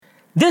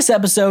This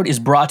episode is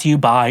brought to you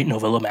by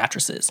Novilla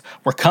Mattresses,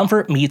 where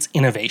comfort meets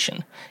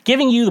innovation,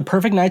 giving you the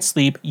perfect night's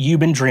sleep you've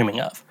been dreaming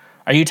of.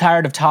 Are you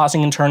tired of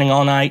tossing and turning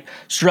all night,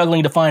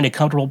 struggling to find a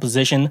comfortable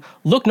position?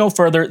 Look no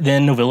further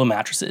than Novilla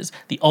Mattresses,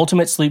 the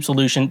ultimate sleep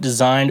solution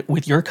designed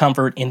with your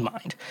comfort in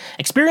mind.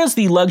 Experience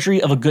the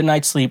luxury of a good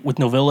night's sleep with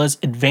Novilla's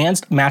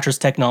advanced mattress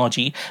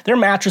technology. Their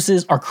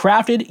mattresses are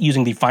crafted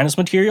using the finest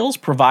materials,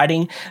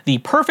 providing the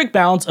perfect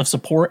balance of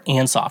support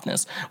and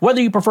softness.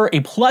 Whether you prefer a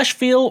plush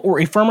feel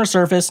or a firmer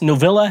surface,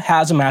 Novilla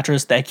has a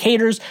mattress that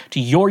caters to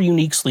your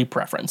unique sleep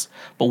preference.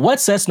 But what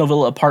sets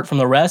Novilla apart from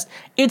the rest?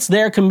 It's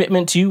their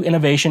commitment to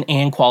innovation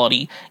and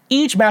quality.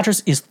 Each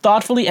mattress is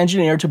thoughtfully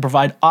engineered to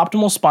provide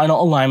optimal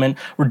spinal alignment,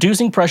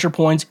 reducing pressure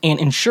points and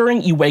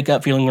ensuring you wake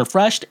up feeling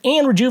refreshed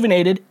and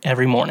rejuvenated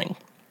every morning.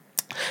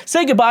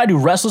 Say goodbye to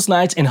restless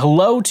nights and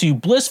hello to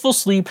blissful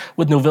sleep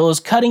with Novilla's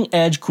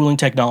cutting-edge cooling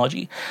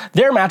technology.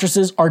 Their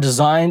mattresses are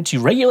designed to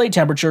regulate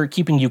temperature,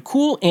 keeping you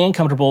cool and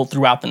comfortable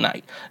throughout the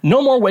night.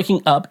 No more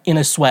waking up in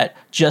a sweat,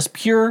 just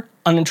pure,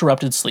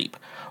 uninterrupted sleep.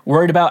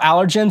 Worried about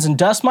allergens and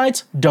dust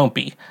mites? Don't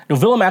be.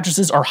 Novilla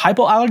mattresses are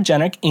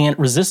hypoallergenic and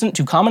resistant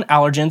to common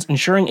allergens,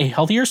 ensuring a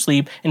healthier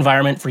sleep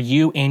environment for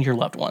you and your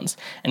loved ones.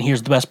 And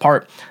here's the best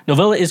part.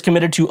 Novilla is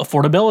committed to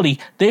affordability.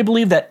 They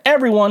believe that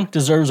everyone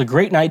deserves a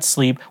great night's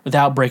sleep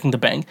without breaking the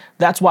bank.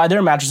 That's why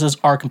their mattresses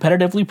are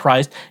competitively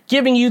priced,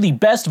 giving you the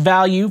best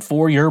value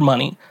for your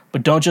money.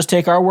 But don't just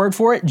take our word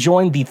for it.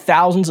 Join the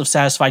thousands of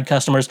satisfied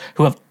customers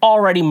who have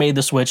already made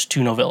the switch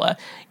to Novilla.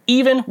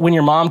 Even when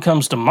your mom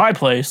comes to my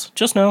place,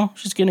 just know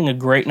she's getting a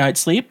great night's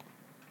sleep,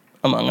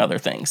 among other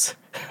things.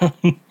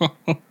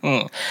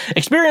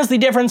 Experience the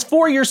difference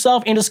for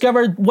yourself and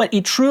discover what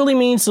it truly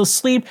means to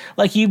sleep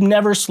like you've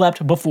never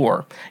slept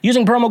before.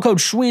 Using promo code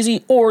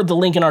Schweezy or the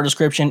link in our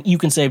description, you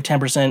can save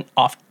 10%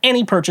 off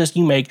any purchase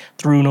you make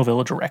through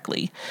Novilla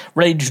directly.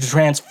 Ready to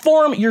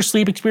transform your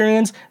sleep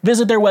experience?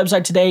 Visit their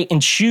website today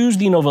and choose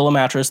the Novilla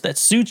mattress that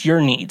suits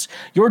your needs.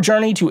 Your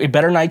journey to a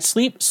better night's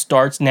sleep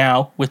starts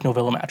now with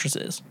Novilla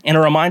mattresses. And a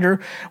reminder,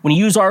 when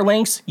you use our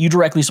links, you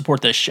directly support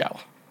this show.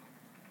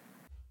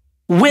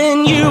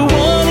 When you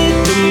want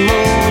it the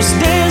most,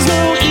 there's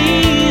no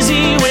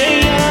easy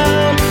way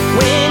out.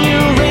 When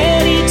you're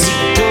ready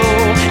to go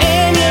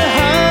and your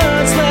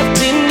heart's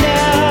left in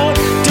doubt,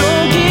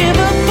 don't give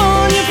up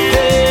on your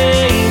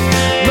faith.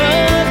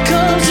 Love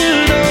comes to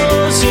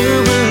those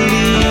who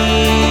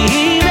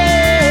believe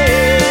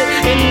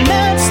it, and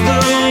that's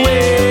the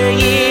way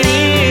it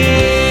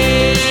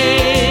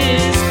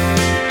is.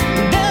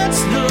 That's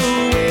the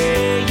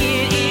way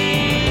it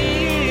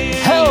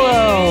is.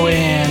 Hello,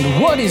 and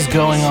what is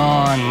going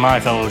on, my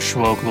fellow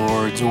Schwoke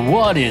Lords?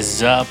 What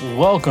is up?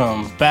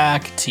 Welcome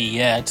back to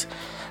yet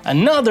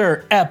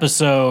another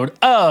episode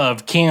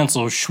of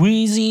Cancel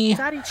Schweezy.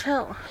 Daddy,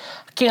 chill.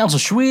 Cancel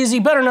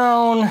Schweezy, better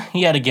known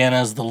yet again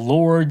as the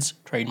Lord's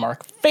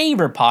trademark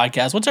favorite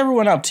podcast. What's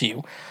everyone up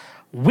to?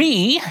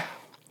 We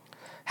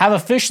have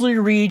officially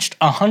reached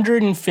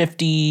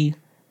 150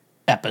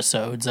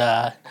 episodes,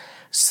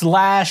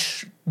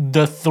 slash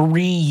the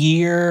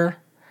 3-year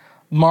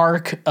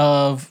mark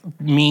of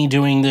me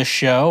doing this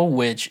show,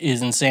 which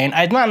is insane.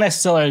 I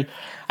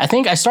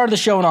think I started the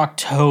show in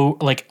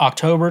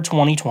October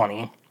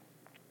 2020,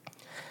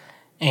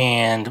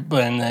 and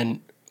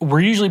then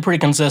we're usually pretty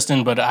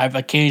consistent, but I've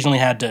occasionally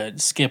had to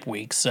skip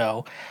weeks,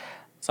 so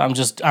I'm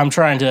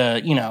trying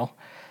to,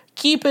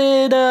 keep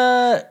it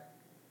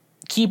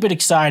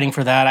exciting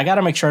for that. I got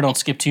to make sure I don't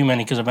skip too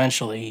many, because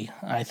eventually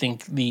I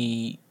think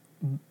the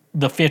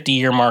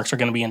 50-year marks are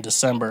going to be in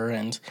December,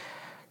 and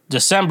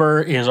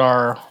December is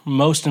our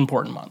most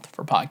important month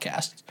for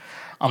podcasts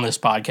on this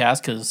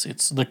podcast because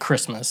it's the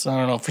Christmas. I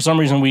don't know. For some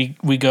reason,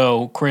 we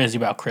go crazy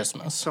about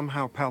Christmas.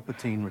 Somehow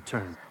Palpatine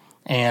returned.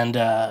 And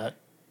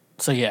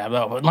so, yeah.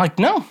 But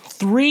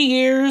 3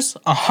 years,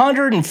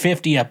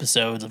 150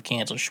 episodes of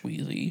Cancel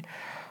Schweezy.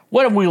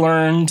 What have we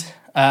learned?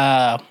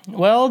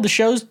 Well, the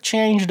show's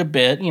changed a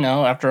bit,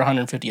 after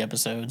 150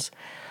 episodes.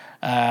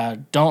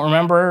 Don't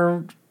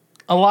remember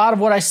a lot of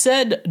what I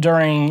said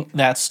during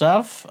that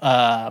stuff.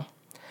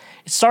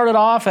 It started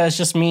off as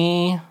just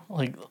me,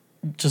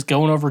 just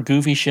going over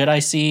goofy shit I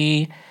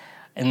see,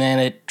 and then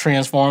it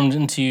transformed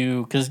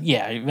into,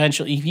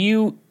 eventually,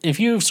 if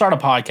you start a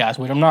podcast,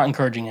 which I'm not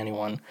encouraging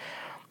anyone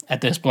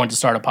at this point to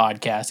start a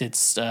podcast,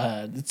 it's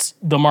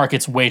the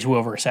market's way too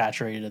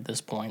oversaturated at this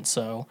point,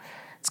 so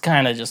it's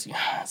kind of just,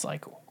 it's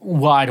like,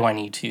 why do I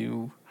need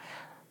to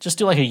just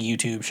do a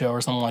YouTube show or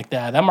something like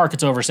that? That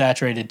market's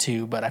oversaturated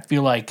too, but I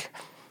feel like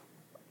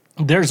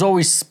there's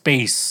always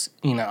space,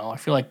 I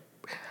feel like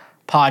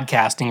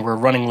podcasting, we're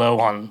running low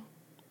on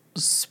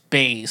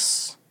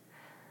space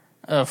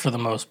for the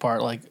most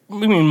part.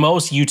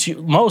 Most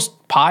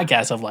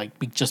podcasts have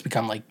just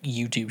become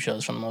YouTube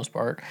shows for the most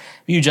part.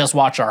 If you just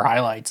watch our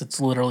highlights,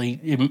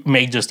 it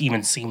may just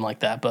even seem like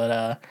that.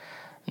 But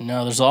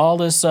no, there's all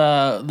this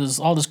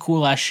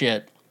cool ass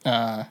shit,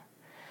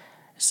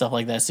 stuff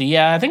like that. So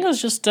yeah, I think it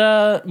was just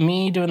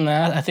me doing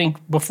that. I think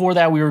before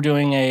that we were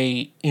doing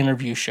a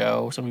interview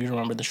show. Some of you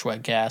remember the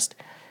Schwedcast.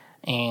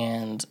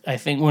 And I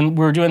think when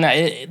we were doing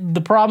that,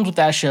 the problems with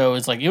that show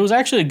is like, it was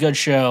actually a good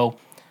show.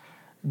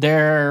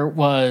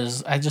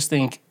 I just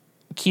think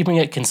keeping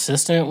it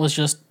consistent was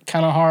just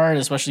kind of hard,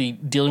 especially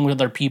dealing with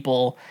other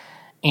people.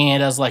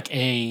 And as like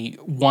a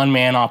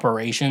one-man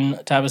operation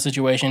type of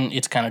situation,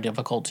 it's kind of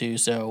difficult too.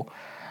 So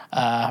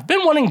I've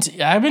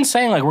been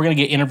saying like we're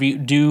gonna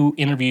do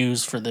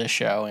interviews for this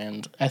show,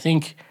 and I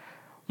think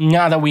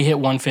now that we hit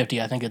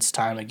 150, I think it's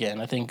time again.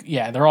 I think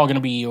they're all gonna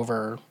be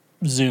over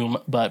Zoom,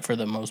 but for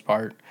the most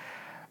part,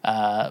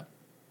 I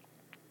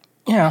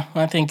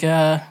think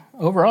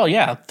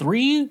overall,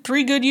 three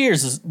good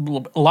years is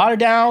a lot of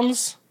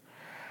downs.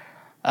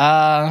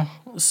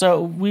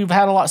 So we've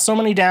had so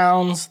many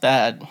downs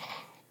that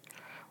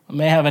I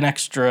may have an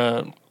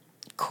extra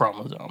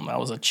chromosome. That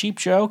was a cheap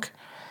joke.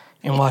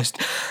 And was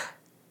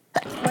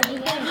we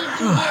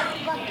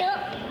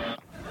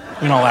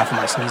don't laugh at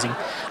my sneezing.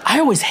 I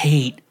always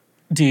hate,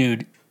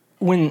 dude,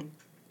 when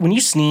you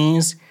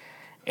sneeze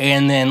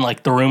and then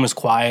like the room is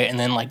quiet and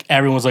then like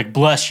everyone's like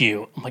bless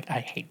you. I'm like, I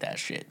hate that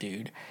shit,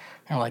 dude.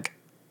 And like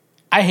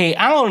do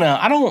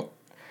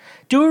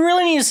we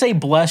really need to say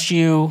bless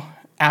you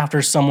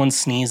after someone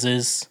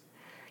sneezes?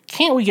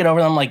 Can't we get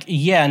over them? Like,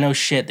 yeah, no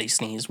shit, they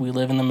sneeze. We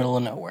live in the middle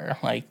of nowhere.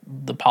 Like,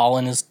 the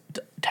pollen is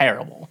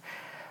terrible.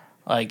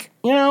 Like,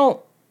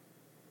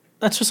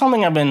 that's just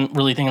something I've been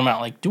really thinking about.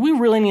 Like, do we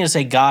really need to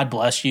say God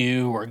bless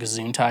you or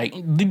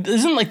Gesundheit?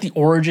 Isn't, like, the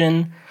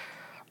origin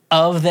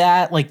of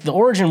that? Like, the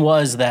origin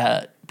was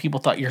that people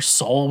thought your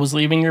soul was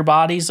leaving your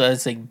body, so I'd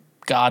say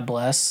God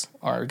bless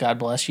or God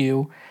bless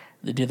you.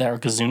 They did that or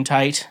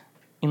Gesundheit,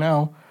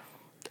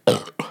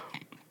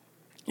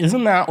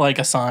 Isn't that, like,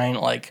 a sign,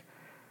 like,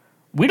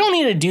 we don't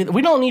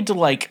need to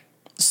like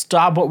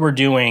stop what we're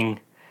doing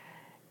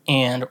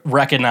and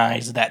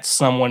recognize that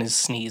someone is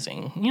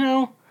sneezing.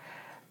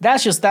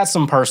 That's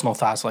some personal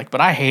thoughts. Like,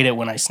 but I hate it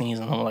when I sneeze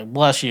and I'm like,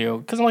 bless you.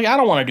 Because I'm like, I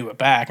don't want to do it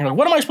back. And like,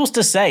 what am I supposed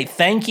to say?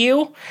 Thank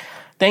you.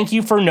 Thank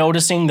you for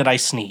noticing that I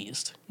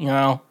sneezed.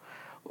 It's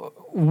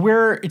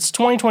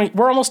 2020.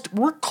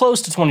 We're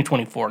close to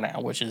 2024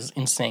 now, which is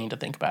insane to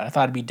think about. I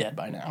thought I'd be dead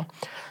by now.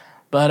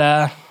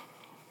 But,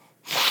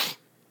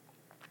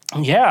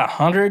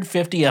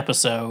 150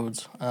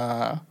 episodes.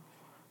 And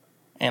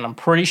I'm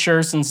pretty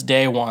sure since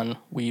day one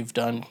we've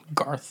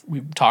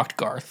talked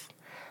Garth.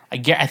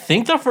 I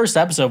think the first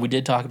episode we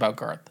did talk about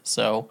Garth.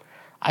 So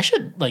I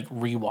should like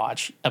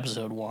rewatch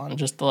episode 1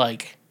 just to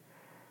like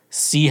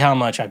see how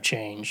much I've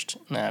changed.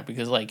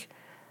 Because like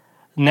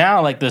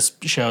now like this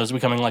show is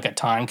becoming like a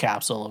time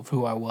capsule of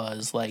who I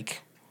was.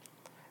 Like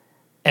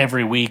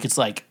every week it's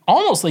like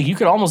almost like you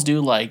could almost do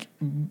like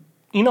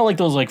like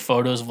those like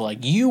photos of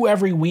like you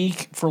every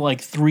week for like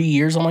 3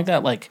 years, something like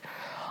that. Like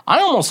I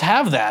almost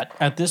have that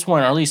at this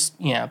point, or at least,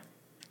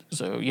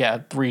 So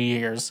 3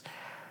 years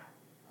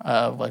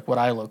of like what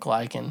I look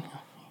like. And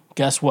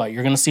guess what?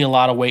 You're going to see a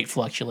lot of weight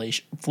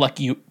fluctuation,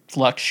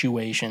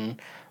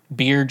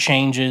 beard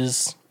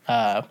changes,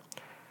 everything,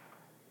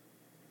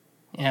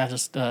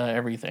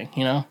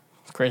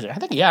 It's crazy. I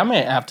think, I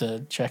may have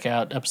to check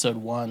out episode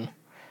 1.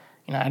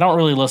 I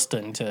don't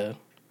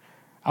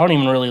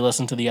even really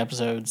listen to the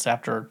episodes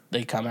after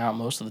they come out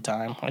most of the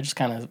time. I just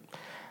kind of,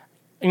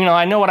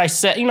 I know what I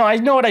say. I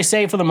know what I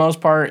say for the most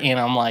part, and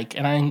I'm like,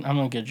 and I'm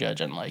a good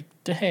judge. I'm like,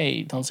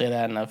 hey, don't say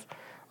that enough.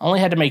 I only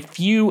had to make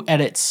few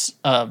edits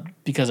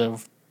because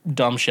of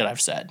dumb shit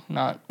I've said,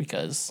 not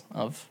because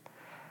of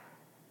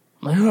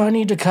like, I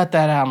need to cut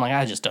that out. I'm like,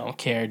 I just don't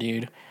care,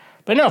 dude.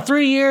 But no,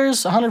 3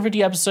 years,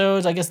 150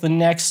 episodes. I guess the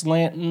next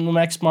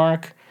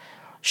mark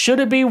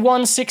should it be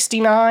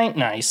 169?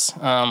 Nice,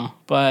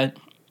 but.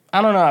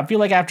 I don't know. I feel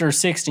like after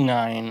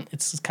 69,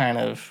 it's kind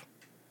of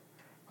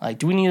like,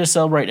 do we need to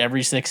celebrate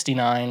every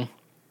 69?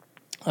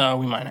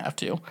 We might have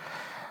to.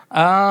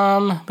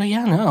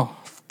 But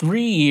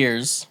 3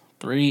 years,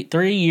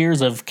 3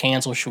 years of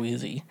cancel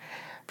Schweezy.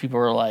 People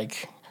are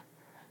like,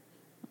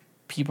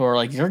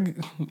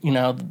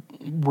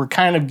 we're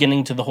kind of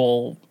getting to the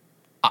whole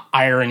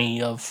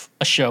irony of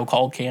a show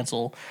called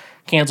Cancel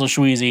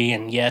Schweezy,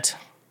 and yet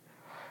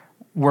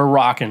we're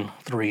rocking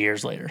 3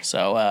 years later.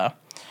 So,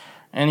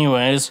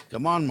 anyways,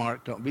 come on,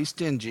 Mark, don't be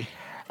stingy.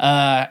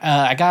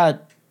 I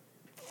got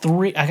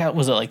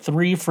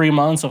 3 free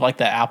months of like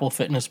the Apple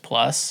Fitness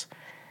Plus,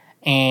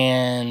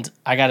 and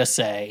I gotta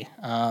say,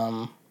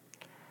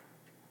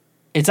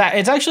 it's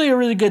actually a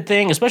really good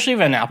thing, especially if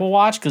you have an Apple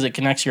Watch, because it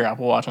connects to your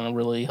Apple Watch and it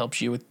really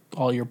helps you with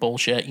all your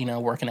bullshit,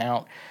 working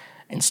out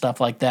and stuff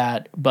like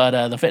that.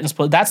 But the Fitness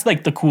Plus, that's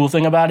like the cool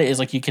thing about it, is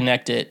like you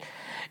connect it.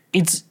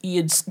 It's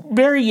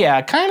very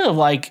kind of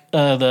like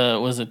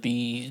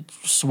the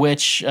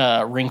Switch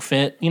Ring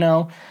Fit,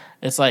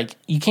 It's like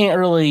you can't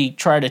really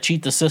try to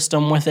cheat the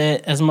system with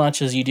it as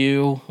much as you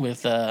do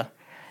with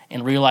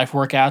in real life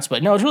workouts,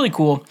 but no, it's really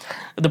cool.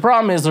 The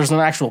problem is there's an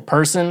actual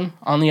person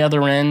on the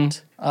other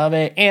end of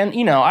it, and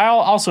I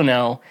also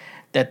know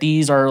that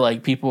these are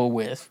like people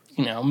with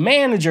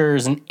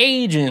managers and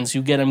agents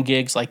who get them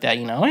gigs like that,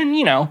 and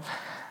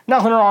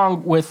nothing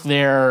wrong with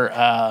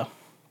their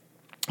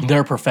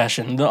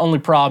profession. The only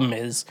problem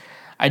is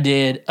I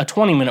did a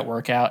 20-minute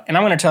workout, and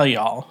I'm going to tell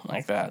y'all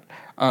like that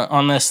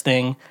on this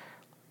thing.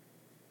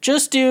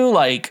 Just do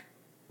like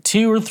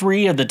 2 or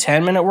 3 of the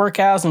 10-minute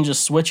workouts and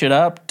just switch it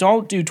up.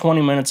 Don't do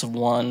 20 minutes of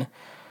one.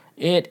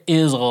 It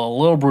is a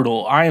little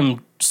brutal. I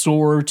am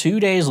sore 2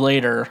 days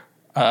later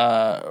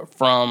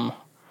from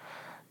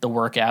the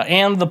workout.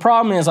 And the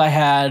problem is I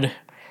had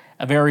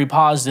a very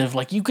positive,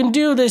 like, you can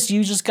do this.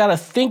 You just got to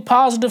think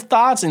positive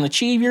thoughts and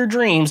achieve your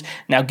dreams.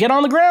 Now get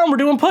on the ground. We're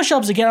doing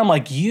push-ups again. I'm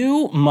like,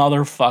 you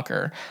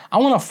motherfucker. I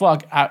want to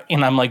fuck.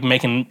 And I'm like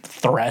making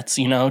threats,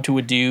 to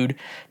a dude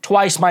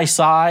twice my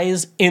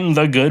size in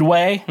the good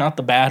way, not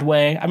the bad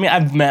way. I mean,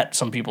 I've met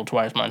some people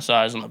twice my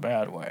size in the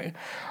bad way.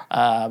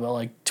 But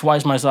like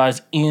twice my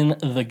size in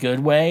the good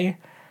way,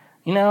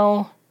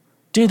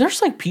 Dude,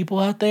 there's like people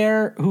out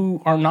there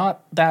who are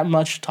not that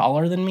much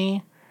taller than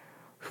me,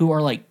 who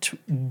are like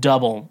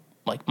double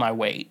like my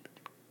weight,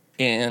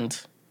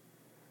 and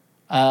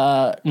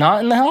not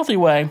in the healthy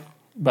way,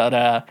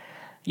 but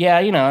yeah,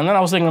 and then I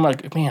was thinking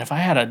like, man, if I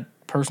had a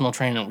personal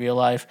trainer in real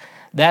life,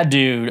 that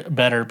dude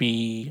better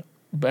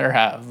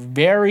have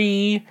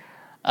very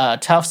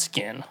tough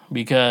skin,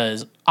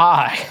 because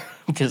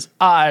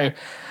I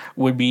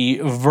would be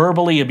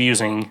verbally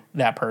abusing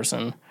that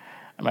person.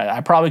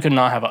 I probably could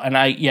not have,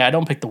 I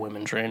don't pick the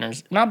women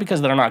trainers, not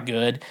because they're not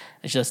good.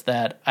 It's just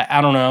that I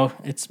don't know.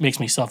 It makes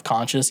me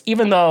self-conscious,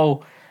 even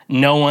though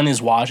no one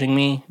is watching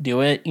me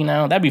do it.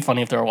 That'd be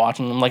funny if they were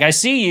watching them. Like, I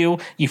see you,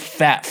 you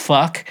fat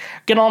fuck.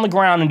 Get on the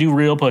ground and do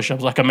real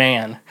push-ups like a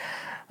man.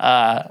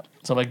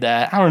 Stuff like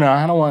that. I don't know.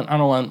 I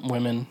don't want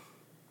women.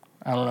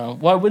 I don't know.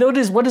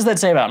 What does that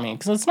say about me?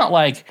 Because it's not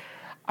like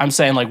I'm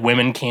saying like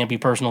women can't be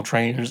personal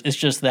trainers. It's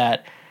just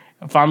that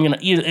if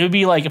it would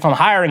be like if I'm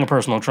hiring a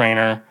personal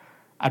trainer,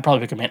 I'd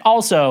probably pick a man.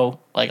 Also,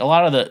 like a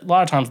lot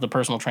of times the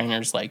personal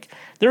trainers, like,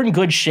 they're in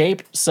good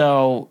shape,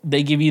 so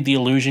they give you the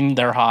illusion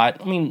they're hot.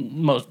 I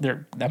mean,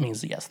 that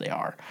means yes they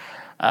are.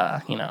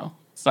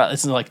 It's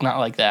not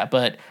like that,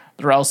 but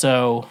they're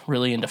also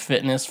really into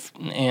fitness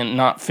and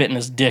not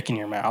fitness dick in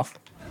your mouth.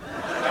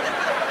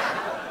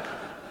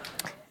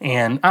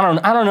 And I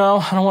don't know.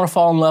 I don't want to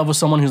fall in love with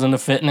someone who's into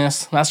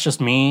fitness. That's just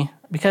me,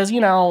 because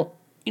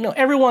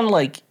everyone,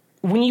 like,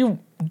 when you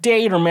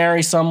date or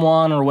marry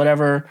someone or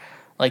whatever,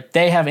 like,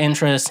 they have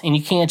interests, and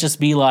you can't just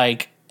be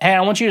like, hey,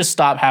 I want you to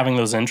stop having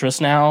those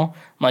interests now.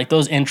 Like,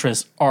 those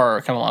interests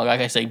are kind of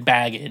like I say,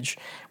 baggage,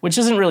 which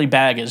isn't really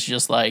baggage,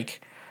 just like,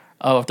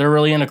 oh, if they're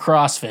really into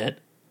CrossFit,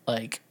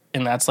 like,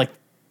 and that's like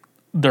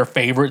their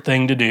favorite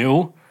thing to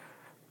do,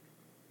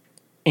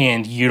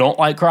 and you don't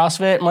like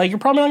CrossFit, like, you're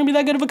probably not gonna be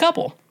that good of a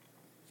couple.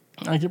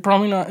 Like, it's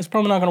probably not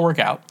gonna work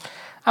out.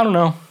 I don't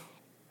know.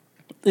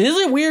 Is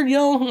it weird,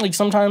 like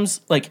sometimes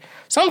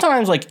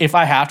if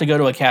I have to go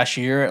to a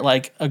cashier at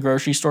like a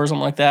grocery store or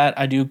something like that,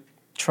 I do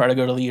try to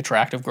go to the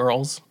attractive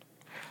girls.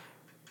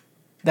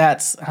 I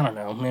don't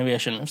know, maybe I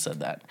shouldn't have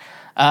said that.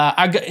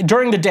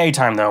 During the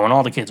daytime though, when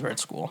all the kids were at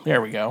school, there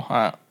we go.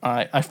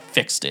 I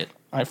fixed it.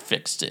 But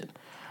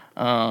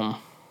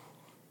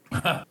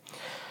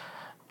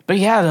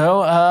yeah,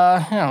 though,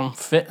 I'm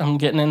fit. I'm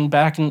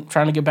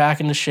trying to get back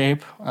into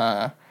shape.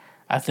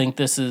 I think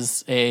this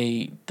is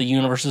the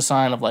universe's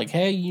sign of like,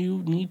 hey,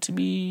 you need to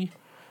be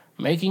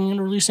making and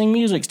releasing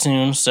music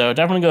soon. So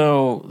definitely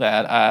go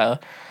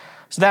that.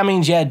 So that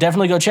means, yeah,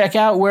 definitely go check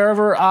out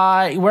wherever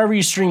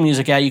you stream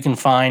music at. You can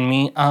find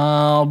me.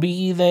 I'll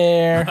be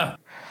there.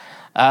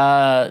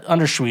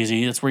 Under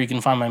Schweezy, that's where you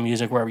can find my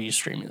music wherever you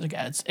stream music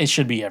at. It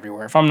should be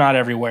everywhere. If I'm not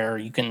everywhere,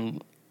 you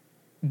can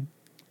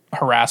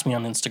harass me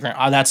on Instagram.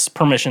 That's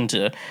permission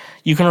to.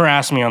 You can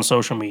harass me on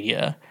social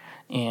media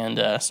and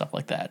stuff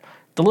like that.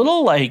 The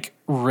little like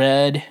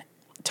red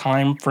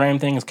time frame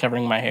thing is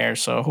covering my hair,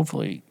 so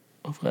hopefully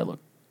I look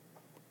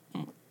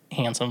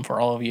handsome for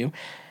all of you.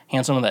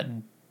 Handsome of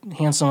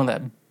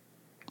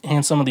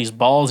these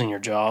balls in your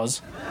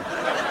jaws.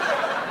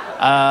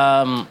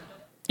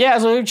 Yeah,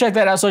 so check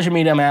that out. Social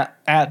media, I'm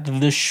at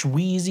the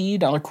Schweezy.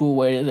 Another cool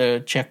way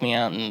to check me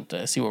out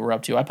and see what we're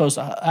up to. I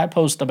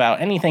post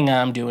about anything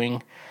I'm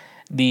doing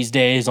these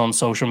days on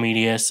social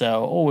media,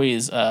 so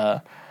always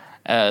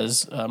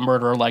as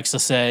Murderer likes to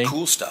say,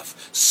 cool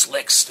stuff,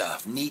 slick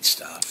stuff, neat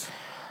stuff.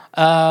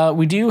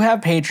 We do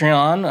have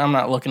Patreon. I'm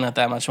not looking at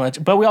that much,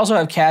 but we also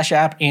have Cash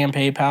App and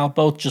PayPal.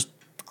 Both just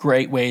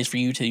great ways for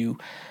you to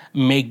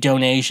make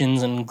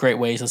donations and great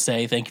ways to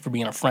say thank you for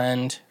being a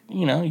friend.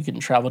 You can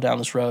travel down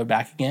this road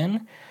back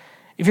again.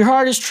 If your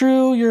heart is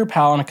true, you're a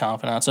pal and a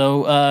confidant.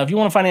 So if you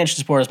want to financially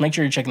support us, make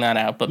sure you're checking that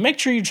out. But make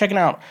sure you're checking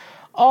out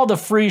all the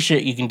free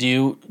shit you can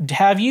do.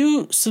 Have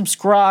you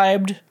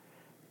subscribed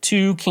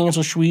to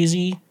Cancel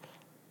Schweezy?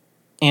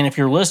 And if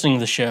you're listening to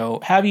the show,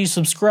 have you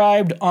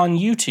subscribed on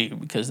YouTube?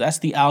 Because that's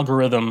the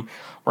algorithm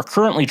we're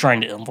currently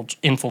trying to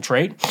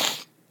infiltrate.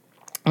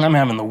 I'm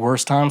having the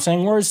worst time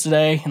saying words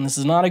today, and this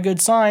is not a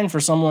good sign for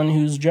someone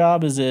whose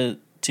job is it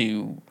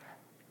to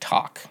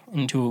talk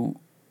into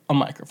a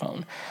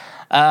microphone.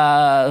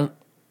 Yeah,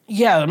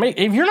 yeah,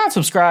 if you're not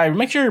subscribed,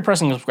 make sure you're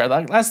pressing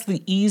subscribe. That's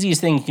the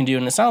easiest thing you can do,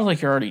 and it sounds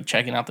like you're already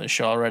checking out this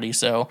show already.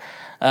 So,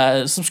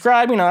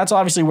 subscribe. That's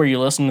obviously where you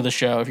listen to the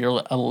show if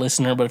you're a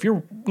listener. But if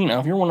you're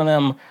one of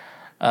them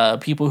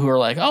people who are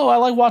like, oh, I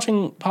like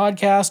watching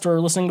podcasts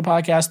or listening to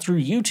podcasts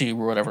through YouTube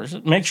or whatever,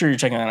 so make sure you're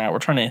checking that out. We're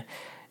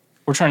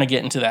trying to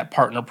get into that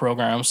partner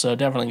program, so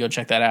definitely go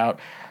check that out.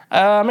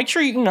 Make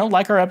sure you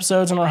like our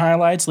episodes and our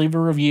highlights. Leave a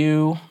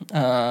review.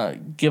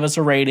 Give us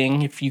a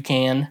rating if you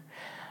can.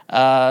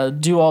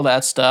 Do all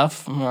that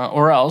stuff,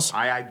 or else.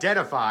 I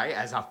identify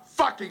as a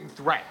fucking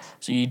threat.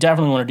 So you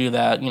definitely want to do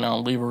that.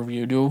 Leave a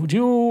review.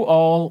 Do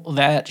all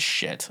that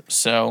shit.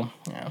 So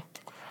yeah.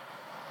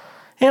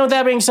 And with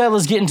that being said,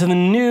 let's get into the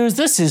news.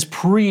 This is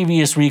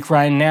previous week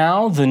right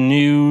now. The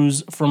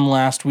news from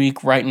last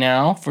week right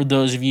now, for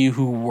those of you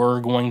who were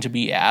going to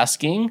be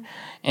asking.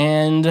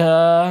 And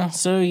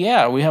so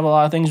yeah, we have a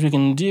lot of things we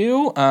can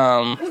do.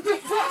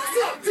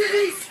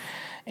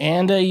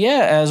 And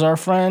yeah, as our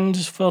friend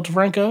Phil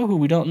DeFranco, who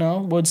we don't know,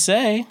 would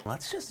say,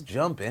 let's just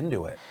jump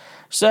into it.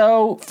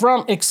 So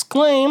from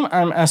Exclaim,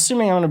 I'm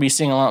assuming I'm going to be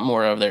seeing a lot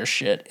more of their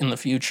shit in the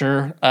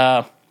future.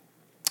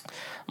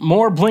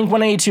 More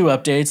Blink-182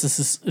 updates.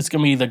 It's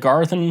going to be the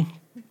Garth and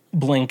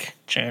Blink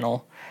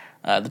channel,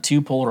 the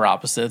two polar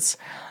opposites.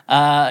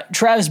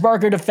 Travis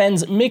Barker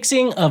defends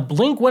mixing of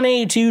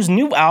Blink-182's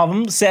new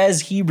album,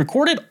 says he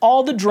recorded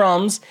all the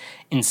drums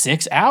in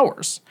 6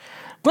 hours.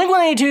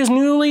 Blink-182's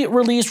newly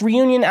released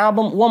reunion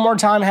album, One More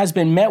Time, has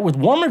been met with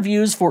warm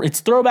reviews for its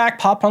throwback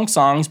pop-punk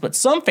songs, but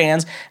some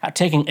fans have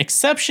taken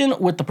exception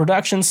with the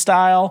production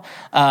style,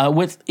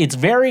 with its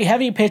very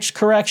heavy-pitched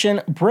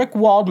correction,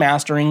 brick-walled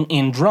mastering,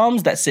 and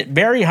drums that sit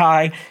very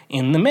high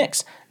in the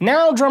mix.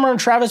 Now, drummer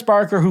Travis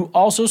Barker, who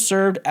also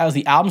served as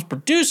the album's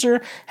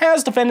producer,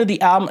 has defended the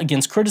album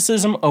against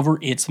criticism over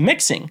its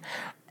mixing.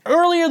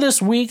 Earlier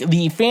this week,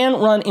 the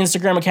fan-run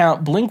Instagram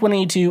account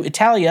Blink-182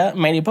 Italia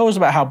made a post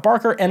about how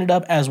Barker ended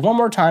up as One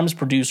More Time's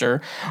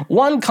producer.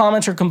 One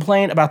commenter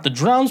complained about the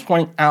drums,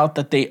 pointing out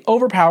that they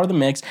overpower the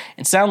mix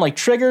and sound like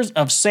triggers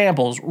of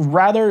samples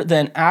rather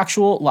than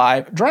actual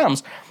live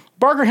drums.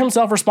 Barker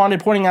himself responded,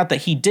 pointing out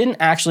that he didn't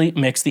actually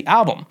mix the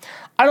album.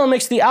 I don't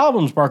mix the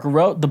albums, Barker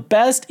wrote. The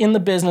best in the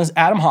business,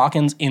 Adam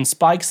Hawkins and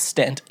Spike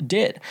Stent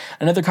did.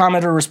 Another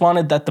commenter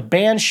responded that the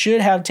band should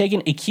have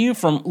taken a cue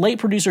from late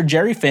producer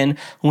Jerry Finn,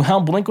 who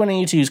helmed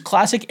Blink-182's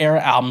classic era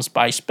albums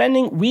by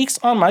spending weeks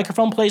on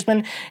microphone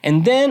placement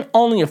and then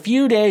only a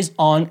few days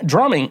on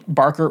drumming.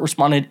 Barker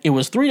responded, it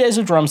was 3 days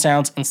of drum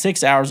sounds and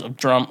 6 hours of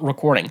drum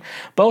recording.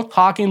 Both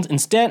Hawkins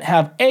and Stent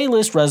have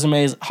A-list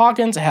resumes.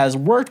 Hawkins has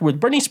worked with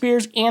Britney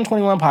Spears and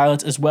 21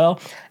 Pilots, as well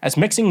as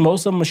mixing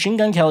most of Machine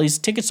Gun Kelly's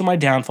Tickets to My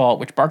Downfall,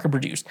 which Barker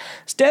produced.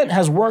 Stent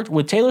has worked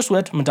with Taylor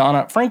Swift,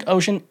 Madonna, Frank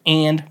Ocean,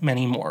 and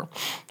many more.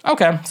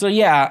 Okay, so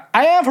yeah,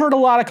 I have heard a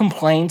lot of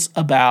complaints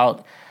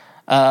about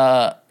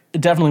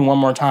definitely One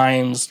More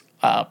Time's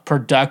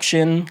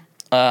production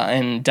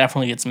and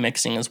definitely its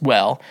mixing as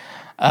well.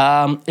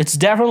 It's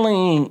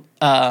definitely,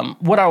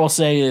 what I will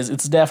say is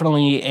it's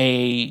definitely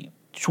a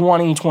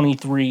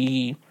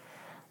 2023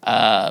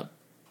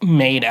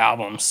 made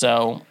album,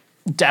 so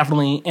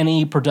definitely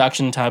any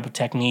production type of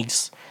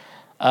techniques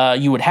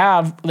you would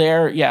have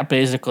there, yeah,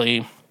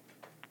 basically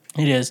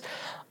it is.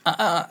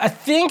 I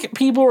think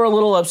people are a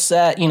little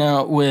upset,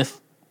 with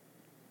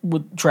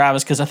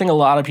Travis, because I think a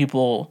lot of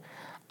people,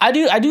 I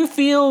do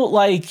feel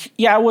like,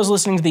 yeah, I was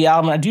listening to the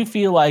album, I do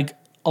feel like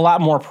a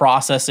lot more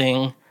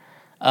processing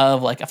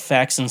of like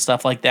effects and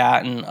stuff like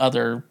that and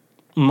other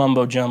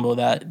mumbo jumbo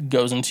that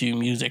goes into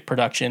music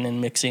production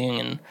and mixing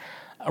and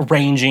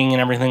arranging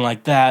and everything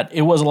like that.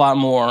 It was a lot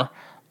more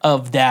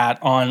of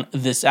that on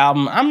this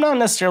album. I'm not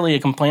necessarily a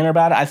complainer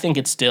about it. I think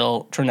it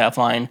still turned out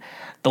fine.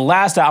 The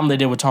last album they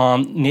did with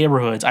Tom,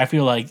 Neighborhoods, I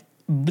feel like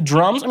the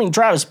drums,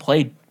 Travis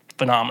played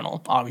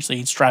phenomenal. Obviously,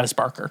 it's Travis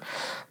Barker.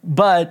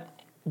 But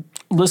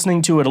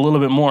listening to it a little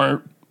bit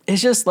more,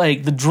 it's just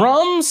like the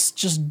drums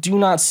just do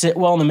not sit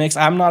well in the mix.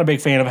 I'm not a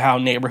big fan of how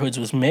Neighborhoods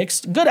was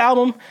mixed. Good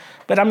album,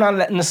 but I'm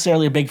not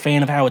necessarily a big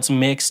fan of how it's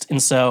mixed.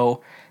 And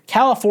so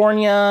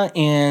California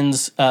and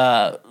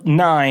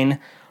 9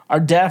 are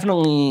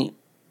definitely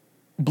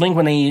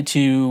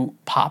Blink-182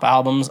 pop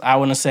albums. I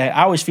want to say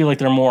I always feel like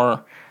they're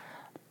more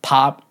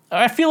pop.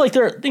 I feel like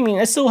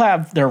I still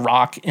have their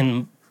rock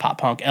and pop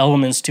punk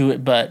elements to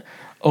it, but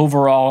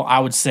overall I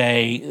would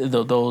say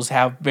those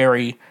have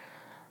very,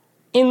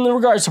 in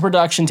regards to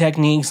production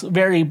techniques,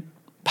 very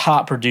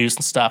pop produced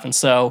and stuff. And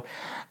so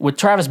with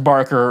Travis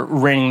Barker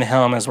reigning the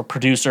helm as a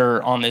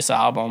producer on this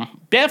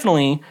album,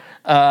 definitely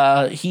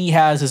he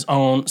has his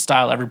own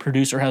style. Every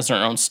producer has their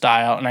own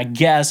style, and I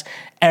guess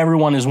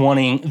everyone is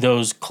wanting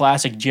those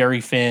classic Jerry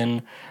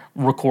Finn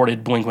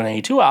recorded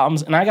Blink-182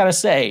 albums. And I gotta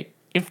say,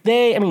 if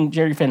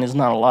Jerry Finn is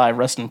not alive,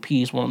 rest in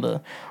peace, one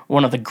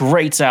of the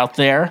greats out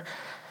there.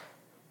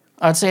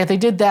 I'd say if they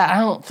did that, I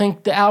don't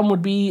think the album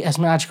would be as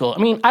magical.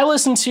 I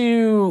listened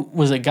to,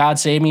 was it God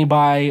Save Me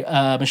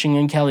by Machine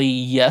Gun Kelly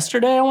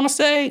yesterday, I want to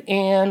say,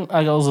 and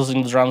I was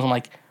listening to the drums, I'm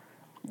like,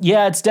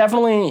 yeah, it's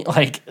definitely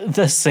like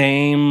the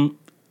same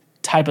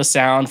type of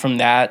sound from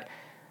that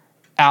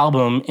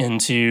album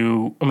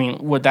into, I mean,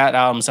 what that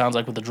album sounds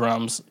like with the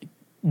drums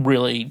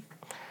really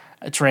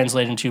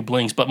translate into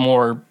Blinks, but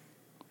more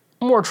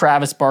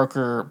Travis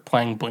Barker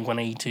playing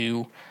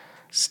Blink-182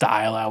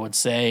 style, I would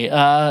say.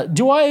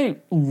 Do I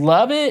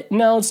love it?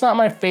 No, it's not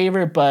my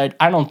favorite, but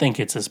I don't think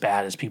it's as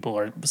bad as people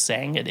are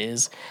saying it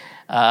is.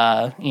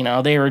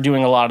 They were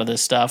doing a lot of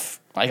this stuff.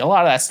 Like, a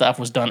lot of that stuff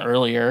was done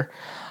earlier.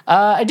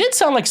 It did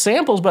sound like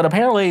samples, but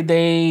apparently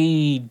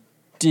they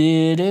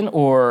didn't,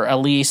 or at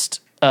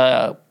least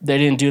they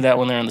didn't do that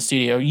when they're in the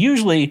studio.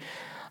 Usually,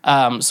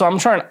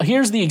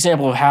 here's the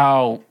example of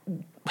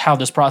how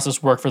this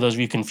process worked for those of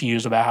you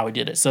confused about how he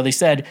did it. So they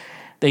said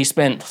they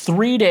spent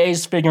 3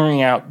 days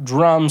figuring out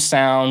drum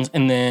sounds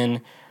and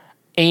then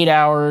 8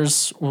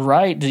 hours,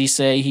 right? Did he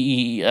say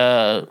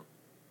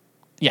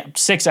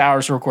 6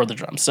 hours to record the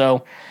drums.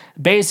 So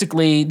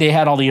basically they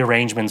had all the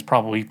arrangements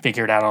probably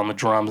figured out on the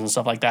drums and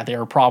stuff like that.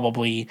 There's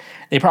probably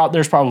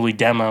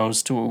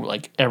demos to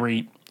like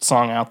every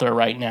song out there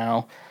right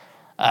now.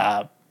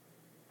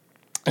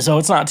 So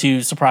it's not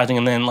too surprising.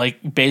 And then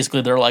like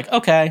basically they're like,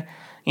 okay,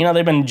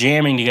 they've been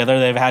jamming together.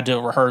 They've had to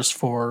rehearse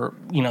for,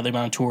 they've been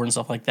on tour and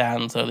stuff like that.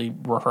 And so they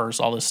rehearse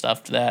all this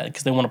stuff to that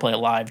because they want to play it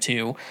live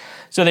too.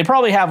 So they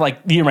probably have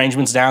like the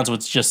arrangements down. So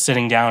it's just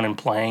sitting down and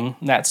playing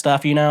that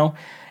stuff,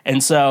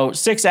 And so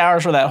 6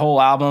 hours for that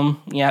whole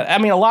album. Yeah, I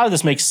mean, a lot of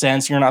this makes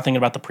sense. You're not thinking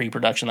about the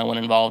pre-production that went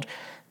involved.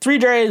 3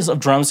 days of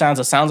drum sounds,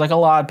 it sounds like a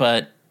lot,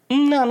 but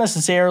not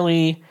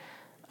necessarily.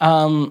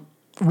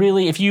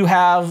 Really, if you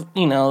have,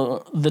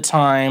 the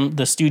time,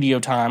 the studio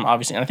time,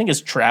 obviously, and I think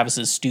it's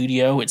Travis's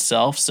studio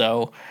itself,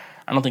 so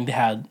I don't think they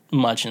had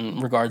much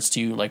in regards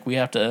to, like, we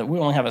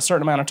only have a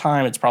certain amount of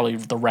time. It's probably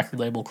the record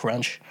label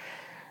crunch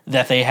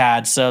that they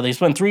had. So they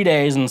spent 3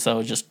 days, and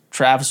so just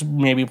Travis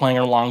maybe playing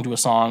along to a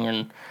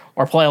song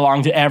or play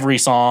along to every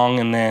song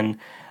and then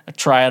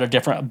try out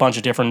a bunch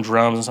of different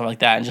drums and stuff like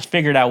that and just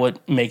figured out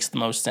what makes the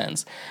most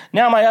sense.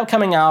 Now, my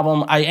upcoming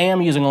album, I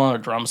am using a lot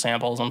of drum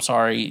samples. I'm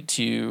sorry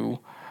to...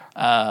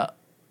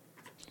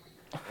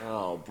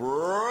 Oh,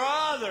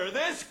 brother,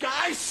 this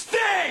guy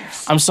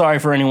stinks! I'm sorry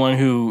for anyone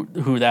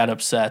who that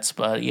upsets,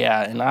 but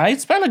yeah, and I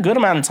spent a good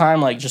amount of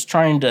time like just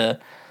trying to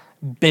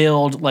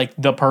build like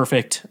the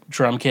perfect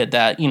drum kit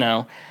that,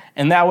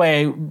 and that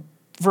way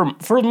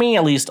for me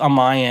at least on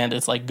my end,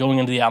 it's like going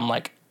into the album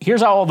like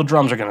here's how all the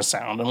drums are going to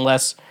sound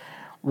unless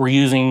we're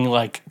using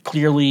like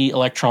clearly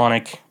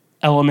electronic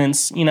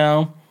elements,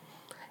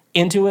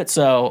 into it.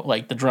 So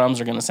like the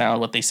drums are going to sound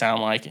what they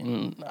sound like,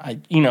 and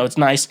it's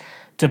nice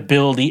to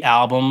build the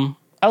album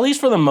at least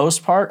for the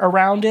most part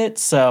around it.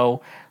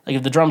 So like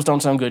if the drums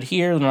don't sound good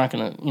here, they're not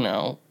going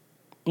to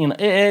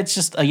it's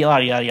just a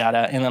yada yada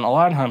yada. And then a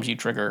lot of times you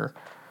trigger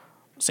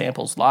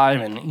samples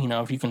live, and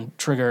if you can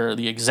trigger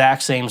the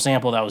exact same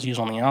sample that was used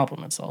on the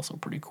album, it's also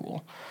pretty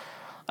cool.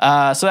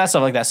 So that's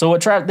stuff like that. So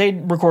they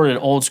recorded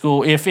old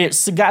school. If it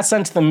got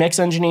sent to the mix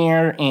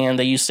engineer and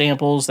they use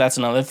samples, that's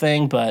another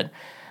thing. But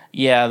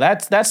yeah,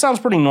 that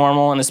sounds pretty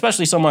normal, and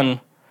especially someone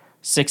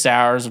 6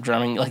 hours of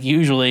drumming. Like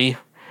usually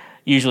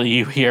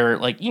you hear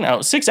like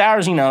 6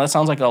 hours. That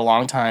sounds like a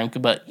long time,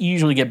 but you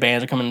usually get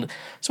bands that come in.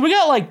 So we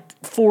got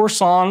like 4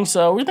 songs,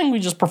 so we think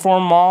we just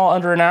perform them all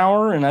under an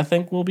hour, and I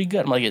think we'll be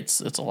good. Like it's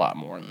a lot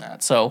more than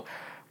that. So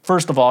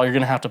first of all, you're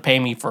gonna have to pay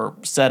me for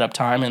setup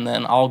time, and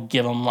then I'll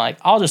give them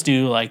I'll just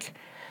do like it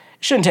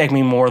shouldn't take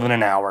me more than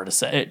an hour to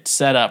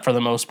set up for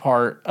the most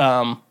part.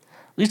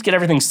 At least get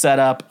everything set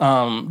up.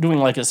 Doing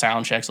like a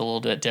sound check's a little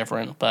bit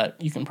different, but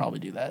you can probably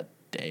do that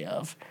day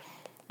of.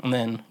 And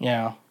then,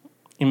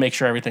 you make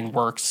sure everything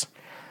works.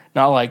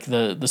 Not like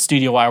the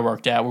studio I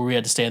worked at where we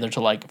had to stay there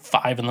till like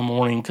 5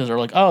 a.m. because they're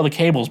like, oh, the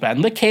cable's bad.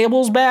 And the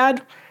cable's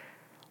bad?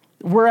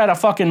 We're at a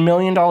fucking $1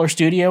 million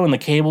studio and the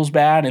cable's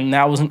bad, and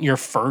that wasn't your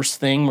first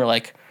thing. We're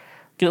like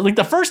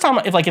the first time,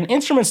 if like an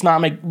instrument's not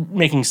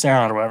making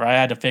sound or whatever, I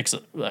had to fix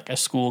like a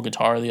school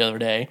guitar the other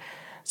day.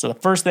 So the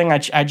first thing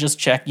I just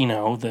check,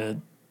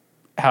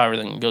 how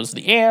everything goes to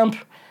the amp,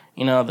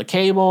 the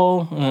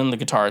cable, and then the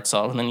guitar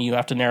itself. And then you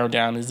have to narrow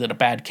down, is it a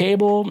bad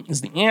cable? Is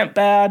the amp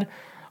bad?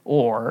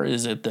 Or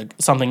is it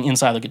something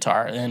inside the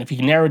guitar? And if you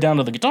can narrow it down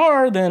to the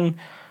guitar, then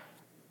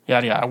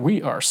yada yada.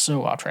 We are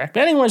so off track.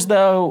 But anyways,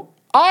 though,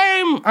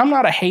 I'm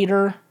not a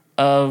hater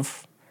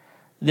of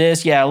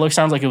this. Yeah,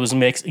 sounds like it was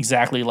mixed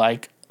exactly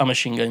like a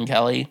Machine Gun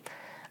Kelly.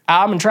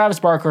 And Travis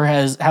Barker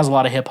has a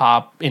lot of hip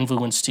hop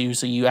influence too,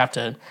 so you have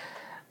to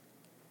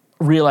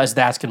realize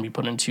that's going to be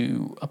put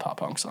into a pop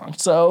punk song.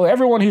 So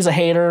everyone who's a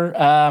hater,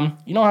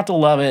 you don't have to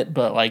love it,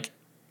 but like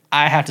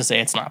I have to say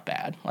it's not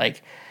bad.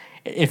 Like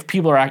if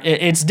people are,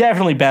 it's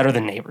definitely better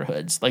than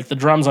Neighborhoods. Like the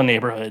drums on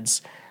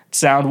Neighborhoods,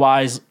 sound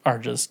wise, are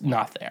just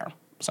not there.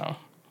 So.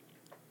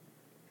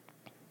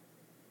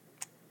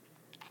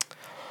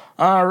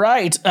 All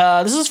right,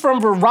 this is from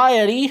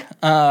Variety. This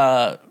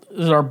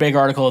is our big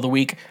article of the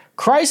week.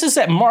 Crisis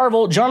at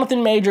Marvel,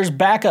 Jonathan Majors'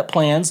 backup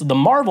plans, the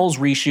Marvels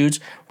reshoots,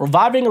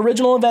 reviving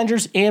original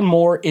Avengers, and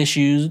more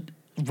issues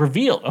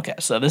revealed. Okay,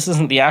 so this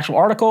isn't the actual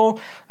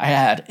article. I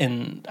had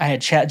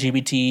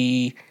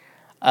ChatGPT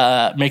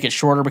make it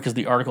shorter because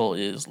the article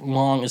is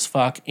long as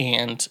fuck,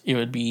 and it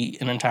would be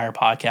an entire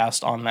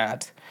podcast on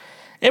that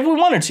if we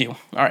wanted to. All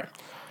right.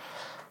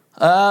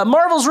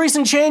 Marvel's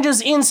recent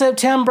changes in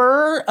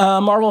September.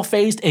 Marvel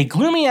faced a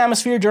gloomy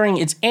atmosphere during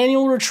its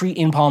annual retreat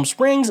in Palm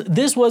Springs.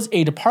 This was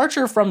a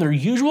departure from their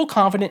usual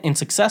confident and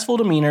successful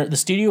demeanor. The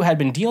studio had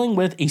been dealing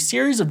with a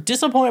series of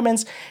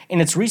disappointments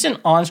in its recent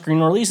on-screen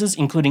releases,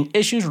 including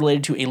issues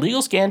related to a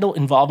legal scandal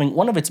involving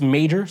one of its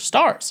major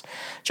stars.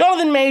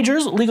 Jonathan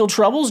Majors, legal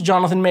troubles.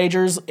 Jonathan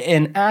Majors,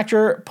 an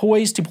actor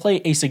poised to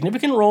play a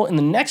significant role in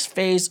the next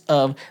phase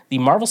of the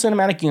Marvel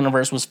Cinematic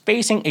Universe, was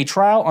facing a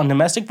trial on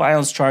domestic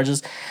violence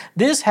charges.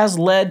 This has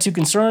led to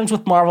concerns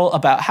with Marvel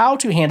about how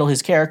to handle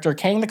his character,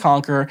 Kang the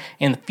Conqueror,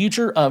 and the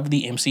future of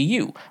the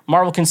MCU.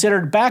 Marvel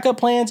considered backup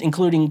plans,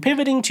 including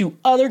pivoting to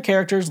other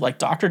characters like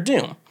Doctor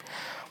Doom.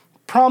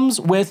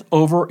 Problems with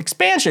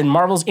overexpansion.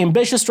 Marvel's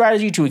ambitious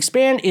strategy to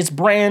expand its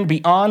brand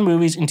beyond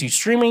movies into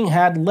streaming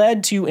had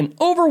led to an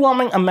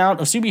overwhelming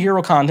amount of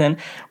superhero content,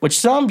 which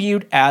some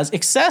viewed as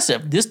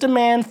excessive. This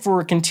demand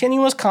for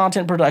continuous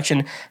content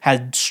production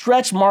had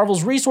stretched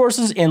Marvel's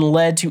resources and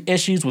led to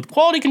issues with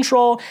quality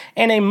control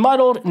and a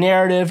muddled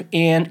narrative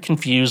and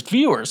confused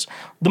viewers.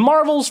 The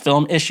Marvels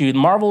film issue,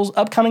 Marvel's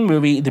upcoming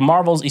movie, The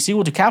Marvels, a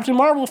sequel to Captain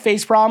Marvel,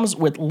 faced problems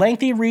with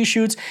lengthy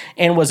reshoots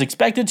and was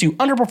expected to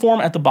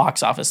underperform at the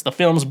box office. The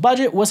film's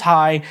budget was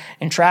high,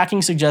 and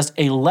tracking suggests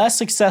a less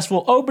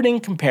successful opening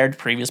compared to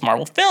previous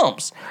Marvel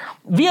films.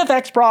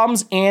 VFX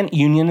problems and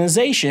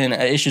unionization.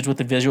 Issues with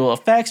the visual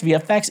effects.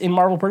 VFX in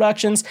Marvel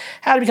productions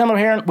had become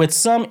apparent with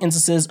some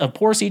instances of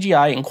poor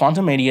CGI and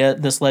quantum media.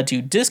 This led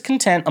to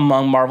discontent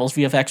among Marvel's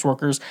VFX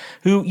workers,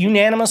 who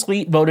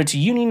unanimously voted to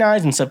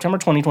unionize in September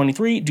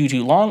 2023 due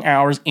to long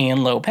hours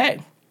and low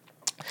pay.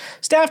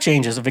 Staff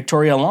changes.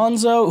 Victoria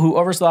Alonso, who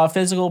oversaw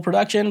physical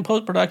production,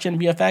 post-production,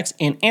 VFX,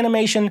 and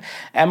animation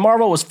at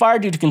Marvel, was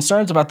fired due to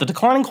concerns about the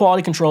declining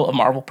quality control of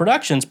Marvel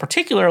productions,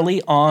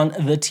 particularly on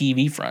the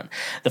TV front.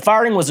 The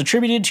firing was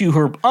attributed to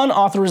her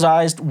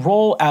unauthorized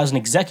role as an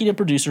executive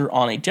producer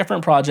on a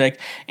different project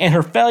and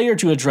her failure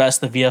to address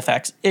the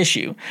VFX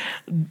issue.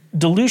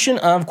 Dilution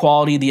of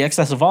quality. The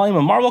excessive volume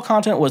of Marvel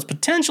content was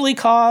potentially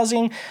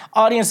causing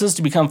audiences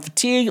to become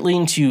fatigued,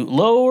 leading to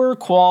lower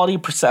quality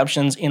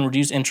perceptions and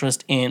reduced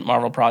interest in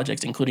Marvel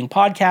projects, including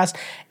podcasts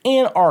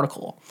and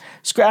article.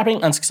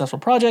 Scrapping unsuccessful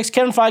projects.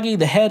 Kevin Feige,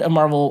 the head of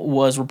Marvel,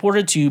 was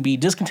reported to be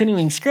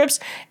discontinuing scripts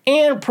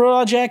and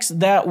projects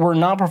that were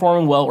not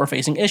performing well or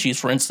facing issues.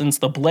 For instance,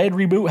 the Blade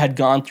reboot had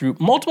gone through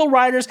multiple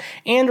writers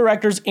and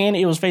directors, and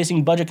it was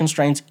facing budget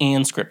constraints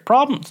and script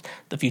problems.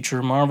 The future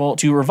of Marvel.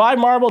 To revive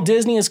Marvel,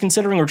 Disney is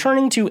considering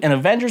returning to an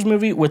Avengers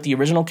movie with the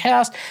original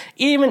cast,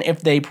 even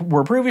if they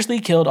were previously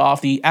killed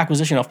off. The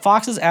acquisition of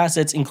Fox's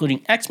assets,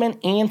 including X-Men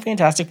and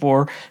Fantastic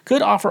Four,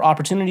 could offer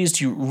opportunities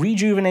to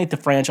rejuvenate the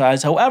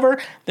franchise. However,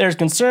 there's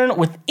concern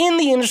within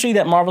the industry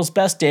that Marvel's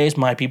best days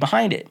might be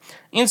behind it.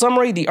 In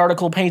summary, the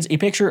article paints a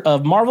picture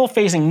of Marvel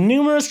facing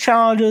numerous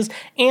challenges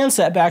and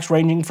setbacks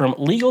ranging from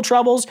legal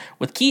troubles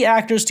with key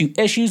actors to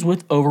issues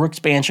with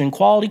overexpansion,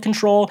 quality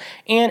control,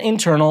 and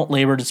internal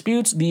labor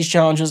disputes. These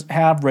challenges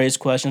have raised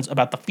questions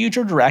about the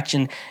future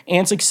direction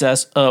and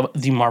success of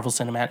the Marvel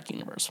Cinematic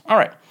Universe. All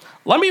right,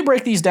 let me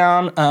break these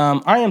down.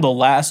 I am the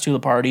last to the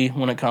party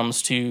when it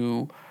comes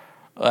to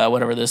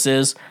whatever this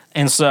is,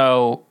 and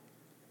so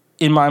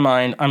in my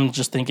mind, I'm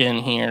just thinking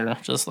here,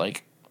 just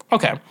like,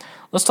 okay,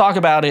 let's talk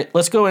about it.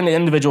 Let's go into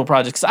individual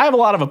projects. I have a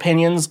lot of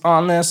opinions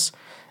on this.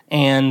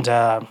 And,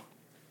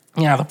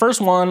 the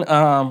first one,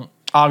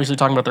 obviously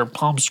talking about their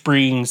Palm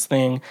Springs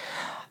thing.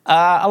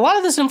 A lot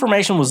of this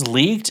information was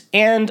leaked.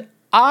 And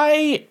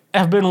I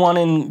have been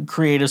wanting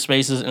creative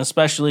spaces, and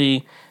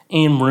especially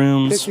in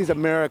rooms. This is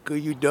America,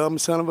 you dumb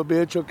son of a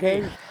bitch,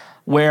 okay?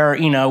 Where,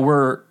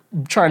 we're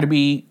trying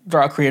to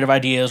throw out creative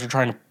ideas or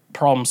trying to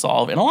problem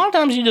solve. And a lot of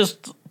times you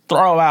just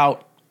throw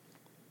out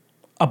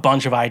a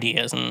bunch of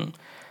ideas, and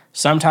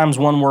sometimes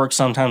one works,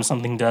 sometimes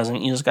something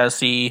doesn't. You just got to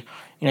see,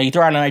 you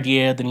throw out an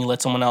idea, then you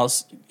let someone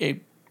else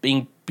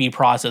be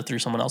processed through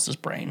someone else's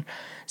brain,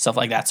 stuff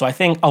like that. So I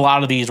think a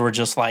lot of these were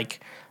just like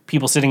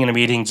people sitting in a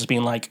meeting just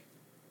being like,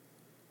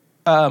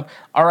 all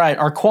right,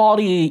 our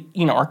quality,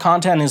 our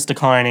content is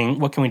declining.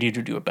 What can we do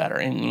to do it better?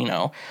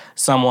 And,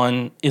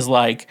 someone is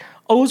like,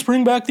 oh, let's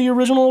bring back the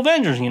original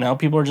Avengers.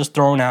 People are just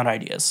throwing out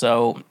ideas.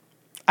 So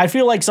I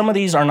feel like some of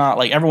these are not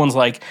like, everyone's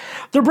like,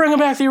 they're bringing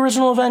back the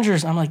original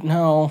Avengers. I'm like,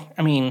 no,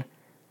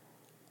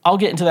 I'll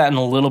get into that in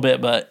a little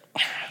bit, but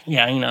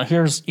yeah,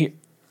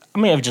 I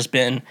may have just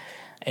been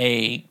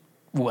a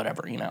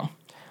whatever,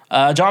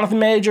 Jonathan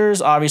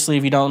Majors, obviously,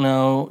 if you don't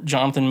know,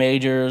 Jonathan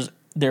Majors,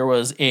 there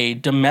was a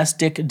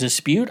domestic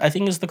dispute, I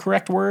think is the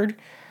correct word,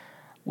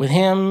 with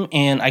him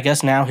and I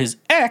guess now his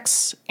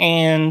ex.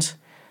 And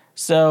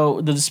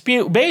so the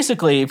dispute,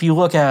 basically, if you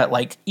look at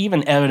like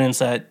even evidence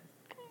that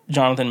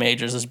Jonathan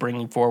Majors is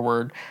bringing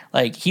forward,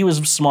 like he was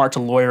smart to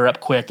lawyer up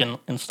quick and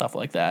stuff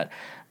like that.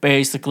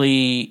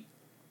 Basically,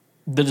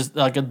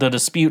 the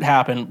dispute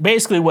happened.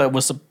 Basically, what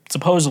was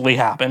supposedly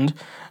happened,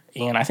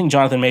 and I think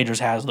Jonathan Majors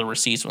has the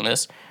receipts on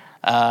this.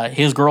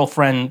 His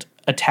girlfriend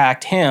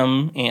attacked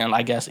him, and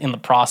I guess in the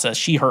process,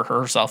 she hurt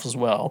herself as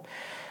well.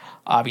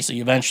 Obviously,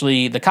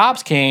 eventually, the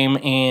cops came,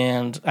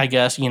 and I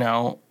guess,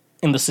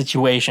 in the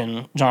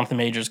situation, Jonathan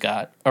Majors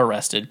got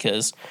arrested,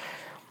 because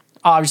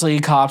obviously,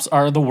 cops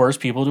are the worst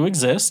people to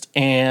exist,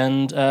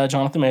 and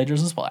Jonathan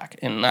Majors is black.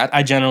 And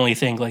I generally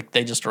think,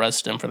 they just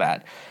arrested him for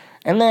that.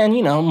 And then,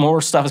 more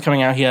stuff is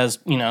coming out. He has,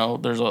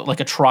 there's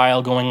a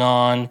trial going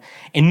on,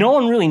 and no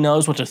one really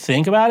knows what to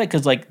think about it,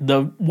 because,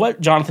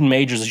 what Jonathan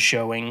Majors is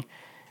showing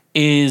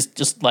is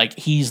just,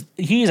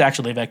 he's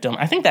actually a victim.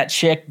 I think that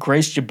chick,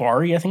 Grace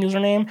Jabari, I think is her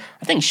name,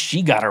 I think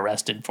she got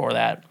arrested for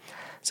that.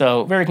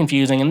 So, very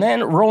confusing. And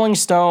then Rolling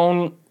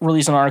Stone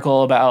released an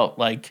article about,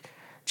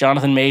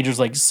 Jonathan Majors,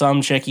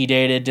 some chick he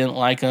dated didn't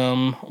like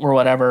him or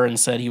whatever and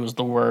said he was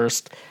the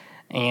worst.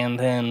 And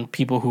then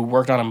people who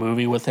worked on a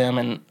movie with him,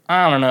 and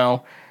I don't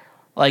know.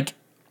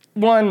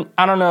 One,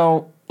 I don't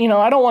know.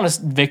 I don't want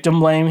to victim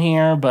blame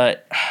here,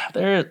 but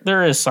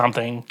there is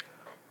something.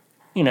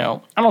 I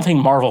don't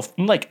think Marvel,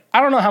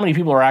 I don't know how many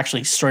people are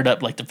actually straight up,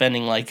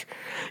 defending,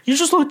 you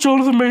just let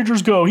Jonathan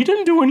Majors go. He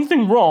didn't do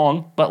anything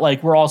wrong. But,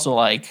 we're also,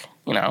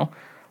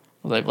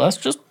 let's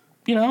just,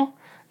 And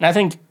I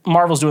think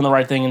Marvel's doing the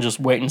right thing and just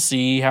wait and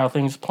see how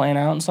things plan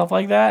out and stuff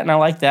like that. And I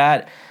like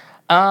that.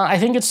 I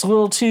think it's a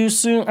little too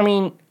soon. I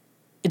mean,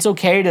 it's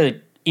okay to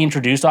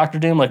introduce Doctor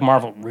Doom.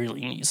 Marvel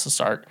really needs to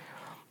start.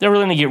 They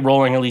really need to get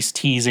rolling, at least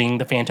teasing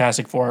the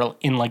Fantastic Four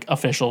in,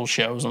 official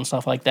shows and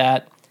stuff like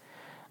that.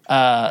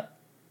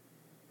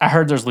 I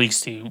heard there's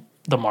leaks to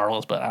the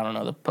Marvels, but I don't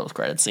know the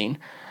post-credit scene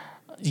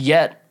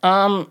yet.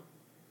 So,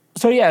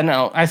 yeah,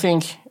 no, I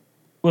think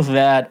with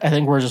that, I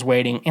think we're just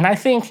waiting. And I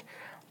think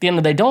the end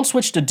of the day, don't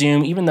switch to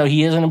Doom, even though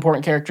he is an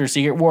important character in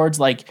Secret Wars.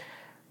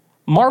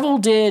 Marvel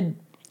did,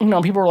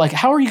 people were like,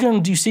 how are you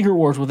going to do Secret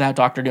Wars without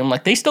Doctor Doom?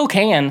 They still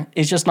can.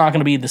 It's just not going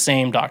to be the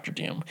same Doctor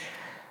Doom.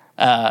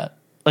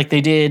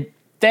 They did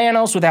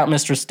Thanos without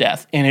Mistress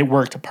Death, and it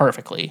worked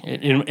perfectly.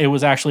 It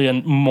was actually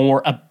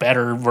a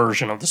better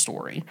version of the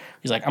story.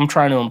 He's like, I'm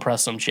trying to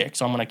impress some chick,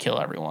 so I'm going to kill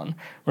everyone.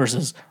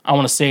 Versus, I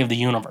want to save the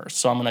universe,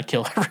 so I'm going to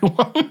kill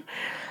everyone.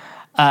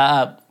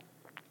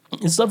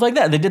 And stuff like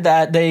that. They did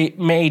that. They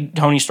made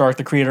Tony Stark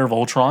the creator of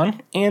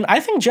Ultron. And I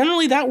think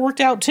generally that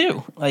worked out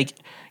too.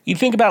 You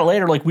think about it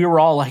later, we were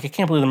all I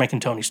can't believe they're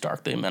making Tony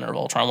Stark the inventor of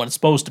Ultron when it's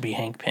supposed to be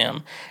Hank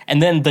Pym.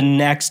 And then the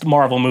next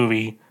Marvel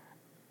movie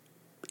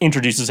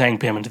introduces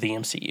Hank Pym into the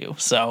MCU.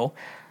 So,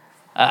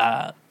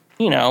 and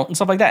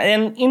stuff like that.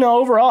 And,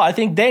 overall, I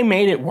think they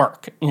made it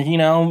work.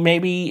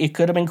 Maybe it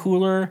could have been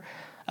cooler.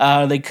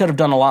 They could have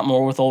done a lot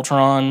more with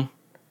Ultron.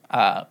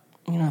 At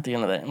the end of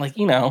the day,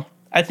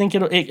 I think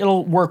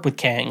it'll work with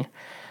Kang,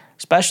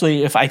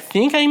 especially if I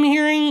think I'm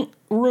hearing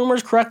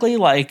rumors correctly.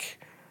 I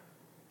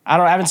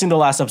haven't seen the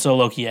last episode of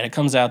Loki yet. It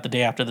comes out the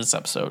day after this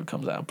episode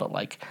comes out, but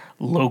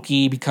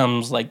Loki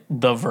becomes a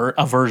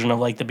version of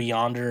the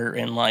Beyonder,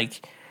 and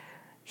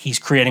he's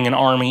creating an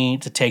army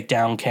to take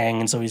down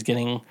Kang, and so he's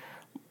getting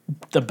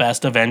the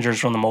best Avengers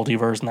from the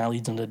multiverse, and that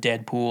leads into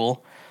Deadpool,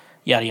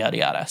 yada yada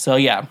yada. So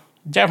yeah.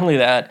 Definitely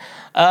that.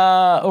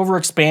 Over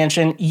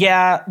expansion,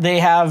 yeah, they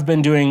have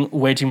been doing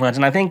way too much,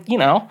 and I think it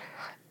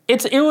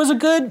was a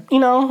good,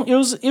 it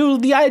was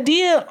the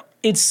idea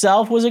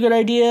itself was a good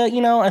idea.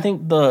 I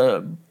think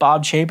the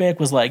Bob Chapek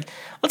was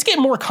let's get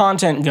more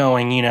content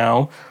going.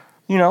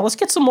 Let's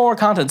get some more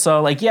content.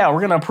 So yeah,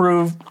 we're gonna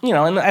approve.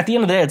 And at the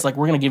end of the day, it's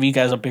we're gonna give you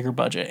guys a bigger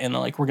budget, and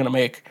we're gonna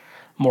make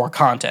more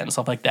content and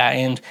stuff like that.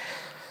 And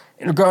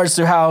in regards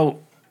to how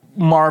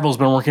Marvel's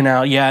been working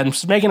out, yeah, and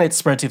just making it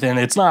spread too thin,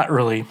 it's not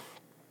really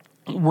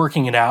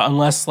working it out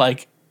unless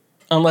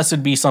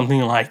it'd be something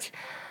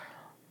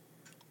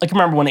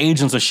remember when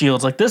Agents of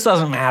S.H.I.E.L.D.'s this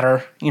doesn't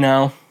matter,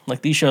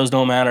 these shows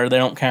don't matter, they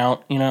don't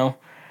count,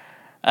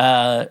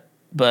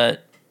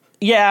 but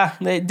yeah,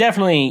 they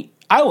definitely,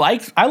 I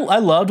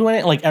loved when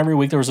it, every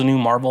week there was a new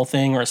Marvel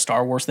thing or a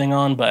Star Wars thing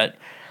on, but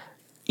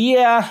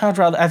yeah,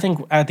 I think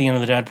at the end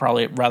of the day, I'd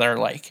probably rather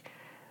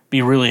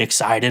be really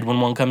excited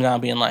when one comes out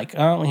being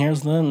oh,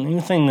 here's the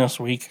new thing this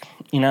week,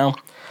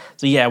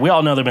 So yeah, we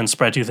all know they've been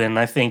spread too thin, and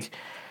I think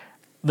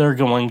they're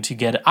going to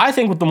get it. I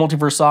think with the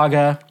Multiverse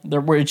Saga,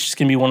 it's just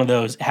going to be one of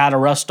those, had a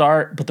rough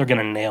start, but they're going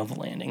to nail the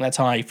landing. That's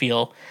how I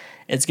feel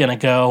it's going to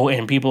go,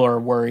 and people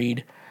are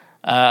worried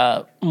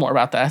more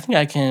about that. I think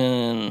I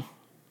can,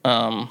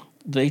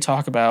 they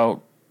talk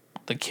about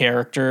the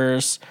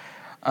characters.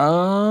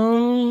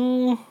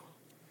 Yeah,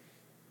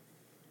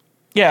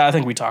 I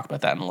think we talk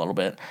about that in a little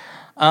bit.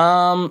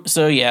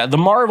 So yeah, the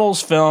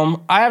Marvels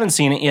film, I haven't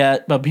seen it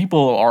yet, but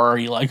people are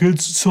already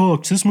it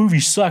sucks, this movie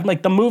sucked.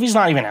 The movie's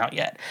not even out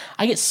yet.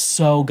 I get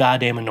so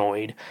goddamn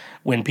annoyed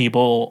when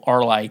people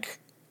are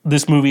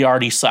this movie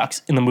already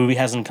sucks and the movie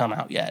hasn't come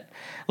out yet.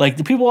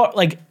 The people are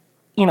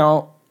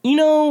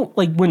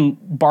when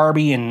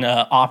Barbie and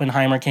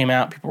Oppenheimer came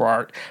out,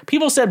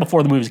 people said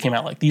before the movies came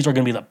out, these are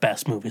going to be the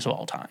best movies of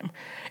all time.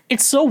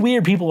 It's so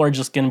weird. People are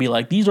just going to be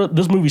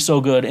this movie's so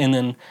good, and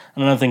then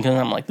another thing comes,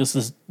 I'm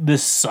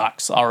this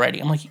sucks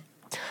already. I'm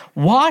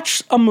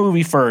watch a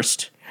movie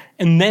first,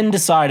 and then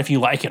decide if you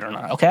like it or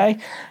not, okay?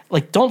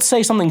 Don't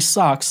say something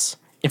sucks,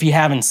 if you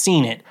haven't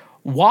seen it,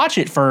 watch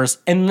it first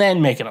and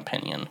then make an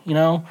opinion, you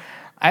know?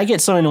 I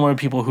get so annoyed with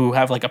people who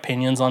have like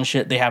opinions on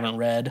shit they haven't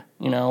read,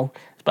 you know?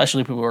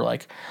 Especially people who are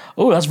like,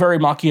 "Oh, that's very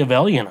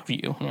Machiavellian of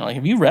you." You know, like,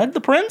 "Have you read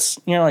The Prince?"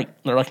 You know,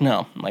 like, they're like,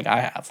 "No." I'm like,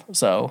 "I have."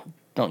 So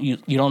you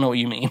don't know what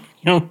you mean.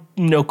 You don't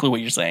no clue what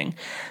you're saying.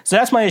 So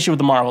that's my issue with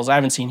the Marvels. I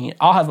haven't seen it.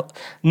 I'll have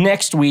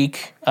next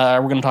week. We're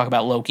going to talk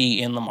about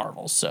Loki in the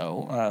Marvels.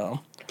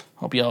 So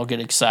hope you all get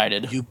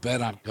excited. You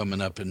bet I'm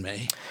coming up in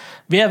May.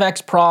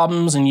 VFX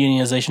problems and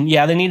unionization.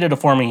 Yeah, they needed to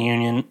form a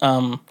union.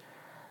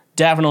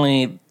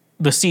 Definitely,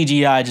 the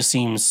CGI just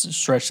seems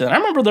stretched thin. I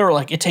remember they were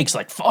like, it takes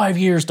like 5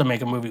 years to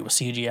make a movie with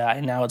CGI,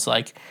 and now it's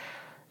like,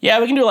 yeah,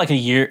 we can do like a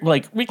year.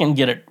 Like we can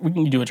do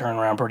a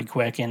turnaround pretty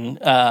quick. And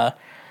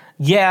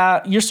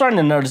yeah, you're starting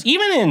to notice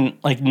even in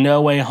like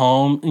No Way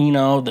Home, you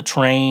know, the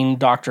train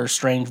Doctor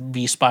Strange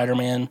v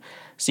Spider-Man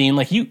scene,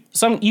 like you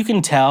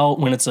can tell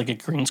when it's like a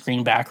green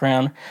screen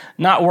background.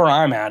 Not where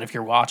I'm at if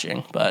you're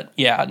watching, but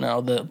yeah,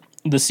 no, the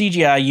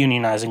CGI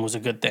unionizing was a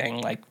good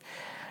thing. Like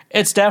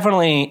it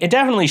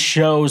definitely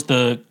shows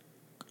the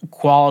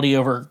quality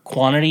over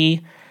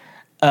quantity.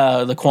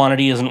 The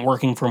quantity isn't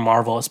working for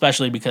Marvel,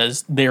 especially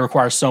because they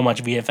require so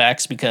much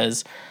VFX.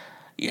 Because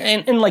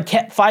and like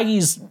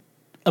Feige's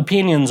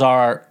opinions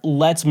are,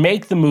 let's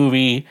make the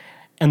movie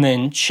and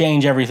then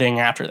change everything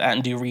after that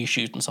and do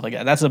reshoots and stuff like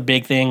that. That's a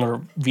big thing, or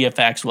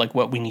VFX, like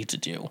what we need to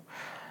do.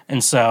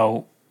 And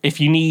so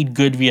if you need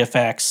good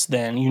VFX,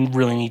 then you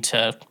really need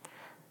to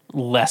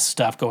less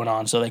stuff going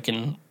on so they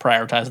can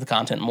prioritize the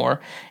content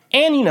more.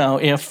 And, you know,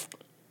 if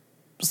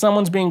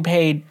someone's being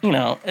paid, you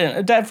know,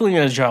 definitely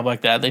in a job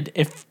like that,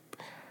 if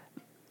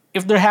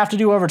they have to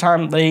do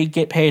overtime, they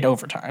get paid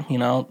overtime, you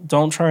know?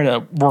 Don't try to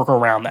work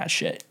around that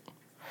shit.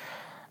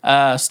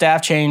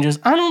 Staff changes.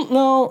 I don't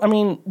know. I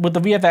mean, with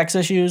the VFX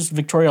issues,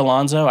 Victoria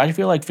Alonso, I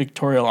feel like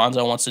Victoria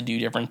Alonso wants to do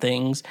different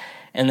things.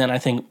 And then I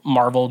think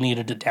Marvel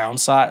needed to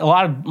downsize. A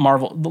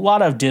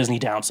lot of Disney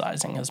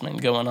downsizing has been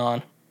going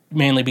on,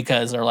 mainly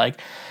because they're like,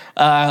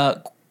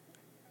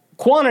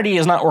 quantity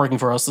is not working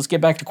for us. Let's get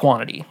back to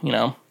quantity, you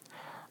know?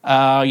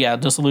 Yeah,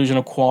 disillusion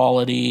of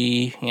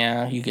quality.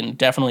 Yeah, you can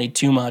definitely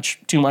too much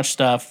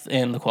stuff,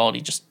 and the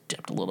quality just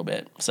dipped a little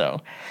bit.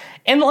 So,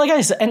 and like I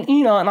said, and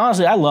you know, and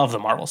honestly, I love the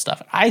Marvel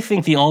stuff. I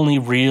think the only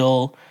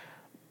real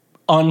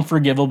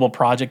unforgivable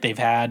project they've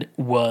had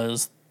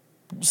was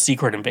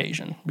Secret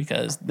Invasion,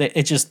 because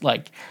it just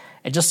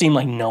seemed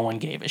like no one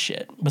gave a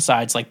shit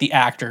besides like the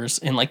actors,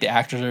 and like the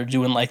actors are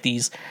doing like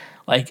these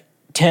like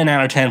 10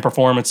 out of 10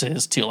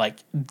 performances to like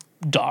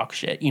dog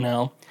shit, you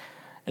know?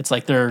 It's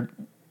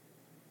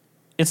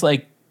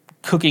like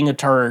cooking a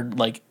turd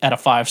like at a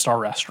 5-star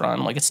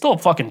restaurant. Like, it's still a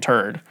fucking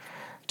turd,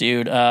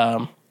 dude.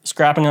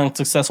 Scrapping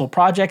unsuccessful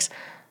projects.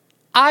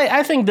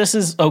 I think this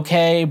is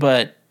okay,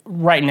 but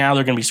right now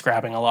they're going to be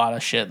scrapping a lot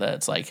of shit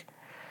that's like,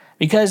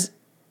 because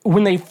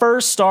when they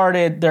first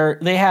started,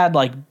 they had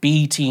like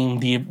B team,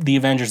 the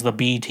Avengers, the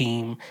B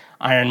team,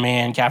 Iron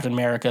Man, Captain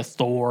America,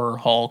 Thor,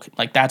 Hulk,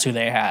 like that's who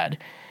they had.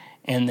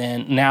 And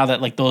then now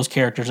that like those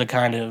characters are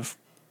kind of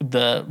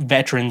the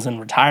veterans and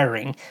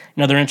retiring, you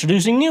know, they're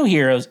introducing new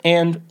heroes,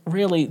 and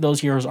really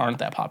those heroes aren't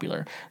that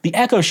popular. The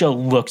Echo show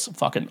looks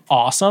fucking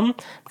awesome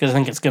because I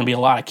think it's going to be a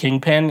lot of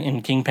Kingpin,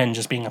 and Kingpin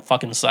just being a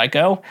fucking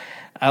psycho.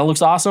 It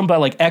looks awesome, but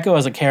like Echo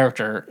as a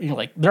character, you know,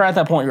 like they're at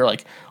that point where you're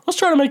like, let's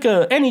try to make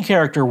any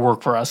character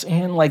work for us.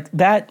 And like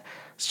that,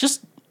 it's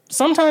just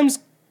sometimes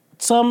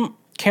some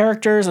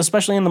characters,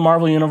 especially in the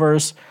Marvel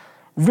universe,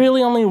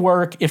 really only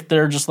work if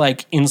they're just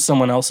like in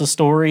someone else's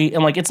story.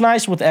 And like it's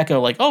nice with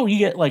Echo, like, oh, you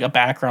get like a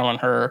background on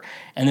her,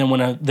 and then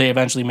when they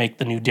eventually make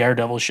the new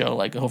Daredevil show,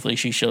 like hopefully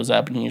she shows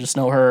up and you just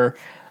know her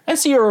and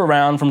see her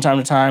around from time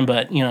to time.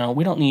 But you know,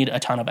 we don't need a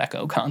ton of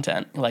Echo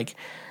content. Like,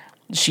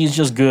 she's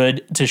just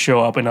good to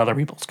show up in other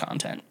people's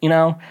content, you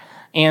know?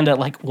 And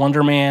like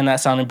Wonder Man, that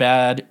sounded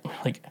bad.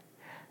 Like,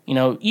 you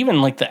know,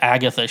 even like the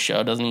Agatha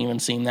show doesn't even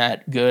seem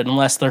that good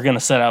unless they're gonna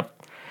set up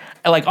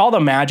like all the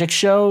magic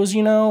shows,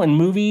 you know, and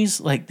movies.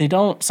 Like, they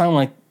don't sound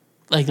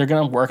like they're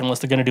gonna work unless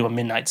they're gonna do a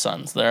Midnight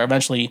Suns. They're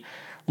eventually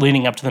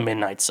leading up to the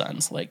Midnight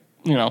Suns. Like,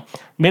 you know,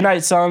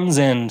 Midnight Suns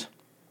and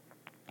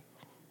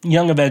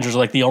Young Avengers are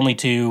like the only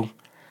two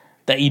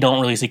that you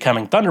don't really see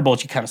coming.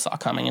 Thunderbolts you kind of saw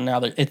coming, and now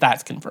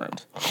that's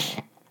confirmed.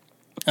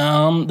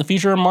 The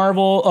future of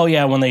Marvel. Oh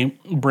yeah, when they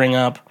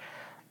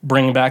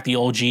bringing back the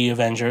OG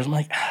Avengers, I'm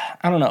like,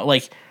 I don't know.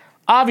 Like,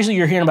 obviously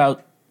you're hearing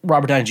about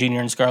Robert Downey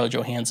Jr. and Scarlett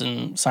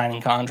Johansson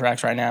signing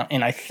contracts right now,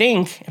 and I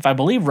think, if I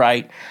believe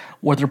right,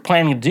 what they're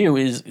planning to do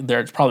is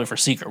it's probably for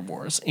Secret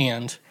Wars,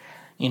 and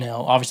you know,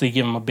 obviously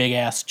give them a big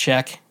ass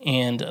check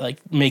and like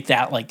make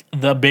that like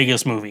the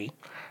biggest movie.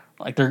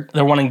 Like they're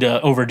wanting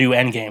to overdo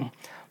Endgame.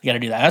 You got to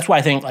do that. That's why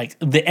I think like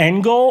the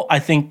end goal, I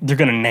think they're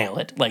gonna nail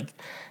it. Like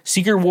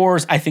Secret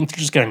Wars, I think they're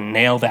just gonna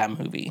nail that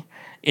movie.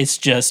 It's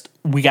just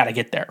we got to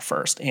get there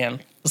first,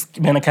 and it's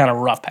been a kind of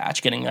rough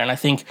patch getting there. And I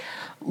think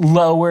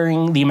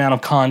lowering the amount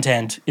of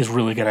content is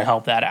really going to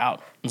help that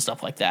out and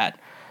stuff like that.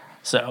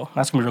 So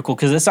that's going to be real cool,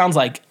 because it sounds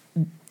like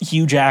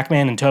Hugh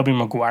Jackman and Tobey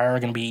Maguire are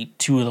going to be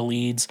two of the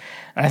leads.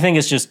 And I think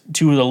it's just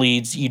two of the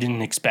leads you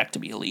didn't expect to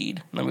be a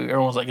lead. I mean,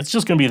 everyone's like, it's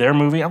just going to be their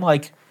movie. I'm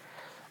like,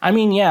 I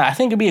mean, yeah, I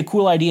think it'd be a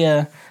cool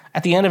idea.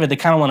 At the end of it, they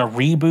kind of want to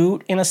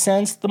reboot, in a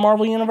sense, the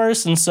Marvel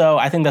Universe. And so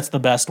I think that's the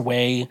best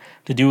way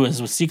to do it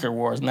is with Secret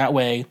Wars. And that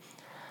way,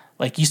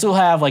 like, you still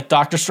have, like,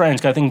 Doctor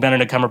Strange. I think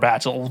Benedict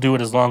Cumberbatch will do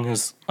it as long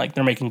as, like,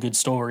 they're making good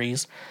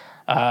stories.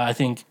 I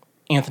think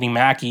Anthony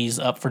Mackie's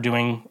up for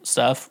doing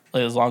stuff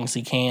as long as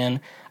he can.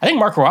 I think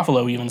Mark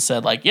Ruffalo even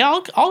said, like,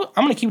 yeah, I'm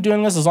going to keep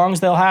doing this as long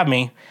as they'll have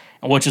me,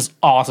 which is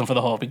awesome for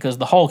the Hulk, because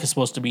the Hulk is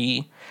supposed to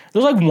be...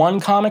 There's, like, one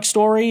comic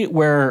story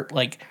where,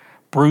 like,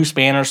 Bruce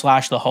Banner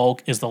 / the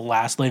Hulk is the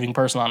last living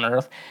person on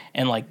Earth,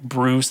 and, like,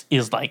 Bruce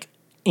is, like,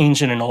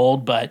 ancient and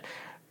old, but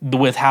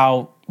with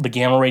how the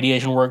gamma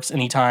radiation works,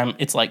 anytime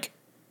it's, like,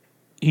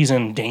 he's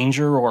in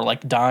danger or,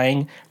 like,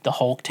 dying, the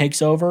Hulk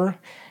takes over.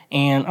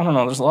 And I don't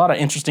know, there's a lot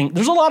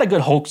of good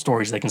Hulk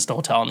stories they can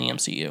still tell in the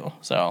MCU.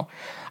 So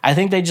I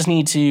think they just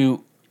need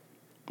to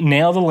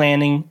nail the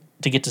landing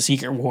to get to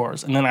Secret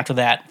Wars. And then after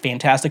that,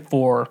 Fantastic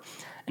Four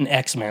and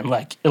X-Men,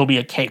 like, it'll be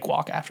a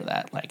cakewalk after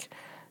that. Like,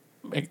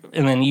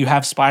 and then you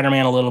have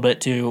Spider-Man a little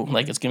bit too,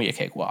 like, it's going to be a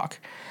cakewalk.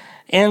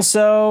 And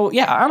so,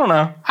 yeah, I don't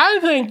know. I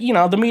think,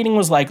 the meeting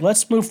was like,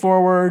 let's move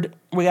forward.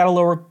 We got to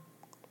lower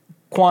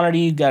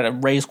quantity, got to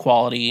raise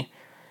quality,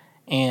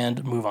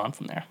 and move on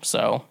from there.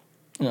 So...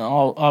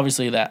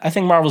 obviously that. I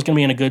think Marvel's going to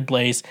be in a good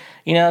place.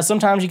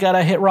 Sometimes you got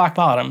to hit rock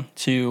bottom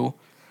to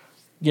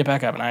get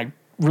back up. And I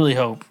really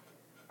hope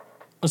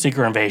the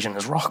Secret Invasion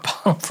is rock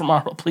bottom for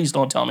Marvel. Please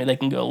don't tell me they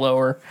can go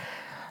lower.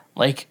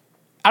 Like,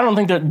 I don't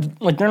think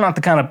they're not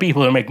the kind of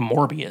people who make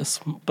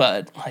Morbius.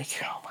 But, like,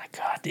 oh my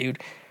God,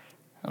 dude.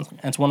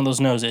 That's one of those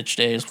nose itch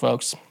days,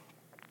 folks.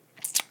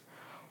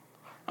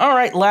 All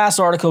right, last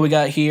article we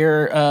got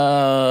here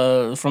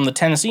from the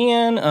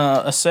Tennessean,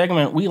 a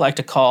segment we like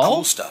to call...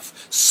 Cool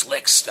stuff,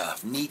 slick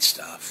stuff, neat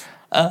stuff.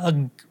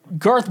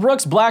 Garth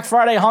Brooks' Black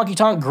Friday Honky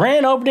Tonk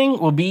grand opening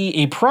will be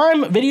a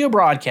Prime Video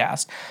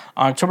broadcast.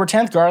 On October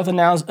 10th, Garth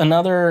announced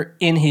another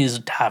in his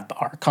Dive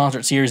Bar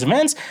concert series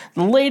events.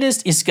 The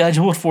latest is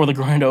scheduled for the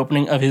grand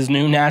opening of his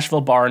new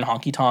Nashville bar and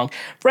honky tonk,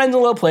 Friends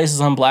in Low Places,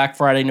 on Black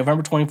Friday,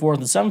 November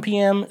 24th at 7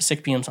 p.m.,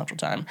 6 p.m. Central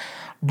Time.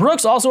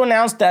 Brooks also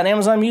announced that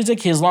Amazon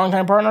Music, his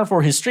longtime partner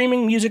for his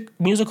streaming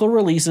musical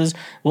releases,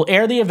 will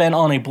air the event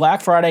on a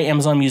Black Friday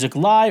Amazon Music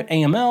Live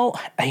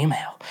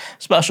AML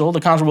special. The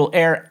concert will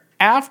air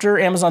after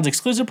Amazon's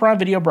exclusive Prime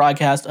Video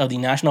broadcast of the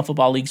National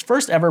Football League's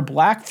first ever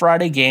Black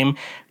Friday game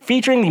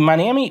featuring the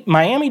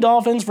Miami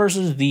Dolphins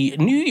versus the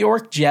New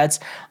York Jets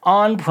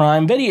on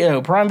Prime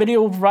Video. Prime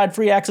Video will provide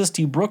free access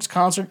to Brooks'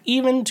 concert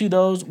even to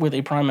those with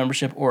a Prime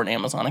membership or an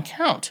Amazon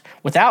account.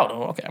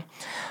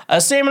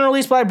 A statement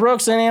released by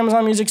Brooks and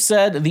Amazon Music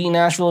said the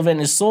Nashville event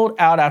is sold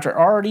out after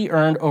already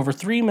earned over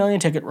 3 million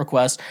ticket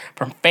requests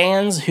from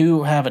fans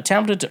who have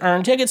attempted to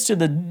earn tickets to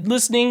the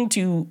listening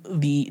to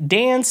the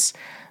dance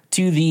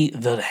to the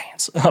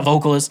dance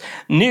vocalist,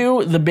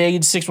 knew the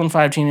big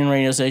 615 TuneIn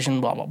radio station,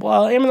 blah, blah,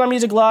 blah. Amazon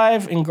Music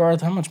Live, and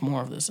Garth, how much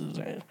more of this is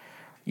there?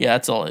 Yeah,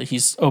 that's all.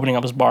 He's opening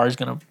up his bar. He's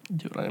going to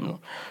do it on Amazon.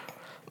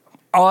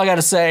 All I got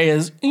to say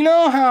is, you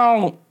know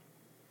how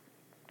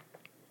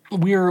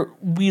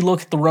we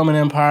look at the Roman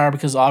Empire,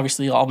 because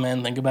obviously all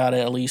men think about it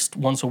at least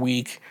once a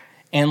week,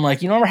 and,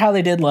 like, you remember how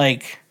they did,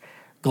 like,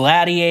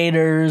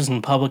 gladiators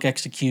and public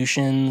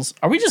executions?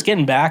 Are we just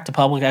getting back to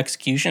public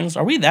executions?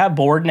 Are we that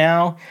bored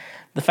now?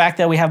 The fact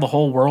that we have the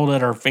whole world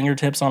at our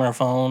fingertips on our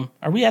phone,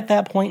 are we at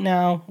that point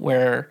now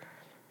where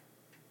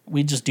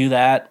we just do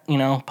that,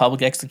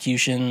 public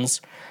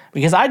executions?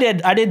 Because I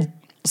did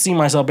see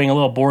myself being a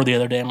little bored the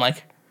other day. I'm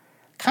like,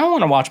 kind of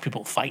want to watch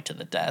people fight to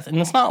the death. And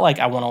it's not like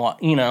I want to watch,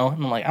 and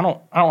I'm like, I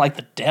don't like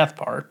the death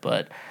part,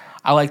 but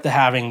I like the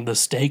having the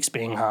stakes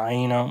being high,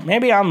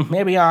 Maybe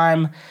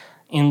I'm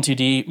in too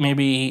deep.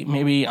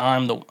 Maybe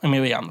I'm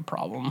the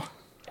problem.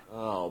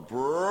 Oh,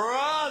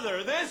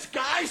 brother, this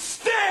guy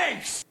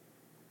stinks!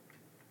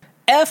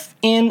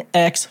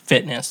 FNX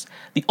Fitness,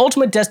 the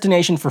ultimate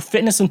destination for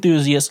fitness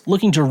enthusiasts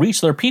looking to reach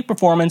their peak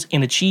performance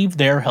and achieve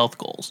their health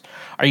goals.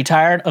 Are you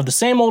tired of the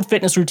same old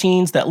fitness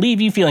routines that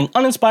leave you feeling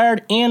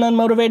uninspired and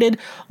unmotivated?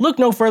 Look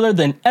no further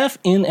than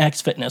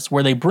FNX Fitness,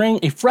 where they bring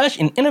a fresh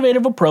and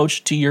innovative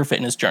approach to your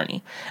fitness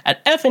journey.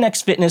 At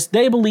FNX Fitness,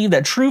 they believe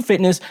that true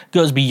fitness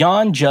goes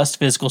beyond just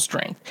physical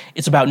strength.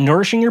 It's about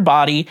nourishing your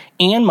body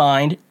and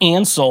mind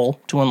and soul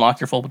to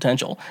unlock your full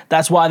potential.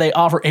 That's why they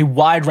offer a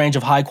wide range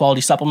of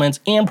high-quality supplements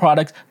and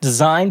products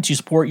designed to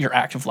support your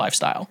active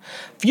lifestyle.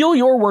 Fuel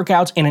your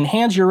workouts and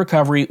enhance your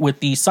recovery with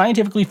these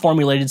scientifically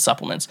formulated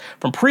supplements.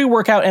 From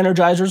pre-workout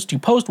energizers to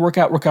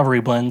post-workout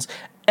recovery blends,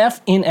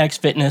 FNX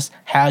Fitness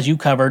has you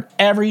covered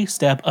every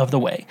step of the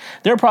way.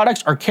 Their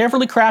products are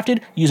carefully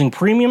crafted using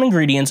premium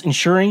ingredients,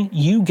 ensuring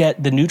you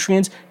get the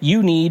nutrients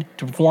you need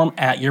to perform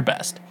at your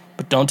best.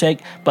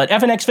 But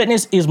FNX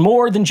Fitness is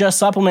more than just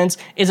supplements.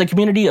 It's a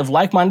community of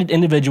like-minded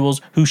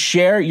individuals who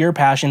share your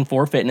passion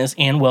for fitness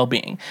and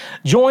well-being.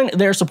 Join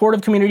their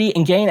supportive community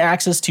and gain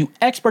access to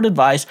expert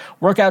advice,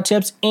 workout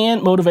tips,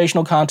 and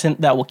motivational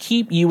content that will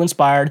keep you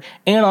inspired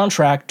and on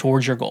track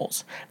towards your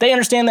goals. They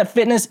understand that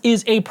fitness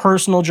is a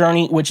personal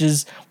journey, which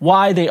is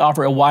why they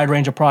offer a wide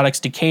range of products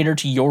to cater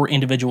to your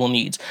individual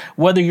needs.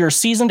 Whether you're a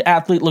seasoned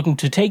athlete looking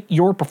to take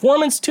your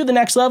performance to the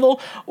next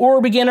level or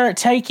a beginner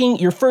taking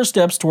your first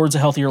steps towards a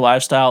healthier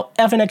lifestyle,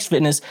 FNX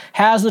Fitness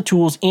has the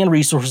tools and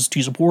resources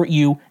to support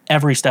you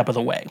every step of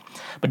the way.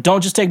 But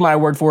don't just take my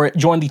word for it.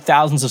 Join the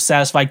thousands of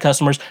satisfied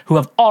customers who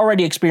have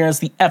already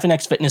experienced the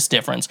FNX Fitness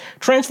difference.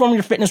 Transform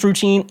your fitness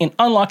routine and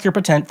unlock your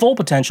full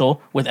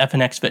potential with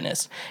FNX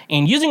Fitness.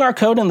 And using our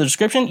code in the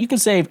description, you can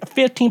save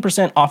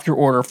 15% off your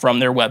order from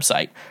their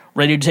website.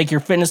 Ready to take your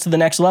fitness to the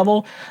next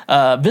level?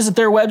 Visit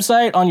their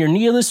website on your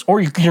nearest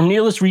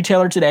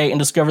retailer today and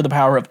discover the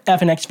power of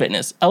FNX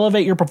Fitness.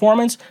 Elevate your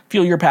performance,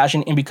 fuel your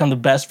passion, and become the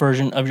best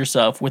version of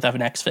yourself with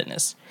FNX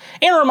Fitness.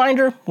 And a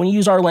reminder, when you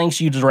use our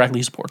links, you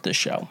directly support this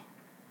show.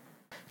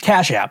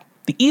 Cash App,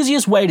 the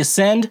easiest way to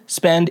send,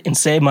 spend, and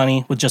save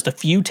money with just a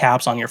few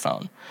taps on your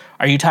phone.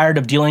 Are you tired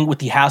of dealing with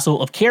the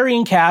hassle of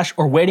carrying cash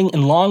or waiting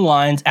in long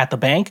lines at the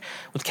bank?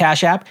 With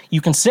Cash App,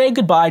 you can say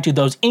goodbye to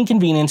those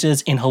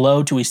inconveniences and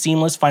hello to a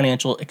seamless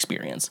financial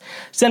experience.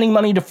 Sending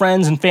money to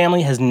friends and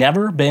family has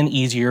never been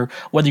easier,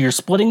 whether you're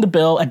splitting the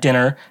bill at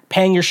dinner,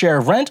 paying your share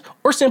of rent,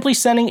 or simply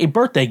sending a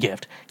birthday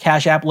gift.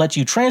 Cash App lets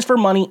you transfer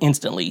money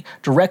instantly,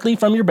 directly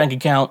from your bank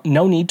account.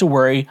 No need to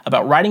worry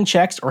about writing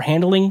checks or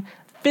handling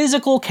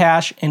physical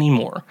cash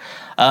anymore.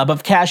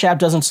 But Cash App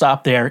doesn't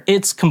stop there.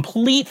 It's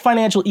complete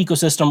financial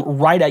ecosystem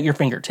right at your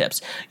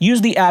fingertips. Use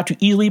the app to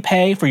easily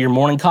pay for your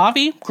morning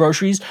coffee,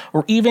 groceries,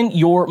 or even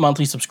your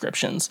monthly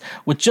subscriptions.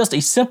 With just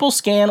a simple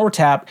scan or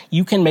tap,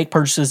 you can make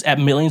purchases at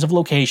millions of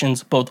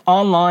locations, both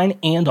online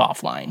and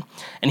offline.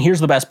 And here's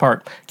the best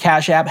part.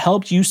 Cash App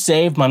helps you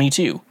save money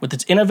too. With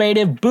its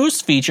innovative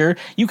Boost feature,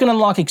 you can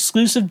unlock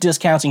exclusive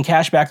discounts and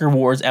cashback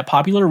rewards at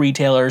popular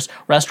retailers,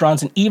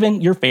 restaurants, and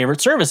even your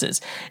favorite services.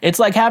 It's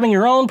like having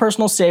your own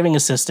personal saving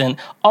assistant,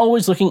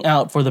 always looking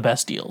out for the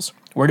best deals.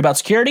 Worried about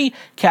security?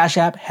 Cash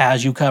App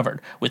has you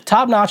covered. With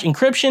top-notch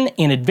encryption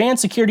and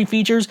advanced security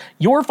features,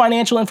 your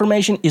financial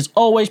information is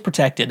always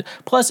protected.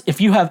 Plus,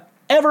 if you have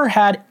ever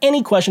had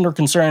any questions or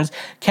concerns,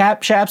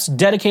 Cash App's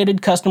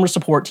dedicated customer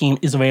support team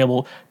is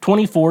available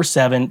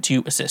 24/7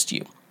 to assist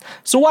you.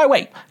 So why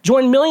wait?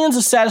 Join millions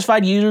of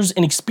satisfied users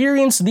and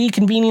experience the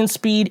convenience,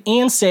 speed,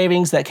 and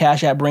savings that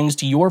Cash App brings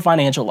to your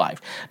financial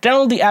life.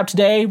 Download the app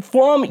today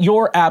from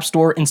your app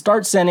store and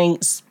start spending,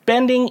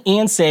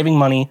 and saving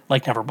money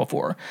like never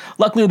before.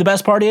 Luckily, the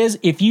best part is,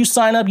 if you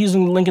sign up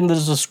using the link in the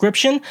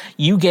description,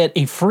 you get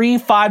a free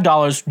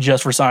 $5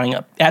 just for signing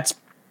up. That's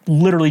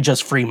literally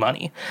just free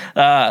money.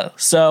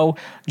 So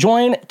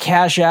join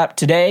Cash App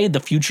today. The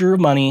future of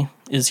money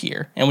is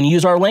here. And when you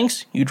use our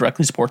links, you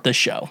directly support this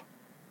show.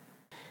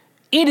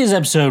 It is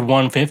episode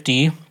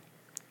 150.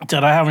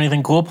 Did I have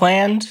anything cool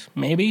planned?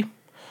 Maybe.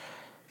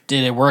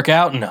 Did it work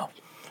out? No.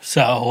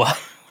 So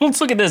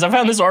let's look at this. I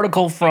found this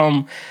article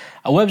from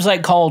a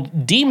website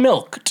called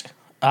Demilked.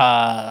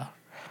 I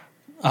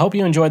hope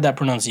you enjoyed that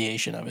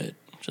pronunciation of it.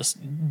 Just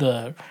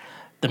the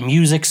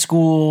music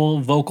school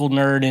vocal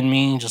nerd in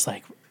me, just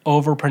like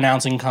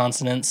over-pronouncing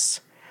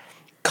consonants,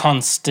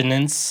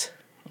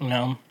 you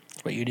know,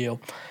 that's what you do.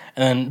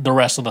 And then the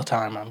rest of the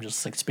time, I'm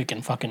just like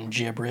speaking fucking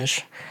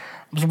gibberish.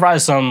 I'm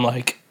surprised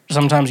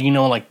sometimes, you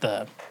know, like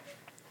the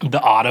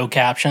auto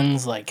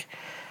captions, like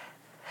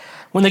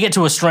when they get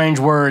to a strange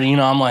word, you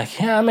know, I'm like,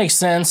 yeah, that makes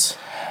sense.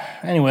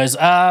 Anyways,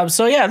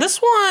 so yeah, this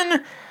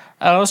one,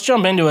 let's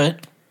jump into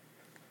it.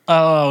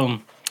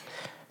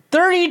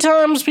 30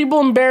 times people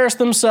embarrassed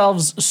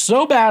themselves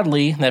so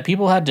badly that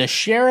people had to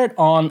share it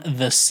on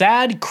the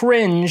Sad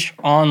Cringe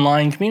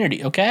online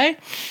community, okay?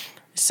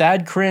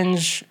 Sad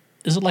Cringe,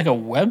 is it like a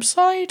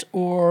website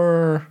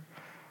or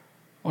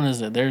what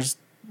is it? There's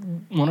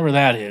whatever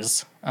that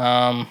is.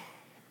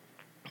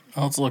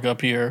 Let's look up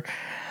here.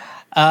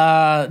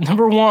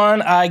 Number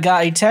one, I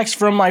got a text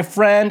from my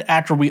friend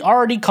after we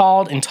already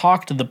called and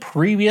talked the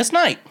previous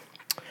night.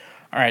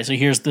 All right, so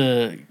here's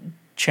the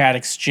chat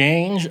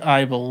exchange.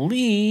 I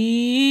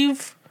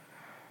believe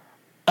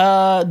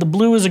the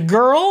blue is a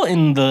girl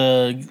and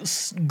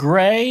the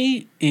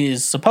gray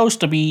is supposed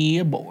to be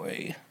a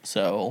boy.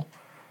 So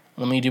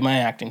let me do my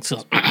acting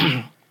skills.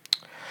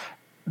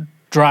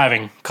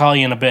 Driving. Call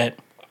you in a bit.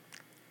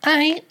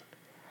 Alright.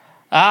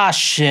 Ah,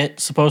 shit.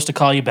 Supposed to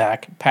call you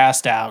back.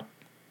 Passed out.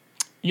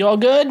 You all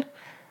good?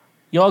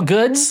 You all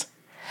goods?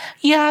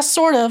 Yeah,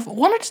 sort of.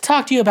 Wanted to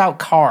talk to you about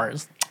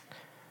cars.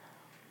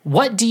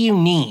 What do you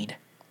need?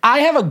 I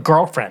have a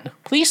girlfriend.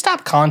 Please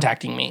stop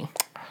contacting me.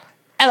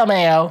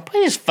 LMAO.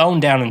 Please phone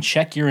down and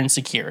check your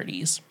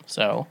insecurities.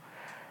 So,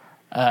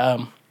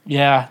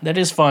 yeah, that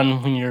is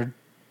fun when you're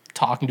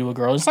talking to a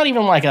girl. It's not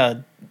even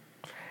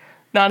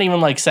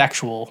like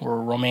sexual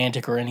or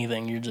romantic or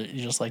anything. You're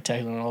just like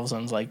texting and all of a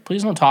sudden it's like,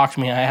 please don't talk to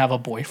me. I have a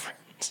boyfriend.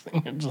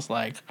 And you're just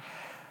like,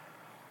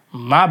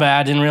 My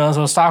bad. Didn't realize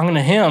I was talking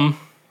to him.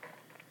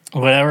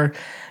 Whatever.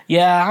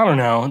 Yeah, I don't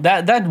know.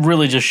 That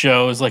really just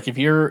shows like if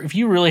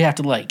you really have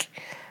to like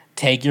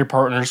take your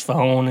partner's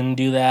phone and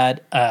do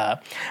that. I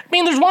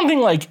mean, there's one thing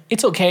like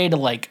it's okay to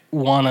like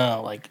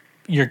wanna like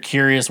you're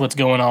curious what's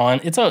going on.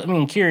 I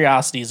mean,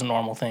 curiosity is a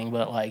normal thing,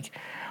 but like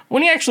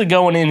when you're actually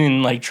going in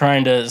and like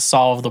trying to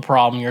solve the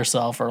problem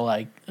yourself or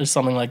like or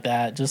something like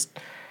that, just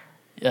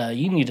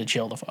you need to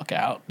chill the fuck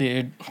out,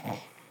 dude.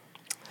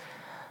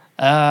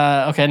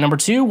 Okay, number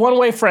 2,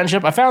 one-way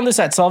friendship. I found this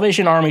at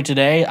Salvation Army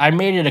today. I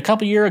made it a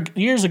couple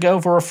years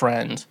ago for a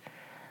friend.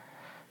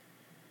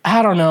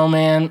 I don't know,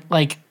 man.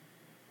 Like,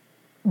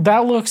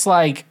 that looks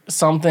like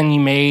something you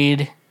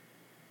made.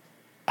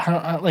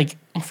 Like,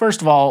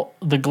 first of all,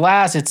 the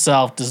glass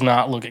itself does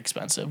not look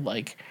expensive.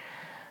 Like,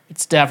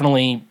 it's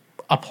definitely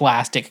a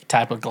plastic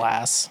type of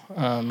glass.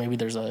 Maybe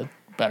there's a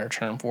better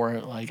term for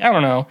it. Like, I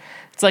don't know.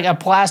 It's like a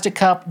plastic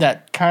cup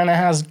that kind of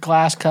has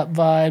glass cup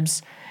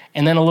vibes.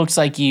 And then it looks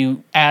like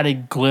you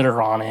added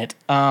glitter on it.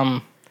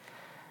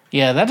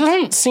 Yeah, that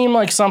doesn't seem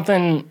like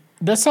something...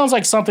 That sounds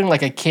like something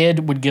like a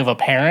kid would give a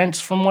parent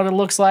from what it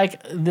looks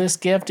like this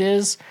gift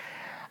is.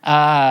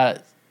 The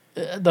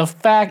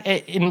fact...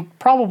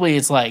 probably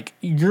it's like,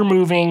 you're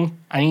moving,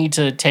 I need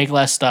to take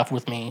less stuff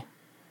with me.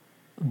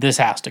 This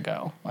has to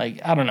go. Like,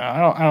 I don't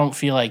know. I don't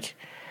feel like...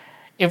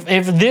 If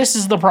this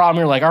is the problem,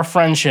 you're like, our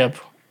friendship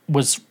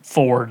was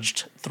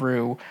forged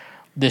through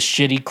this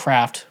shitty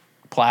craft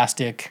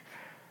plastic...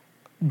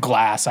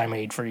 glass I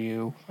made for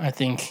you. I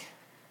think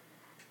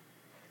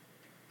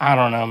I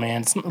don't know,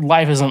 man.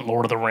 Life isn't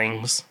Lord of the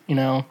Rings, you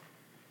know.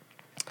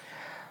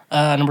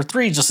 Number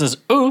 3 just says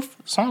 "Oof,"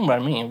 song by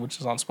me, which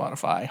is on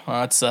Spotify.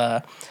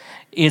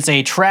 It's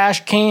a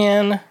trash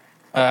can,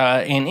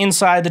 and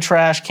inside the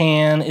trash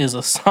can is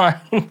a sign.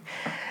 It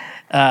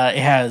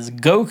has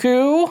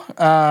Goku,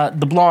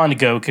 the blonde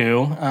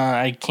Goku.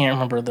 I can't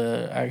remember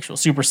the actual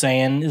Super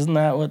Saiyan. Isn't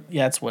that what?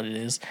 Yeah, that's what it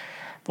is.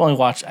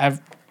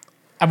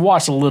 I've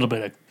watched a little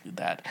bit of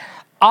that.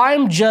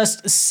 I'm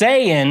just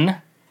saying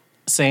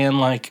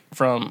like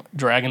from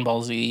Dragon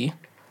Ball Z.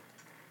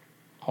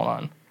 Hold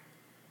on.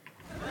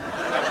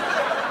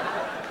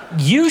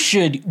 You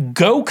should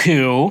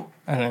Goku,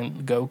 and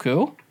then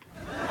Goku,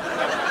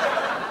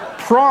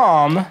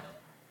 prom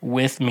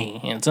with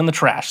me. And it's in the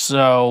trash.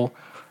 So,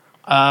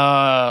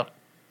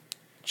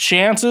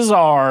 chances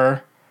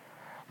are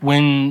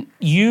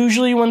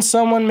usually when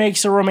someone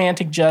makes a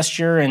romantic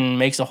gesture and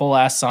makes a whole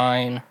ass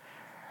sign,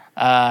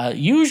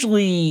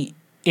 usually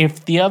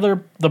if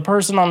the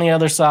person on the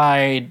other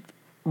side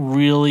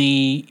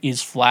really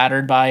is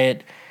flattered by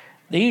it,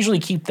 they usually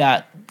keep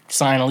that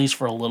sign at least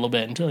for a little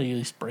bit until you at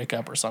least break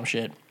up or some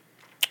shit.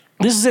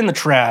 This is in the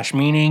trash,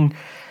 meaning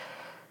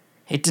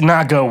it did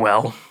not go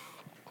well.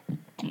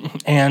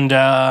 And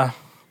all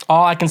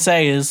I can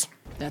say is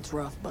that's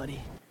rough,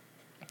 buddy.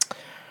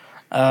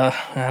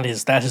 That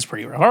is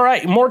pretty rough. All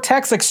right, more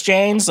text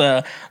exchange.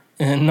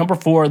 And number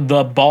 4,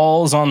 the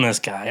balls on this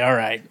guy. All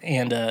right,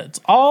 and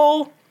it's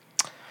all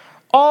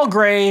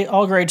gray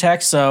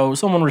text. So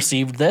someone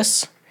received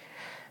this.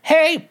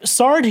 Hey,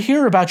 sorry to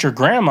hear about your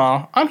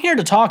grandma. I'm here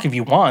to talk if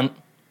you want.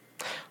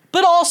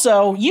 But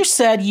also, you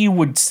said you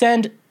would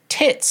send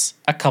tits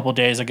a couple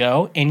days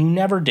ago, and you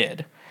never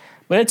did.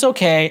 But it's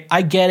okay.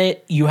 I get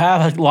it. You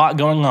have a lot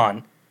going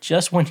on.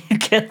 Just when you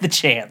get the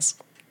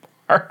chance.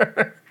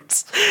 I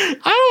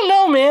don't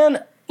know,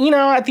 man. You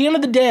know, at the end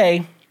of the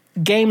day,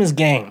 game is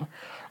game.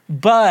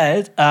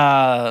 But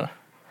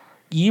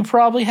you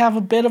probably have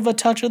a bit of a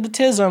touch of the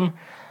tism.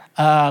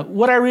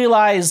 What I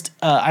realized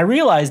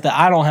that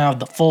I don't have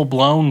the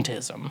full-blown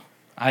tism.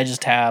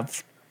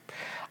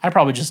 I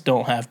probably just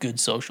don't have good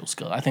social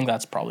skills. I think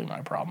that's probably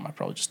my problem. I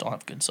probably just don't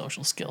have good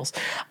social skills.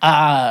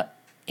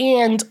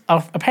 And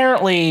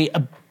apparently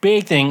a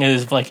big thing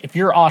is, like, if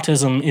your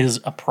autism is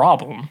a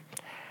problem,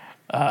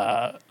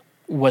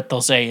 what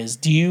they'll say is,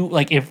 do you,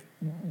 like, if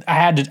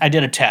I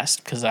did a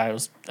test, because I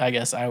was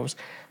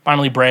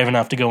finally brave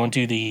enough to go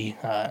into the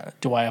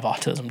do I have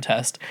autism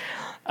test.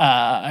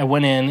 I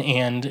went in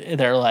and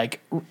they're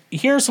like,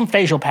 here's some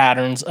facial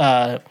patterns.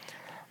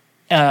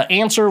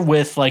 Answer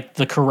with like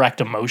the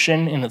correct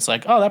emotion, and it's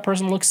like, oh, that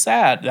person looks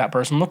sad, that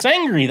person looks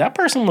angry, that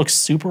person looks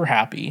super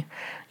happy,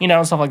 you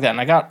know, stuff like that.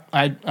 And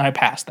I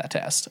passed that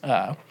test.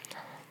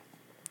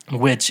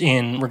 Which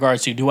in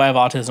regards to do I have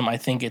autism, I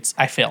think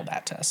I failed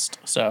that test.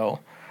 So,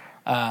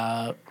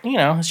 you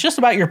know, it's just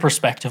about your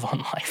perspective on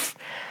life.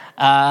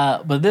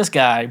 But this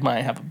guy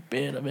might have a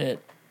bit of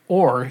it,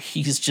 or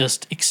he's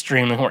just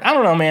extremely horny. I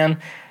don't know, man.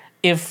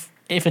 If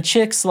a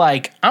chick's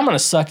like, I'm gonna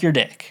suck your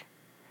dick,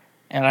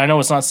 and I know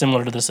it's not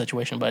similar to this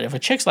situation, but if a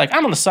chick's like,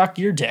 I'm gonna suck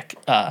your dick,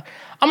 I'm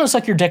gonna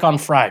suck your dick on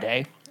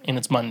Friday, and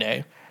it's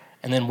Monday,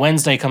 and then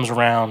Wednesday comes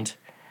around,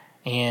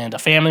 and a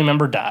family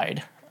member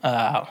died.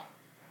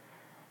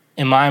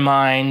 In my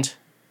mind,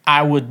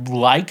 I would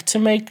like to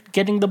make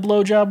getting the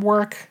blowjob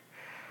work,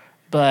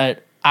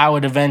 but I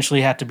would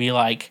eventually have to be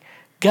like,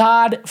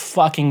 God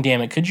fucking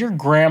damn it, could your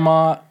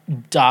grandma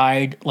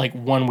died like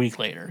 1 week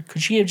later?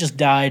 Could she have just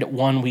died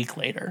 1 week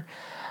later?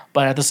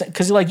 But at the same,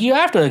 because like you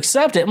have to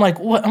accept it. I'm like,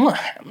 what?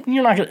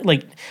 You're not gonna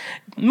like.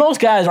 Most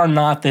guys are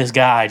not this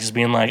guy, just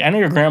being like, I know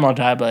your grandma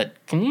died, but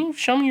can you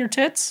show me your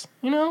tits?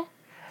 You know.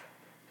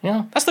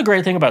 Yeah, that's the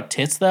great thing about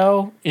tits,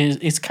 though, is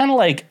it's kind of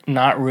like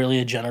not really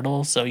a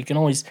genital, so you can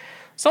always.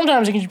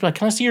 Sometimes you can just be like,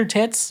 "Can I see your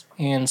tits?"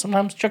 And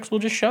sometimes chicks will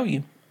just show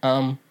you.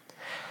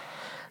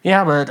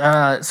 Yeah,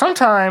 but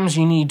sometimes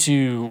you need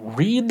to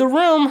read the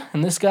room,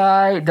 and this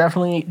guy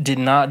definitely did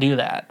not do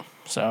that.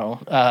 So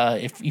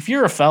if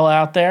you're a fella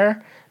out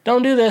there,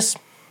 don't do this.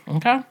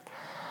 Okay.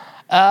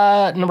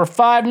 Number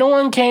 5, no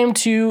one came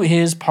to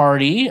his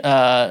party.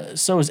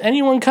 So is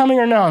anyone coming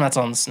or no? And that's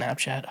on the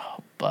Snapchat.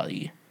 Oh,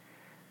 buddy.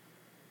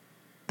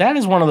 That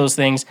is one of those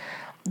things.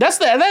 That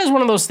is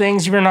one of those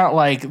things. If you're not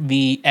like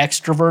the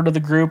extrovert of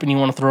the group and you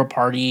want to throw a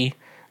party,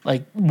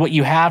 like what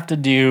you have to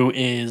do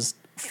is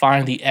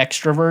find the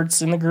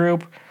extroverts in the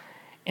group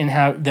and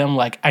have them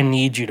like, I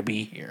need you to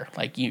be here.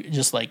 Like you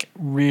just like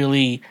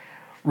really,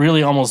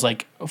 really almost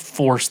like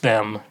force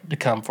them to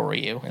come for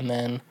you. And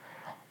then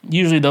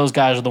usually those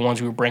guys are the ones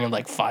who are bringing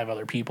like 5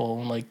 other people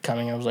and like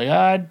coming. I was like,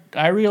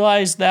 I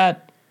realized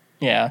that.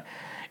 Yeah,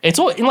 it's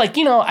like,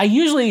 you know,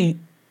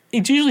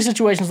 it's usually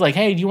situations like,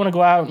 hey, do you want to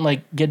go out and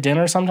like get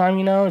dinner sometime?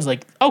 You know, it's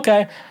like,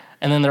 okay.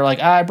 And then they're like,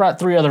 I brought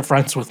 3 other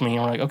friends with me.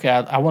 And we're like, okay,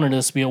 I wanted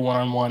this to be a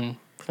one-on-one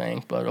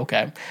thing, but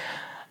okay.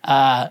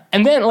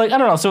 And then like, I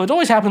don't know. So it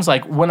always happens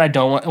like when I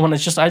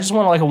just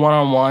want like a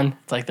one-on-one.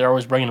 It's like they're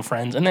always bringing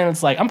friends. And then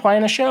it's like, I'm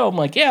playing a show. I'm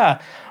like,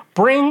 yeah,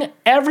 bring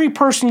every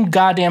person you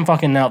goddamn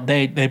fucking know.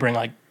 They bring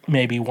like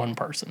maybe one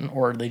person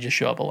or they just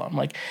show up alone. I'm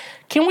like,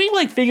 can we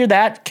like figure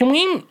that? Can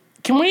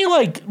we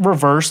like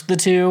reverse the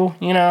two,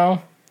 you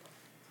know?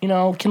 You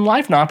know, can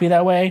life not be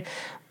that way?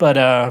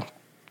 But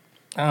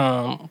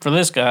for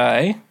this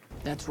guy,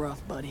 that's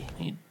rough, buddy.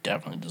 He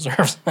definitely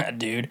deserves that,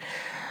 dude.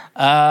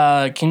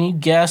 Can you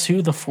guess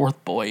who the 4th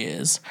boy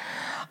is?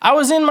 I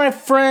was in my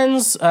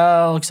friend's,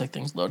 looks like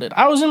things loaded.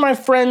 I was in my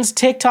friend's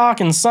TikTok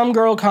and some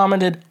girl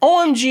commented,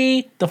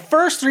 OMG, the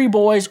first 3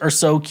 boys are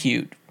so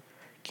cute.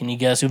 Can you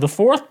guess who the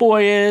 4th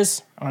boy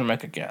is? I'm gonna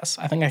make a guess.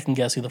 I think I can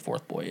guess who the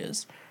 4th boy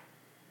is.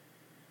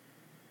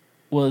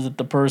 Was it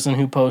the person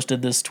who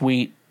posted this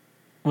tweet?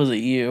 Was it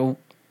you?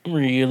 Were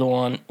you the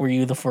one? Were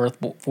you the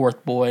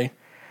 4th boy?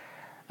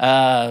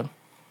 Have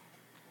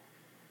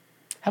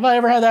I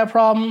ever had that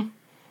problem?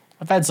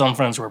 I've had some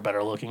friends who are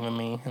better looking than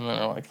me, and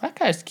they're like, that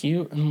guy's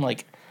cute. And I'm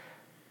like,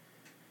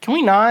 can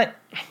we not?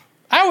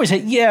 I always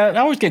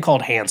get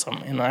called handsome,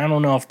 and I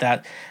don't know if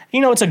that,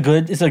 you know, it's a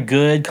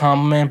good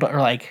compliment, but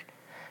like,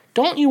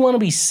 don't you want to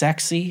be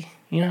sexy?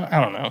 You know, I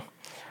don't know.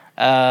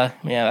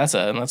 Yeah,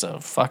 that's a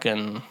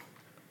fucking.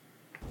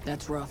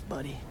 That's rough,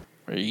 buddy.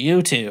 For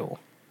you too.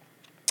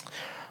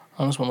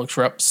 This one looks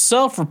rough.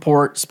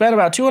 Self-report. Spent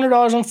about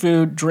 $200 on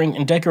food, drink,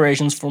 and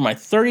decorations for my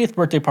 30th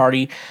birthday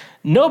party.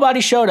 Nobody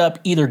showed up,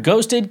 either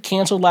ghosted,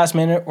 canceled last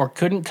minute, or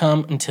couldn't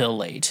come until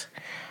late.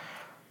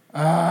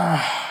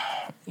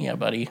 Yeah,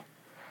 buddy.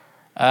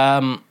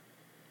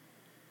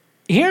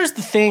 Here's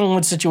the thing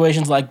with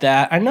situations like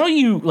that. I know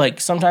you, like,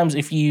 sometimes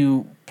if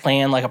you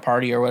plan, like, a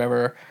party or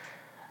whatever,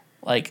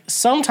 like,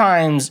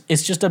 sometimes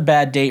it's just a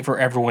bad date for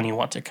everyone you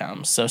want to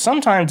come. So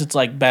sometimes it's,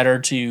 like, better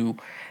to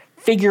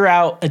figure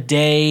out a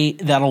day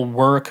that'll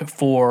work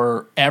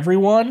for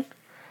everyone.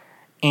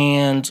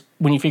 And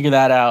when you figure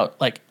that out,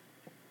 like,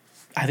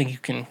 I think you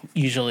can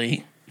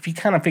usually, if you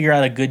kind of figure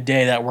out a good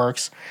day that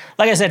works,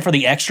 like I said, for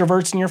the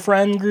extroverts in your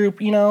friend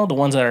group, you know, the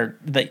ones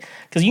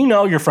because you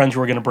know your friends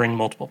who are going to bring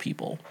multiple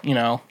people, you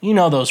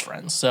know those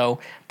friends. So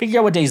figure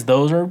out what days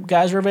those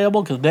guys are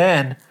available, because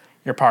then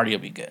your party will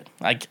be good.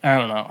 Like, I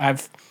don't know.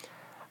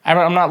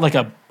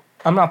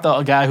 I'm not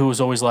the guy who was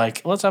always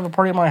like, let's have a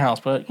party at my house.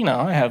 But, you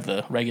know, I have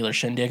the regular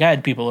shindig. I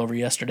had people over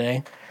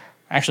yesterday.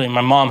 Actually, my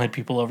mom had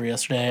people over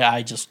yesterday.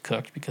 I just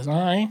cooked because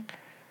I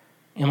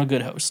am a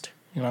good host,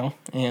 you know.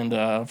 And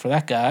for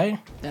that guy.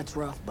 That's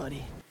rough,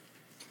 buddy.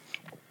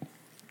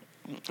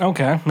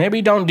 Okay,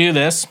 maybe don't do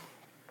this.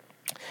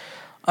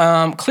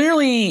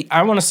 Clearly,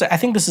 I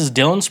think this is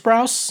Dylan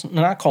Sprouse.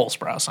 No, not Cole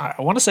Sprouse.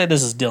 I want to say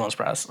this is Dylan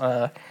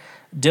Sprouse.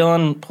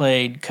 Dylan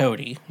played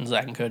Cody,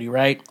 Zach and Cody,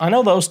 right? I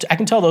know those two, I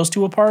can tell those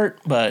two apart,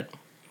 but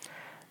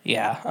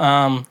yeah.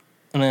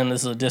 And then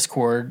this is a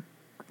Discord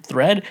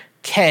thread.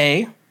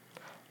 K.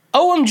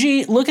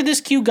 OMG, look at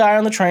this cute guy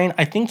on the train.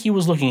 I think he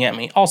was looking at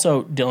me.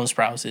 Also, Dylan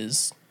Sprouse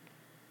is.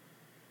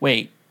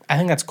 Wait, I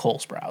think that's Cole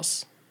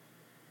Sprouse.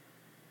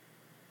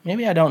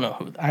 Maybe I don't know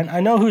who.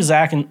 I know who's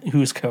Zach and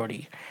who's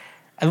Cody.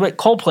 Wait,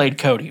 Cole played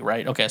Cody,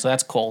 right? Okay, so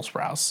that's Cole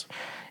Sprouse.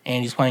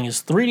 And he's playing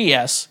his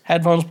 3DS,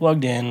 headphones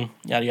plugged in,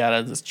 yada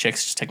yada. This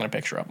chick's just taking a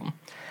picture of him.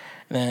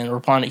 And then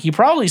replying, he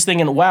probably is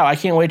thinking, wow, I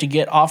can't wait to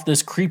get off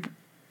this creepy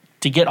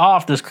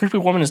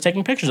woman is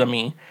taking pictures of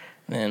me.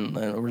 And then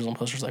the original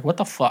poster's like, what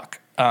the fuck?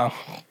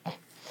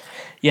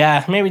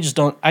 Yeah, maybe just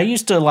don't. I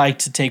used to like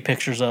to take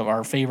pictures of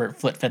our favorite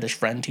foot fetish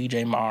friend,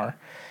 TJ Marr.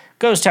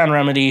 Ghost Town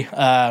Remedy.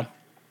 I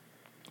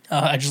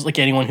just like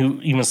anyone who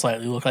even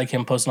slightly looked like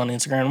him posted on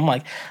Instagram. I'm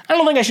like, I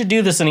don't think I should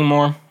do this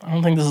anymore. I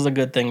don't think this is a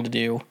good thing to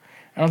do.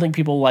 I don't think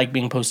people like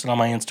being posted on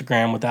my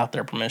Instagram without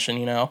their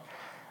permission,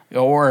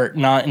 or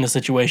not in a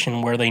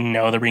situation where they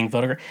know they're being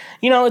photographed.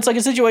 It's like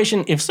a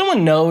situation, if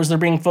someone knows they're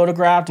being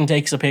photographed and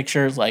takes a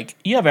picture, it's like,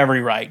 you have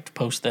every right to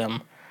post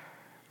them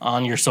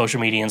on your social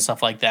media and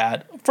stuff like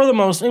that. For the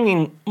most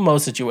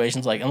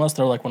situations, like, unless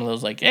they're like one of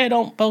those, like, hey,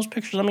 don't post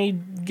pictures of me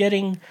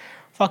getting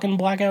fucking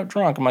blackout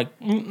drunk. I'm like,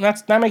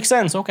 that makes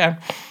sense, okay.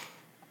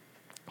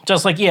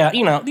 Just like, yeah,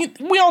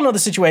 we all know the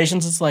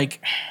situations. It's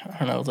like, I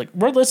don't know, it's like,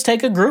 well, let's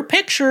take a group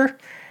picture.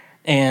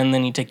 And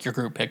then you take your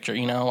group picture,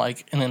 and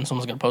then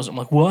someone's going to post it. I'm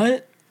like,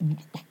 what?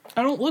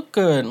 I don't look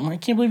good. I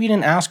can't believe you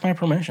didn't ask my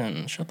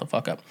permission. Shut the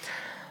fuck up.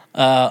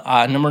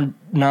 Number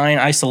 9,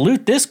 I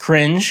salute this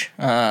cringe.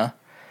 All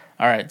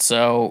right,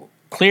 so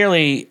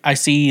clearly I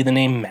see the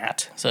name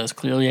Matt. So it's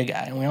clearly a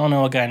guy. We all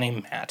know a guy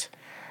named Matt.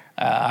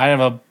 I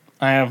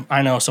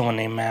know someone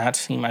named Matt.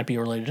 He might be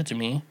related to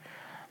me.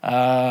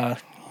 I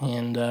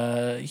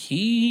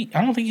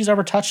don't think he's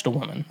ever touched a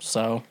woman,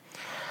 so...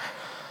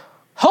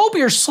 Hope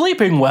you're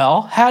sleeping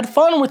well. Had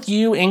fun with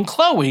you and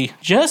Chloe.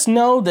 Just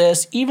know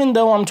this, even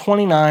though I'm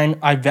 29,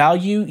 I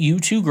value you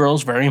two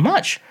girls very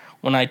much.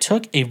 When I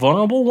took a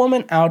vulnerable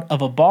woman out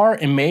of a bar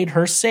and made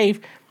her safe,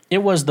 it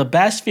was the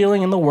best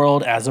feeling in the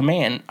world as a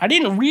man. I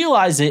didn't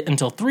realize it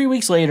until 3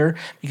 weeks later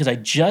because I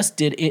just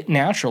did it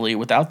naturally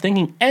without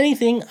thinking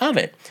anything of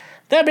it.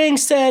 That being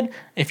said,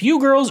 if you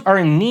girls are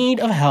in need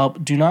of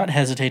help, do not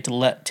hesitate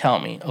to tell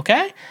me,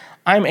 okay?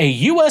 I'm a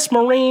U.S.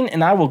 Marine,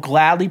 and I will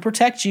gladly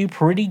protect you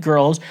pretty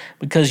girls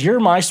because you're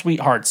my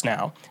sweethearts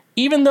now.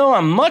 Even though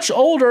I'm much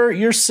older,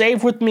 you're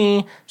safe with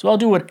me, so I'll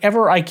do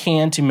whatever I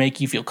can to make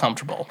you feel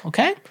comfortable,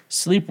 okay?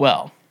 Sleep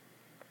well.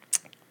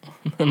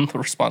 And the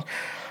response,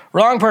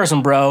 wrong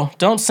person, bro.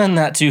 Don't send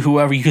that to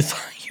whoever you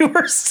thought you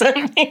were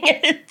sending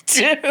it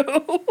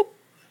to.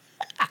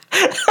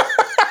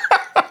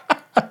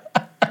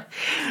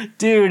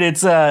 Dude,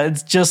 it's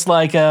just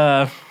like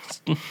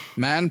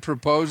Man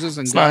proposes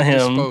and it's God not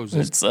him.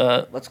 disposes. It's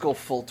Let's go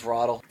full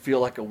throttle. Feel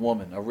like a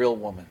woman, a real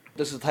woman.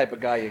 This is the type of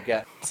guy you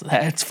get.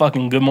 It's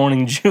fucking good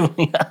morning,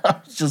 Julia.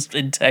 I was just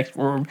in text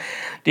form,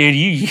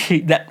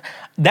 dude.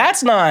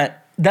 That's not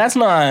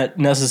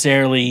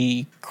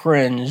necessarily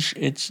cringe.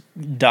 It's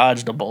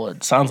dodged a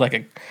bullet. Sounds like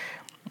you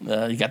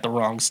got the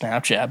wrong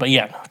Snapchat, but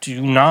yeah,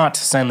 do not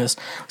send this.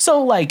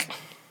 So like,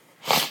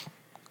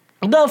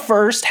 the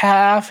first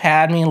half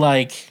had me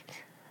like,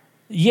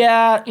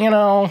 yeah,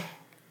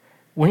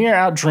 when you're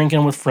out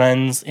drinking with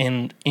friends,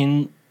 and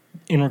in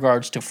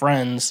regards to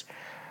friends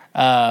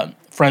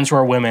who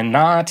are women,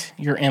 not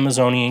your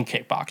Amazonian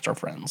kickboxer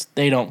friends.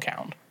 They don't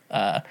count.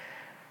 You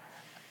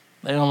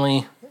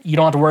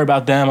don't have to worry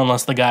about them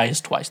unless the guy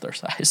is twice their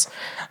size.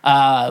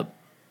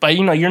 But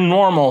your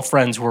normal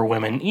friends who are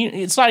women,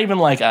 it's not even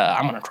like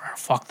I'm gonna try to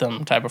fuck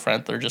them type of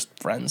friend. They're just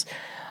friends.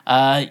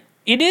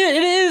 It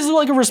is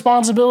like a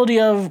responsibility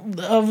of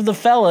the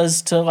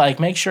fellas to like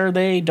make sure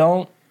they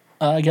don't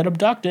get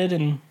abducted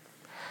and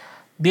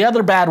the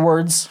other bad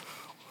words,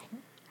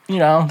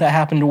 that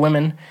happen to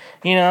women.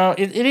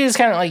 It is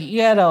kind of like, you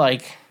gotta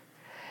like,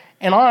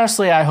 and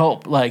honestly, I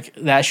hope like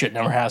that shit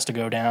never has to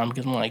go down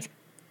because I'm like,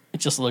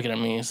 it's just looking at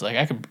me. It's like,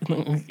 I could,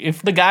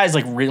 if the guy's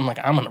like, really, like,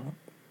 I'm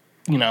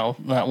gonna,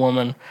 that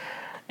woman,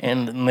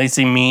 and they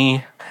see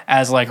me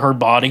as like her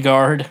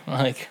bodyguard,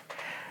 like,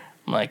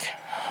 I'm like,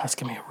 that's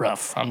gonna be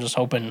rough. I'm just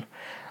hoping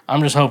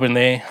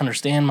they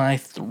understand my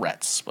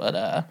threats.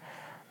 But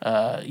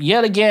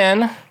yet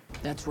again,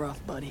 That's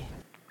rough, buddy.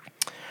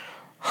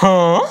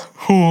 Huh?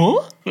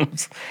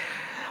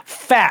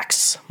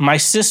 Facts. My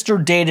sister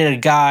dated a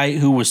guy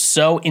who was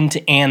so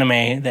into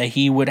anime that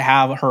he would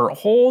have her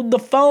hold the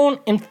phone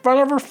in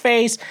front of her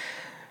face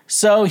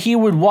so he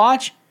would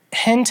watch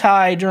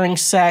hentai during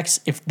sex.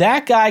 If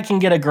that guy can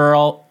get a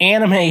girl,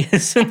 anime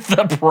isn't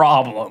the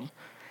problem.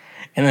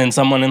 And then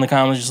someone in the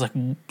comments just like,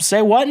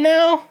 say what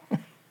now?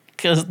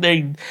 Because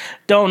they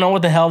don't know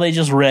what the hell they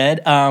just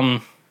read. I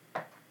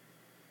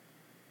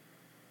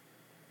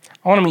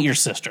want to meet your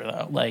sister,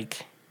 though.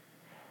 Like,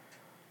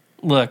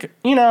 look,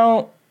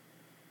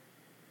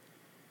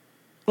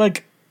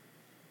 like,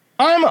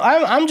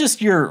 I'm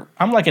just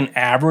I'm like an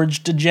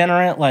average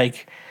degenerate.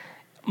 Like,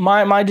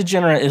 my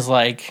degenerate is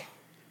like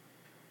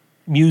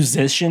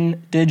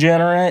musician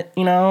degenerate,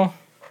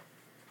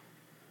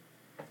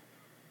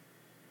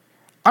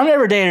 I've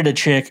never dated a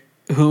chick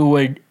who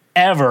would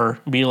ever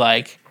be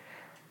like,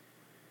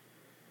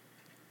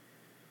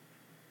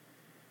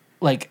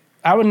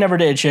 I would never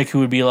date a chick who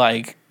would be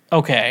like,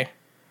 okay,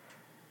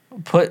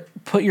 put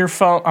your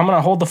phone, I'm going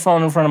to hold the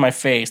phone in front of my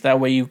face.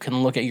 That way you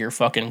can look at your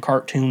fucking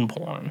cartoon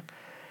porn.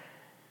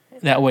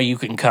 That way you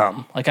can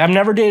come. Like, I've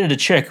never dated a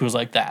chick who's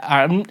like that.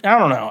 I don't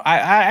know.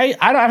 I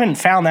haven't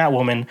found that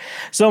woman.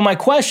 So my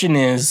question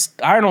is,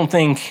 I don't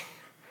think,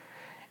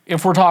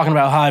 if we're talking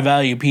about high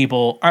value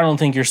people, I don't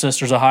think your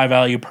sister's a high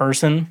value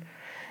person.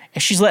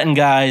 If she's letting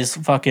guys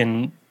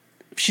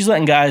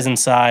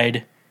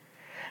inside.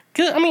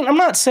 'Cause, I mean, I'm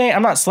not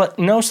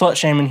no slut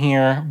shaming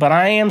here, but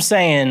I am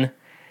saying,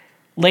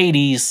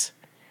 ladies,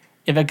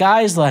 if a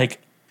guy's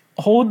like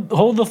hold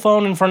the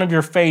phone in front of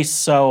your face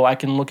so I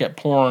can look at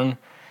porn.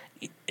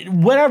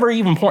 Whatever,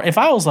 even porn. If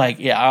I was like,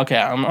 yeah, okay,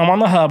 I'm on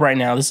the hub right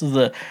now.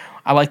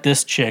 I like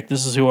this chick.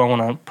 This is who I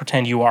want to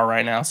pretend you are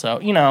right now. So,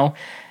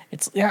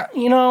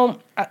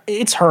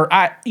 it's her.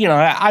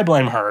 I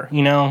blame her,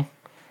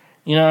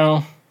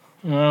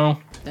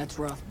 That's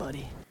rough,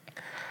 buddy.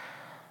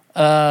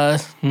 No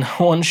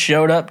one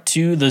showed up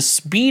to the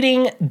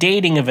speeding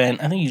dating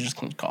event. I think you just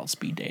can call it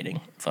speed dating,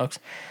 folks.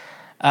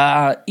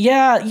 I've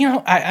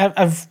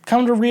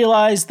come to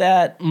realize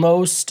that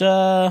most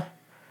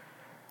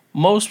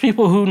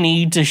people who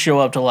need to show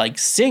up to like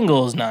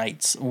singles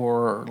nights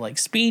or like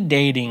speed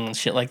dating and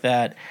shit like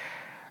that,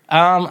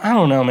 I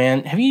don't know,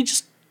 man. Have you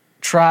just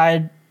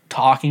tried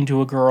talking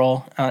to a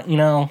girl? I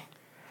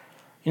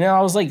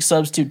was like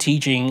substitute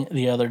teaching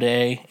the other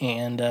day,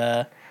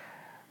 and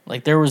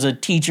like there was a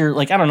teacher,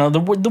 like I don't know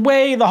the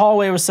way the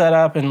hallway was set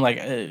up, and like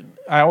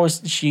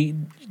she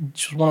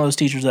was one of those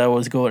teachers that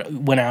always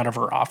went out of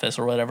her office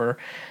or whatever,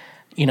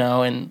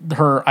 and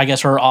I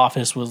guess her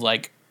office was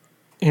like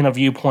in a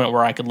viewpoint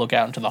where I could look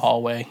out into the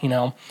hallway,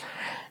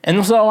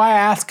 and so I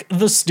ask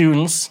the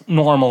students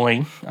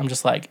normally, I'm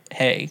just like,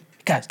 hey,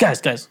 guys,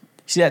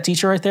 see that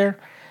teacher right there?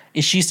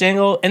 Is she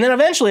single? And then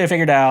eventually I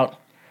figured out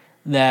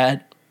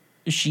that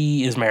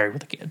she is married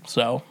with a kid.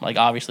 So, like,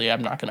 obviously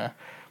I'm not going to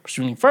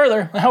pursue any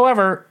further.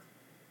 However,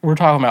 we're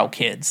talking about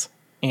kids,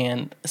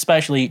 and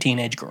especially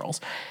teenage girls.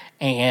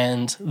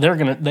 And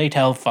they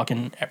tell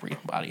fucking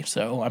everybody.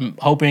 So I'm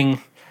hoping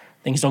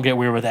things don't get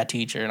weird with that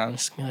teacher. And I'm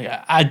just like,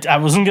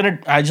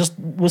 I just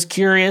was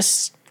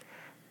curious.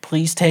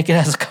 Please take it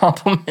as a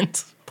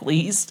compliment.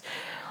 Please.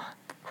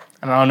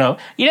 I don't know.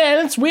 Yeah,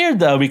 and it's weird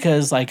though,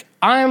 because like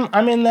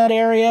I'm in that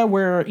area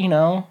where,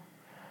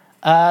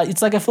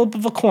 it's like a flip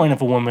of a coin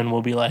if a woman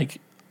will be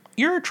like,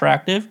 you're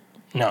attractive.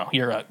 No,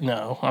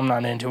 no, I'm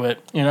not into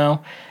it, And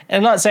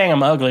I'm not saying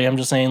I'm ugly, I'm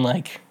just saying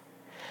like,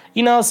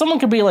 someone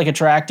could be like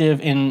attractive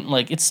and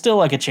like it's still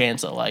like a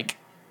chance of like,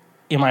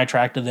 am I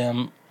attracted to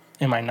them?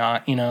 Am I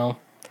not, Yada,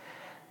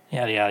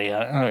 yada,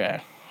 yada.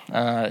 Okay.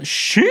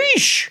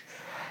 Sheesh.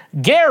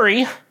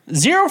 Gary,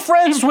 0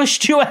 friends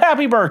wished you a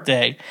happy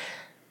birthday.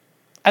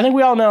 I think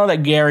we all know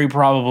that Gary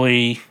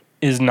probably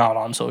is not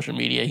on social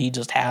media. He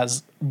just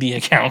has the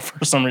account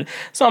for some reason.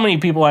 So many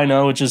people I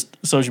know with just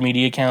social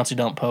media accounts who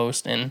don't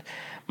post. And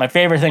my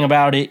favorite thing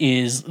about it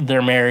is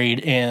they're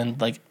married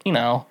and like, you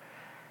don't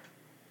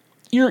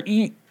want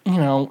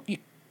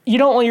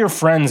your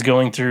friends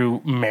going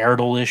through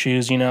marital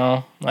issues,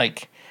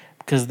 like,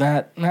 because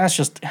that's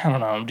just, I don't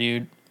know,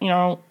 dude.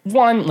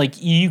 One, like,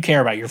 you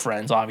care about your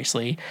friends,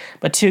 obviously,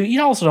 but 2,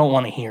 you also don't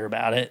want to hear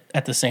about it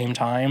at the same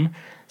time.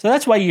 So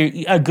that's why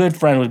a good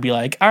friend would be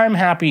like, I'm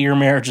happy your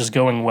marriage is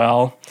going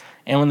well.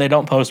 And when they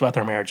don't post about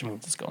their marriage, it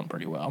means it's going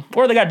pretty well.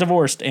 Or they got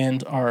divorced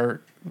and are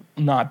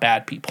not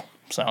bad people.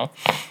 So,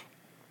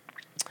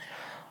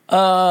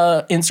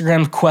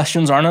 Instagram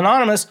questions aren't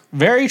anonymous.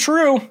 Very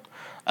true.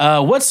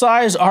 What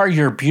size are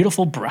your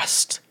beautiful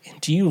breasts?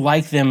 And do you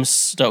like them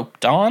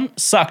sucked on?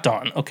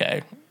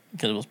 Okay,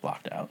 because it was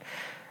blocked out.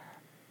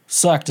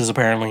 Sucked is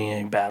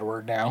apparently a bad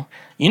word now.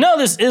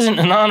 This isn't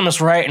anonymous,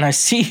 right? And I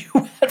see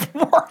you at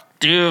work.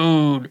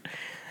 Dude,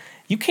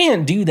 you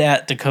can't do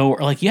that to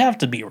coworker. Like, you have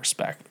to be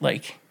respect.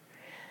 Like,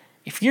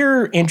 if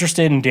you're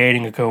interested in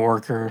dating a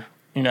coworker,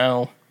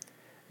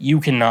 you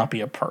cannot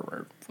be a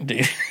pervert,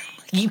 dude.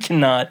 You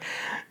cannot,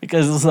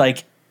 because it's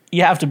like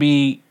you have to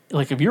be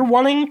like, if you're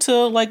wanting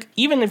to, like,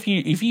 even if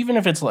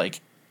it's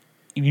like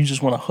if you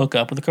just want to hook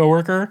up with a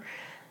coworker,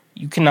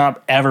 you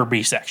cannot ever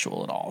be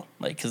sexual at all.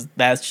 Like, because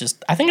that's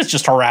just, I think it's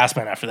just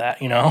harassment after that.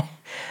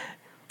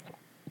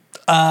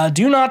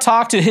 Do not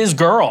talk to his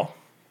girl.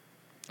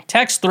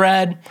 Text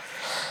thread.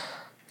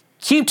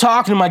 Keep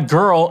talking to my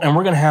girl and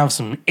we're going to have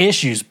some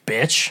issues,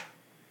 bitch.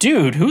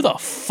 Dude, who the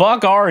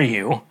fuck are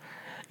you?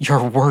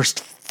 Your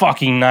worst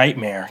fucking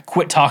nightmare.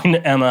 Quit talking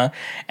to Emma.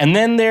 And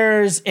then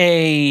there's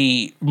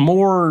a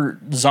more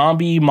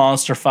zombie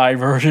monster fight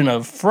version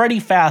of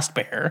Freddy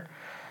Fazbear.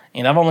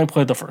 And I've only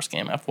played the first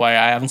game, FYI.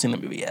 I haven't seen the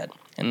movie yet.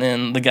 And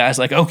then the guy's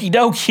like, okie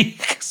dokie.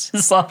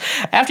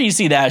 After you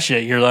see that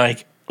shit, you're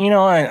like, I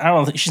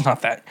don't think she's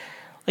not that.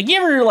 Like,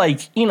 you ever,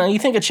 like, you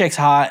think a chick's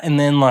hot, and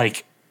then,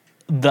 like,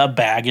 the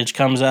baggage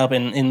comes up,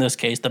 and in this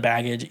case, the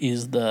baggage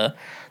is the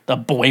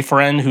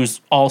boyfriend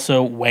who's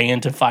also way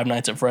into Five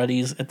Nights at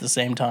Freddy's at the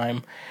same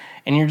time.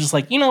 And you're just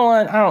like,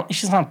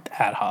 she's not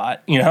that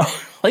hot,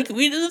 Like,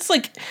 it's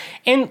like,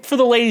 and for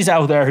the ladies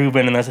out there who've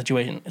been in that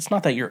situation, it's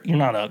not that you're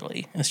not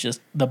ugly. It's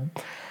just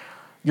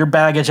your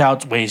baggage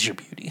outweighs your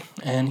beauty.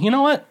 And you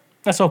know what?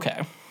 That's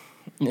okay.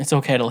 It's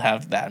okay to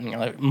have that in your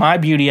life. My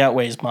beauty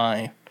outweighs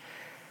my...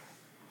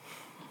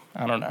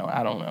 I don't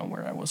know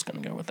where I was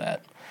going to go with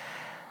that.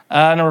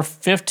 Number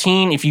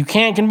 15. If you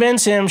can't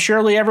convince him,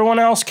 surely everyone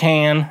else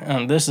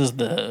can. This is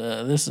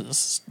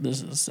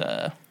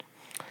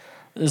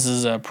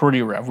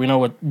pretty rough. We know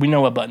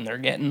what button they're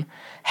getting.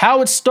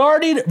 How it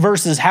started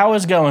versus how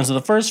it's going. So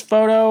the first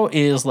photo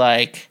is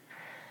like,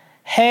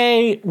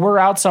 hey, we're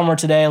out somewhere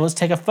today. Let's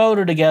take a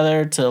photo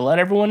together to let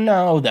everyone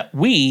know that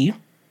we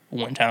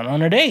went down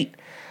on a date.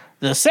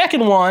 The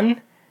second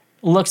one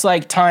looks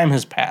like time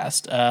has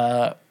passed.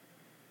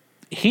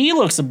 He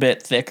looks a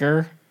bit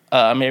thicker,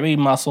 maybe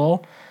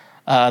muscle.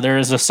 There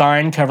is a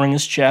sign covering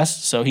his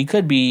chest, so he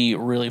could be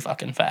really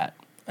fucking fat.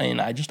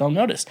 And I just don't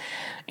notice.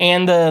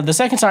 And the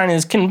second sign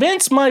is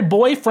convince my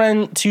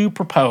boyfriend to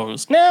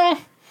propose. Now,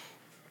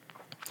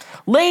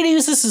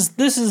 ladies,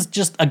 this is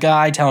just a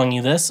guy telling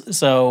you this,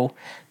 so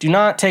do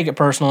not take it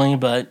personally,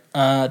 but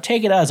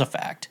take it as a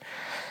fact.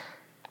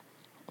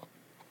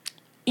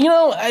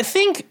 I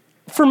think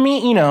for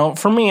me,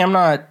 I'm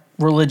not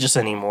religious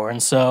anymore,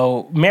 and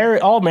so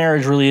all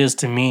marriage really is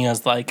to me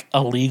as like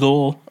a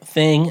legal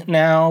thing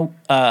now.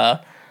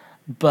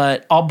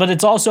 But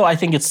it's also, I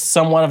think it's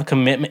somewhat of a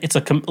commitment. It's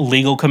a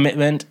legal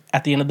commitment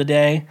at the end of the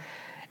day.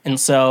 And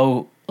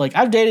so, like,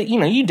 I've dated,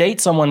 you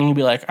date someone and you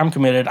be like, I'm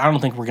committed. I don't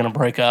think we're going to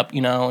break up,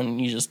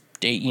 and you just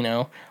date,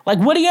 like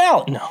Woody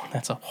Allen. No,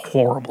 that's a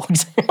horrible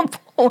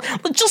example.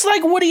 Just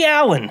like Woody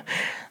Allen.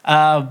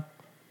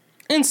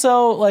 And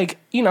so, like,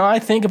 I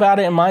think about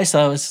it in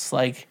myself. It's just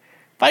like,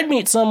 if I'd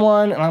meet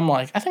someone and I'm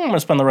like, I think I'm going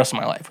to spend the rest of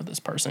my life with this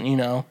person,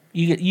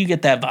 you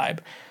get that vibe.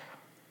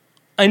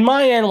 In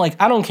my end,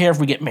 like, I don't care if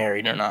we get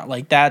married or not.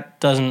 Like, that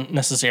doesn't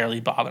necessarily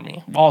bother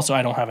me. Also,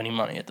 I don't have any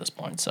money at this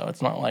point, so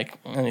it's not like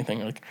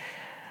anything like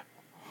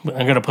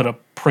I'm gonna put a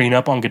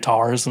prenup on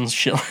guitars and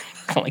shit,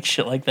 like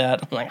shit like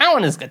that. I'm like, I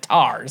want his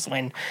guitars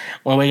when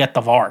we get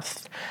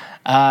divorced.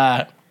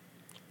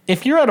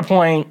 If you're at a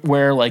point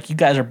where like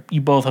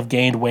you both have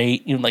gained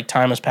weight, like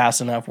time has passed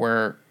enough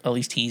where at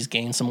least he's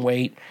gained some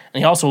weight,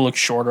 and he also looks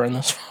shorter in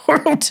this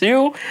photo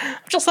too.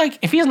 Just like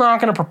if he's not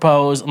going to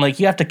propose, and like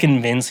you have to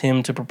convince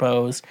him to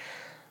propose,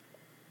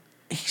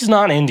 he's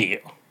not into you.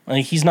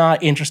 Like he's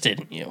not interested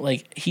in you.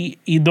 Like he's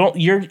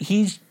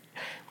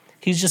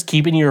just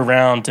keeping you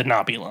around to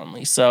not be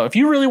lonely. So if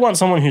you really want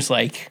someone who's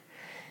like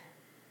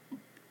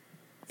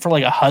for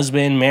like a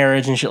husband,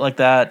 marriage, and shit like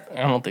that,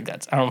 I don't think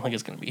it's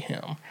going to be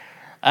him.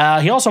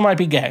 He also might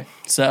be gay,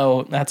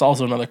 so that's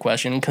also another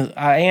question. Because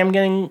I am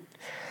getting,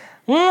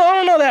 I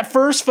don't know, that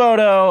first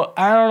photo.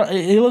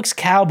 He looks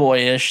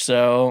cowboyish,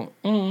 so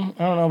I don't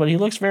know. But he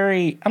looks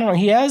very, I don't know.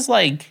 He has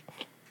like,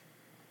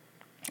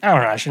 I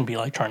don't know. I shouldn't be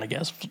like trying to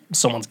guess if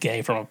someone's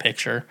gay from a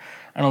picture.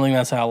 I don't think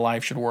that's how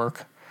life should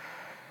work.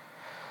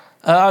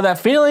 That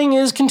feeling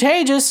is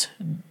contagious.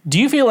 Do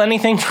you feel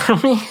anything for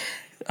me?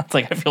 It's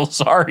like I feel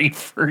sorry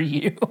for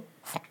you.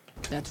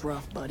 That's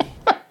rough, buddy.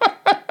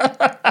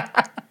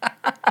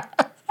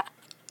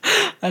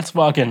 That's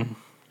fucking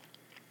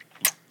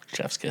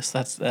chef's kiss.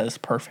 That is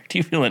perfect. Do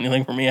you feel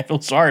anything for me? I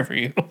feel sorry for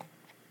you.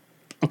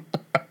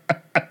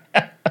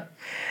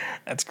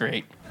 That's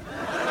great.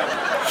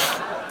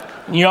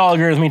 You all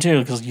agree with me too,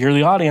 because you're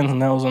the audience,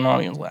 and that was an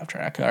audience laugh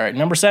track. All right,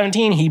 number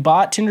 17. He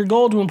bought Tinder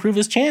Gold to improve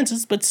his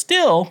chances, but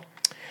still.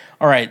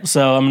 All right,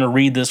 so I'm going to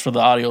read this for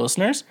the audio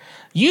listeners.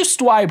 You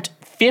swiped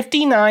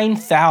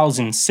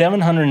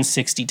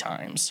 59,760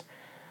 times.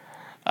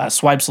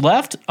 Swipes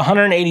left,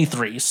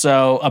 183.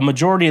 So a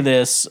majority of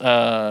this,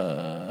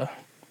 I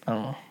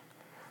don't know.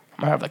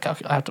 I have I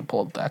have to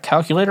pull that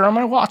calculator on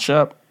my watch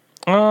up.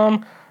 All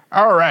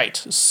right.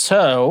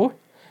 So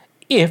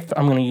if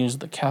I'm going to use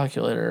the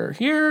calculator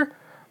here.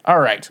 All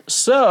right.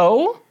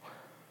 So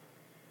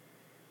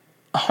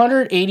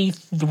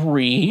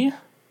 183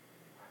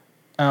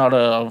 out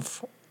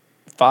of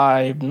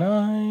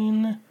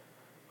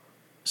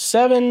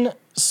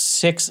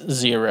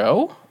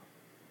 59760.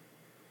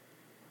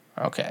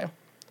 Okay.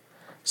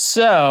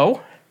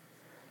 So,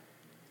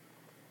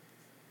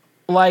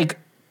 like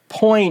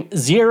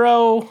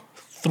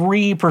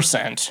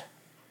 0.03%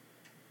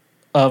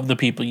 of the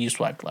people you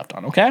swiped left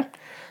on, okay?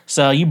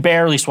 So you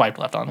barely swiped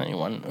left on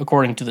anyone,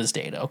 according to this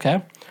data,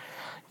 okay?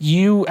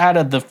 You, out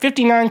of the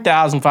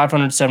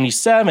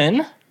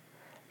 59,577,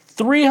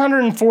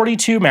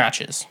 342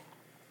 matches.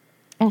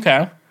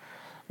 Okay.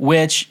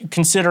 Which,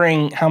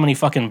 considering how many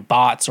fucking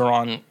bots are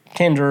on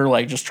Tinder,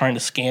 like just trying to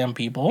scam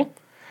people,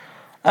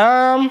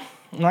 I'm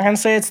not going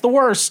to say it's the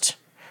worst.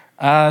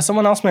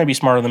 Someone else may be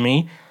smarter than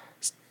me.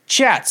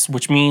 Chats,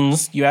 which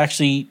means you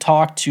actually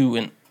talk to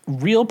a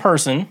real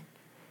person.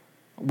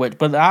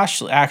 But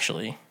actually,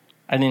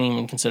 I didn't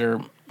even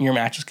consider your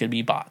matches could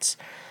be bots.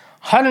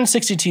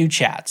 162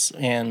 chats,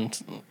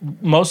 and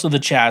most of the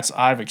chats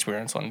I've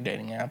experienced on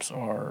dating apps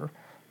are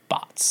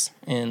bots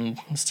and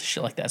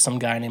shit like that. Some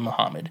guy named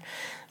Muhammad.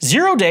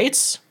 Zero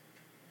dates,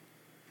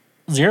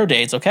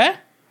 okay?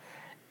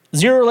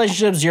 Zero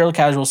relationships, zero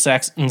casual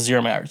sex, and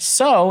zero marriage.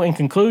 So, in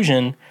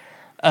conclusion,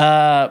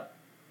 like,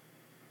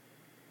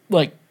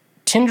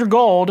 Tinder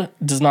Gold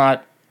does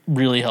not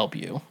really help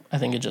you. I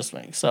think it just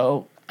makes,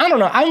 so, I don't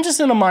know. I'm just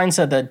in a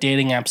mindset that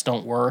dating apps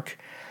don't work.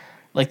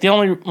 Like, they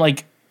only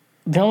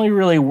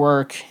really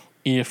work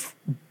if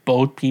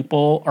both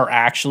people are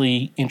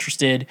actually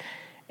interested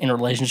in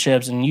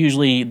relationships, and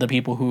usually the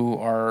people who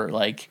are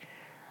like,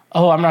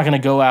 oh, I'm not going to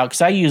go out,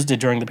 because I used it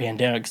during the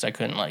pandemic because I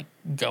couldn't, like,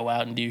 go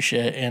out and do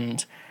shit,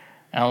 and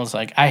I was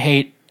like, I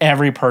hate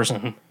every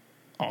person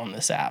on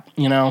this app,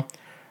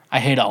 I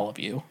hate all of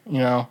you,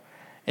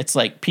 It's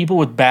like people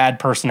with bad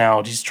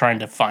personalities trying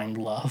to find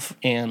love,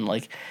 and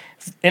I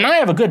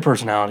have a good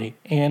personality.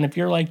 And if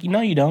you're like,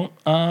 no, you don't,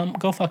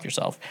 go fuck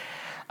yourself.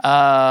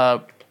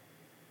 I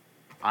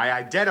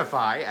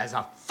identify as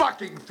a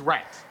fucking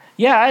threat.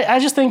 Yeah, I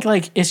just think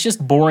it's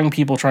just boring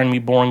people trying to be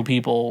boring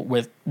people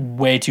with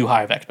way too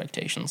high of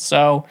expectations.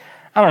 So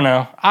I don't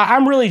know.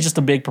 I'm really just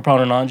a big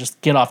proponent on just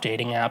get off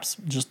dating apps.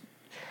 Just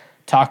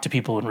talk to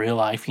people in real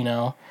life,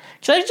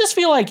 Because I just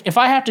feel like if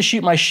I have to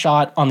shoot my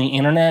shot on the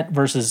internet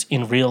versus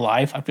in real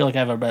life, I feel like I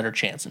have a better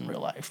chance in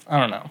real life. I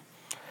don't know.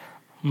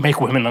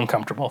 Make women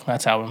uncomfortable.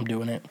 That's how I'm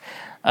doing it.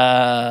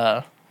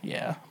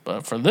 Yeah.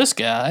 But for this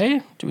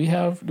guy, do we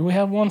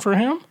have one for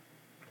him?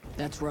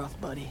 That's rough,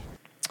 buddy.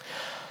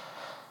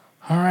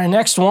 All right,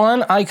 next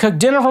one. I cooked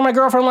dinner for my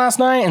girlfriend last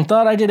night and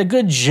thought I did a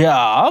good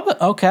job.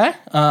 Okay.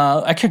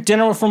 I cooked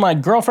dinner for my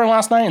girlfriend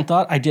last night and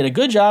thought I did a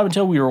good job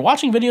until we were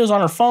watching videos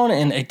on her phone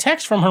and a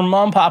text from her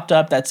mom popped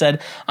up that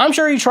said, "I'm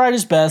sure he tried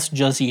his best,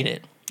 just eat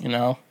it." I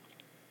don't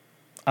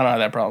have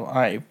that problem.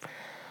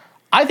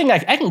 I think I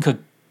can cook.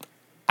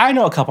 I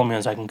know a couple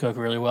meals I can cook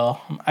really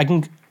well.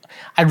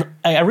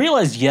 I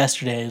realized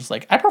yesterday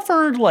I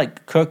prefer to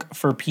cook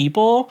for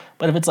people,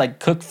 but if it's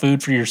cook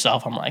food for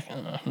yourself, I'm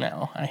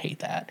no, I hate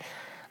that.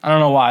 I don't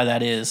know why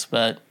that is,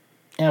 but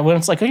yeah, when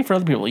it's cooking for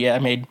other people, yeah, I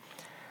made.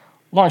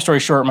 Long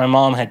story short, my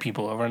mom had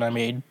people over, and I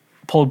made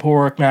pulled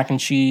pork, mac and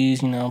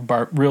cheese,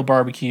 real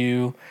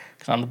barbecue,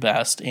 because I'm the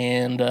best.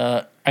 And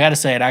I got to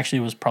say, it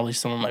actually was probably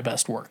some of my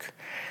best work.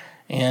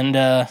 And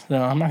so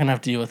I'm not gonna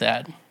have to deal with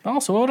that.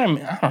 Also, I don't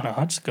know.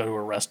 I'll just go to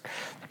a restaurant.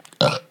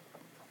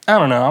 I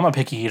don't know. I'm a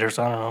picky eater,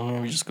 so I don't know.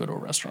 Maybe just go to a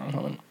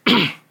restaurant.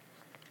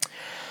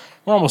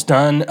 We're almost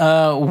done.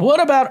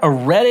 What about a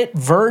Reddit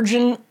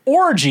virgin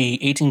orgy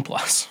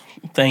 18+?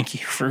 Thank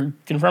you for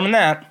confirming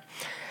that.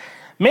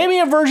 Maybe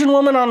a virgin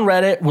woman on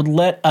Reddit would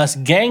let us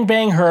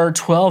gangbang her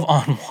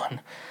 12-on-1.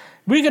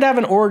 We could have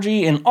an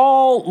orgy and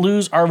all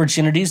lose our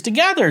virginities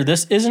together.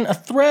 This isn't a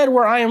thread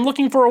where I am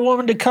looking for a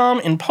woman to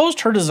come and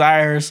post her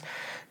desires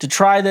to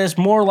try this.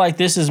 More like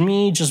this is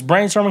me just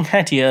brainstorming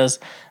ideas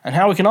on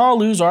how we can all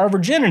lose our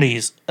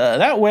virginities.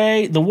 That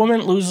way, the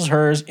woman loses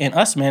hers and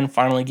us men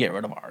finally get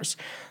rid of ours.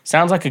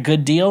 Sounds like a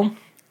good deal.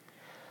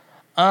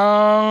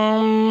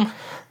 I'm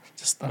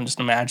just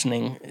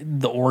imagining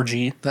the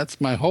orgy.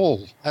 That's my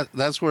hole.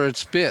 That's where it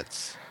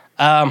spits.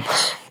 I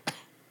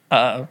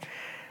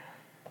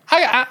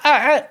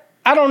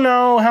don't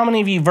know how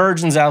many of you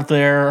virgins out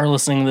there are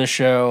listening to this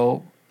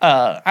show.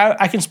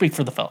 I can speak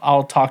for the fellas.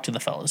 I'll talk to the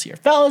fellas here.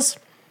 Fellas,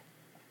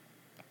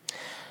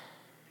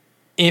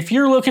 if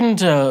you're looking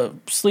to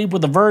sleep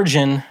with a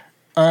virgin,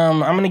 I'm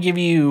going to give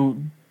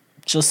you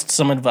just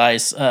some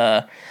advice.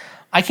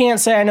 I can't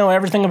say I know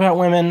everything about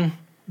women,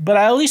 but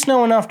I at least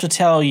know enough to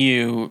tell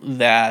you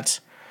that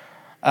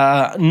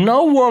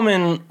no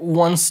woman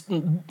wants...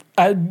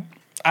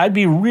 I'd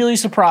be really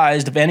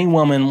surprised if any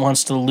woman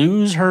wants to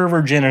lose her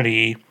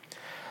virginity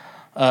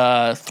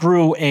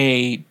through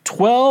a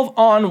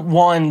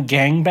 12-on-1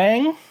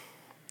 gangbang.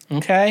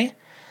 Okay?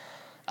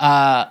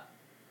 I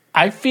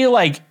feel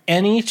like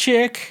any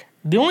chick...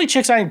 The only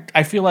chicks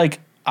I feel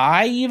like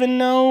I even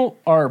know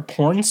are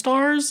porn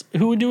stars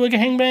who would do a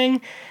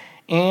gangbang.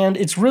 And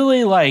it's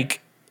really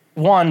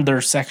one,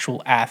 they're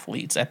sexual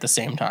athletes at the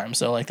same time.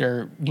 So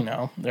they're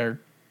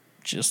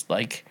just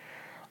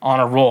on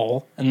a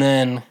roll. And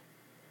then...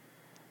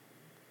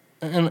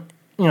 And,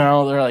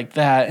 they're like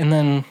that. And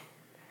then,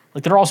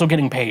 they're also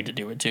getting paid to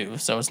do it, too.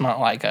 So it's not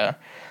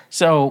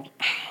So,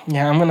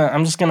 yeah,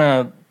 I'm just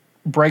gonna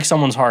break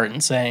someone's heart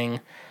and saying,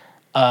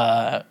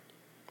 no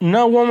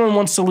woman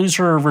wants to lose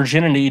her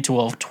virginity to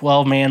a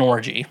 12-man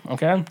orgy,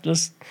 okay?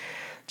 Just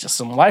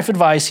some life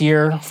advice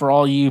here for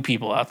all you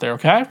people out there,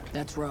 okay?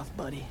 That's rough,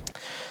 buddy.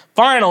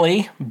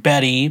 Finally,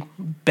 Betty,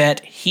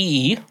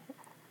 okay,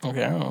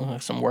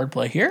 some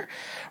wordplay here,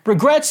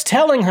 regrets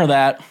telling her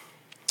that,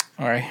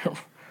 all right,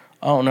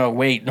 oh, no,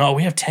 wait. No,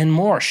 we have 10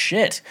 more.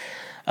 Shit.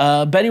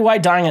 Betty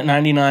White dying at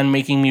 99,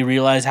 making me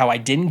realize how I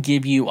didn't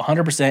give you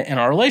 100% in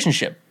our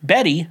relationship.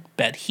 Betty,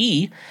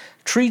 he,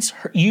 treats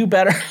you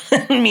better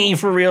than me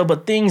for real,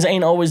 but things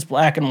ain't always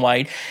black and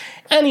white.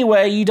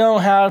 Anyway, you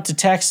don't have to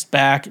text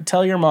back.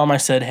 Tell your mom I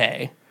said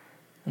hey.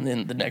 And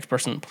then the next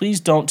person,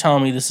 please don't tell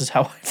me this is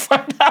how I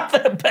find out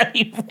that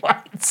Betty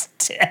White's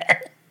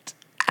dead.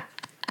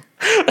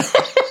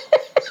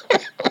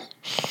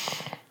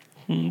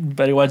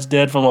 Betty White's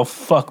dead from a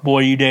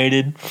fuckboy you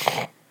dated.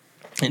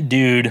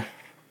 Dude.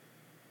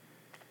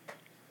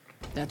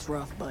 That's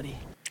rough, buddy.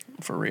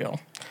 For real.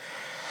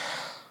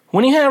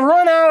 When you have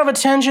run out of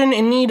attention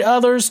and need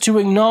others to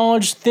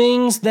acknowledge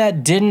things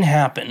that didn't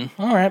happen.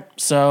 All right,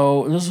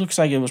 so this looks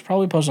like it was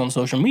probably posted on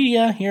social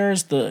media.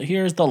 Here's the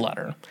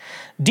letter.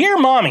 Dear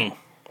Mommy.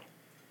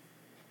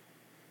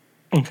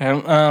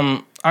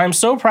 Okay, I'm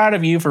so proud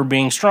of you for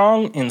being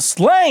strong and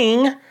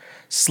slaying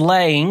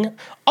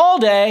all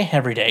day,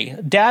 every day.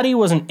 Daddy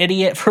was an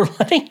idiot for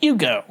letting you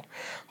go.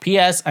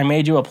 P.S. I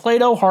made you a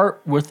Play-Doh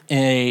heart with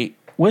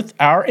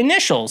our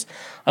initials.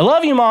 I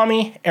love you,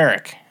 Mommy.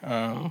 Eric.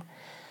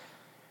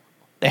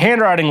 The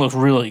handwriting looks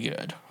really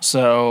good.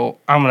 So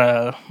I'm going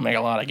to make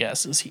a lot of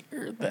guesses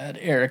here that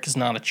Eric is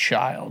not a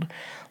child.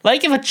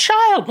 Like, if a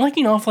child, like,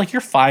 you know, if, like,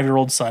 your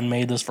 5-year-old son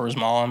made this for his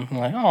mom, I'm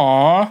like,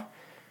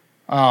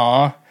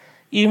 aw.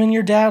 Even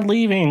your dad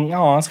leaving,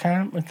 it's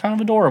kind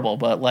of adorable.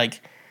 But,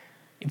 like,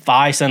 if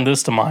I send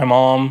this to my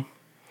mom,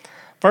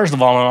 first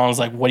of all, my mom's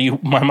like,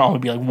 my mom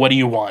would be like, what do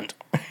you want?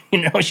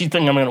 You know, she'd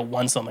think I'm going to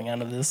want something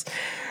out of this.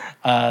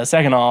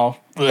 Second of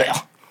all,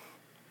 blech.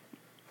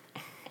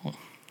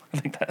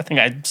 I think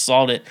I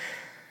solved it.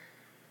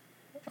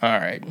 All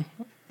right.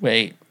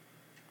 Wait.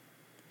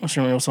 What's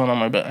your son on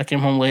my bed? I came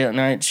home late at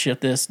night,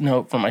 shipped this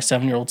note from my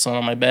 7-year-old son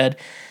on my bed.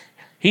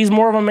 He's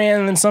more of a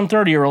man than some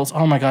 30-year-olds.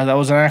 Oh my God, that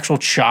was an actual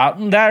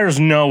child. There's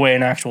no way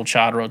an actual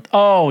child wrote.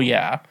 Oh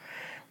yeah,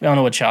 we all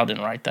know a child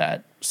didn't write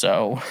that.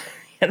 So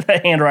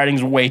the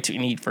handwriting's way too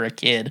neat for a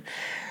kid.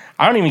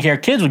 I don't even care.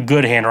 Kids with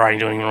good handwriting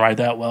don't even write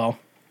that well.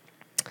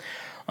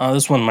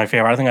 This one's my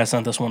favorite. I think I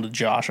sent this one to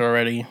Josh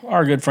already.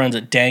 Our good friends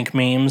at Dank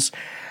Memes.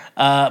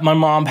 My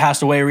mom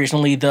passed away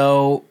recently,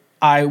 though.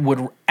 I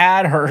would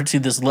add her to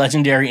this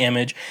legendary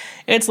image.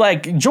 It's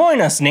like,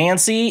 join us,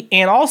 Nancy.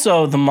 And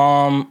also, the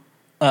mom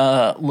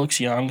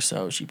looks young,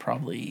 so she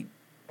probably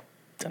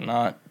did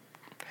not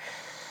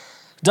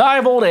die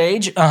of old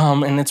age.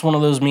 And it's one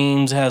of those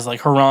memes. Has like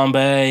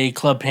Harambe,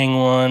 Club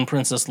Penguin,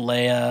 Princess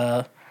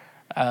Leia,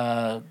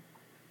 a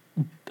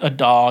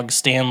dog,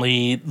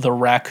 Stanley, the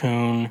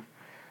raccoon.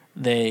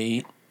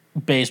 They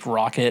based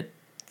Rocket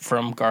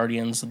from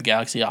Guardians of the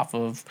Galaxy off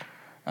of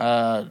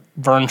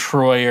Vern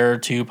Troyer,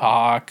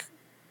 Tupac,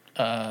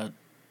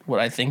 what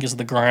I think is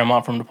the grandma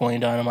from Napoleon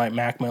Dynamite,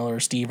 Mac Miller,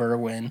 Steve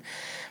Irwin,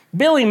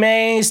 Billy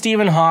May,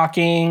 Stephen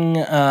Hawking.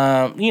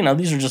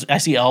 These are just, I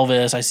see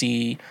Elvis, I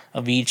see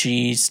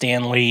Avicii,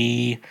 Stan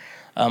Lee,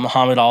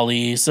 Muhammad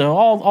Ali. So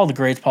all the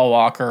greats, Paul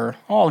Walker,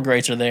 all the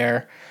greats are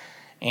there.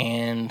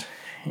 And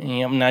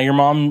now your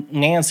mom,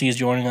 Nancy, is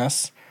joining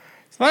us.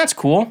 So that's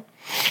cool.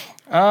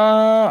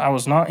 I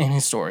was not in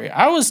his story.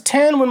 I was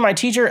 10 when my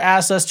teacher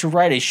asked us to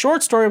write a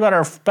short story about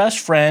our best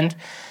friend.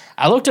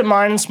 I looked at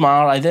mine and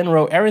smiled. I then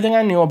wrote everything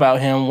I knew about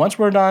him. Once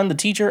we're done, the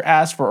teacher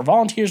asked for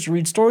volunteers to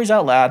read stories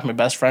out loud. My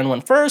best friend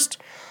went first.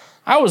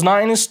 I was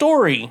not in his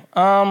story.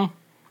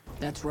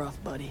 That's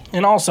rough, buddy.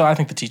 And also, I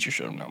think the teacher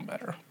should have known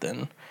better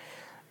than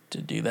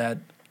to do that.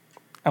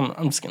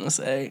 I'm just going to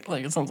say,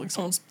 like, it sounds like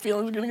someone's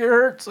feelings are going to get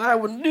hurt, so I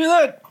wouldn't do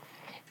that.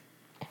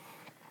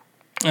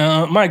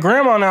 My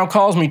grandma now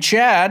calls me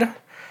Chad.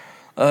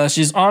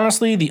 She's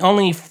honestly the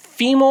only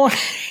female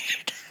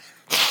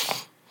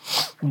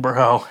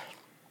bro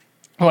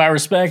who I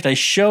respect. I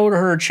showed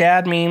her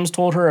Chad memes,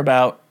 told her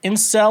about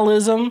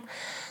incelism,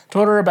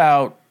 told her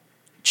about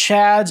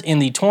Chads in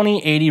the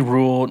 2080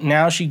 rule.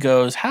 Now she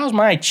goes, how's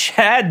my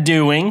Chad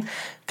doing?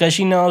 Because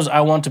she knows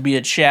I want to be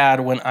a Chad.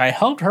 When I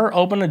helped her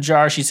open a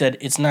jar, she said,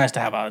 it's nice to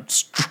have a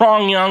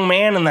strong young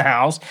man in the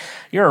house.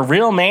 You're a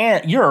real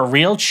man. You're a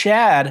real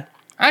Chad.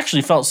 I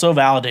actually felt so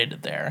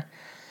validated there.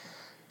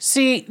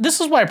 See, this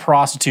is why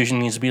prostitution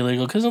needs to be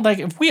legal. Because, like,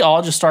 if we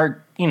all just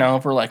start,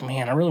 if we're like,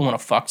 man, I really want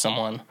to fuck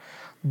someone.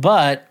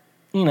 But,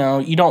 you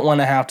don't want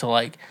to have to,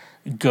 like,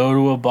 go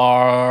to a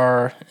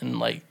bar and,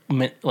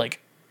 like,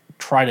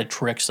 try to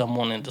trick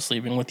someone into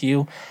sleeping with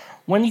you.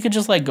 When you could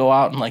just, like, go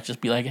out and, like,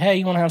 just be like, hey,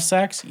 you want to have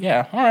sex?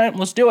 Yeah, all right,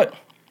 let's do it.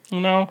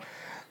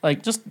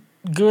 Like, just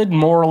good,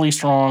 morally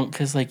strong.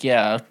 Because, like,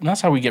 yeah, that's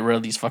how we get rid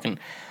of these fucking...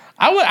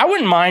 I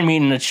wouldn't mind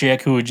meeting a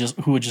chick who would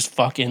just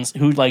fucking,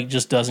 who like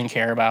just doesn't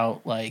care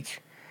about like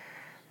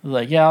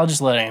yeah, I'll just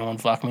let anyone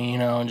fuck me,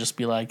 and just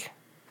be like,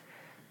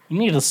 you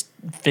need to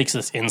fix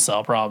this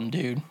incel problem,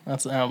 dude.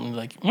 That's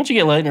like, once you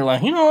get laid, you're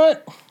like, you know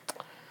what?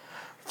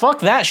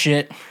 Fuck that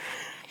shit.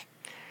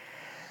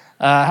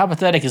 How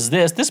pathetic is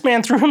this? This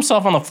man threw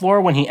himself on the floor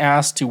when he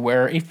asked to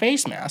wear a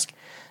face mask.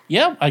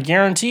 Yep, I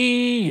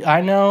guarantee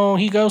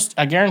he goes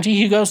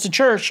to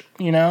church,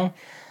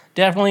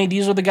 Definitely,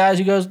 these are the guys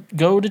who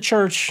go to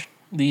church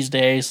these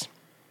days.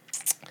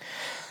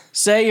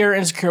 Say you're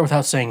insecure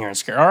without saying you're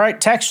insecure. All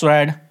right, text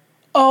thread.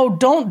 Oh,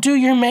 don't do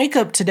your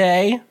makeup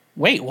today.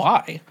 Wait,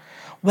 why?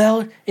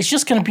 Well, it's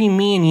just going to be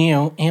me and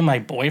you and my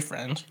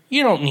boyfriend.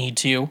 You don't need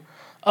to.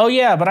 Oh,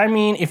 yeah, but I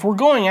mean, if we're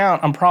going out,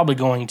 I'm probably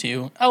going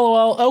to.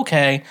 LOL,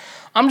 okay.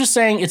 I'm just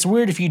saying it's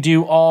weird if you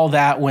do all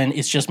that when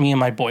it's just me and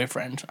my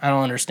boyfriend. I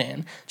don't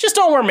understand. Just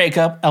don't wear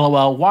makeup.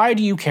 LOL, why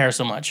do you care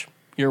so much?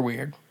 You're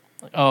weird.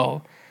 Like,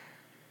 oh.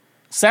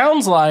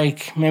 Sounds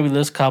like maybe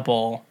this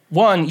couple,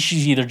 one,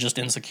 she's either just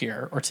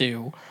insecure, or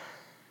two,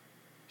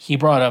 he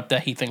brought up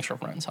that he thinks her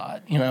friend's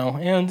hot,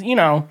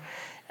 and,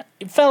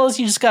 fellas,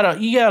 you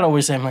gotta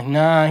always say, like,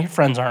 nah, your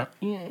friends aren't,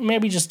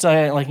 maybe just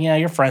say, like, yeah,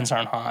 your friends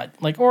aren't hot,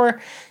 like, or,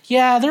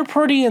 yeah, they're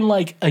pretty in,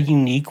 like, a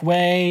unique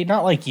way,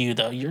 not like you,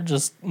 though, you're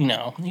just, you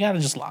gotta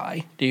just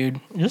lie, dude,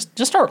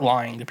 just start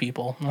lying to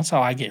people, that's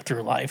how I get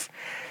through life.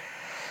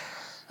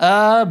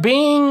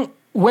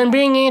 When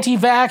being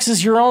anti-vax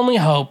is your only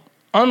hope,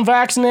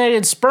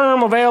 unvaccinated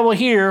sperm available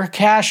here,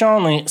 cash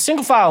only.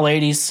 Single file,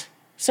 ladies.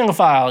 Single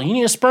file. You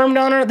need a sperm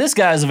donor? This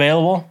guy's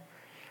available.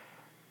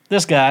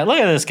 This guy. Look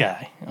at this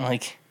guy.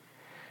 Like,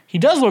 He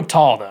does look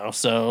tall, though,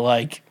 so,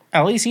 like,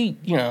 at least he,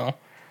 you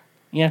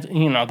have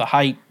to, the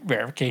height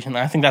verification.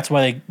 I think that's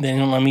why they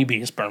didn't let me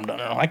be a sperm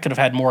donor. I could have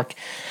had more,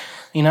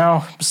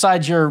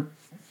 besides your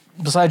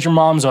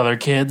mom's other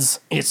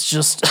kids, it's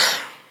just,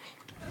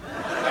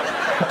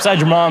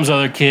 besides your mom's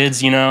other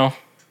kids, your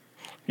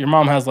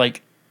mom has,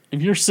 like,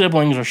 if your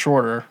siblings are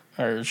shorter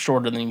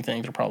than you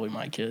think, they're probably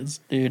my kids,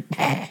 dude.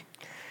 Like,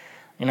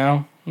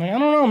 I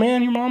don't know,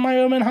 man, your mom might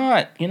have been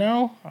hot, there's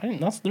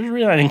a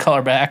reason I didn't call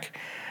her back.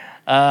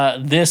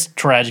 This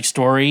tragic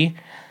story,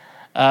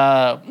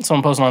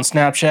 someone posted on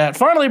Snapchat,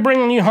 finally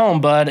bringing you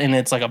home, bud, and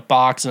it's like a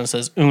box and it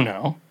says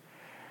Uno.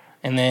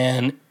 And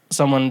then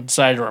someone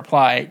decided to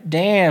reply,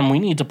 damn, we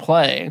need to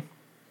play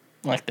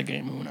like the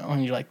game Uno.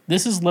 And you're like,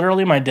 this is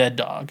literally my dead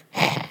dog.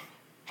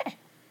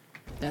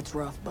 That's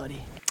rough,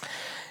 buddy.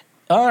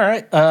 All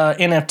right,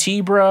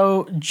 NFT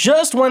bro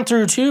just went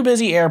through 2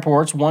 busy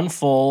airports, 1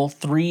 full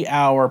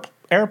 3-hour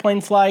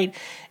airplane flight,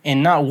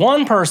 and not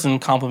one person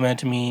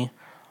complimented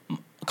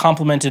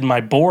my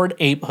Bored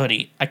Ape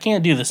hoodie. I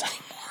can't do this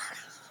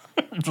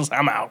anymore.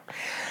 I'm out.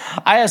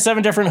 I have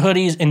 7 different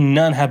hoodies and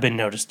none have been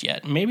noticed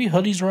yet. Maybe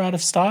hoodies are out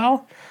of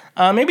style.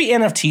 Maybe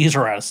NFTs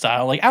are out of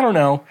style. Like, I don't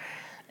know.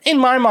 In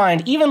my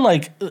mind, even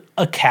like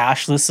a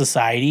cashless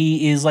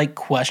society is like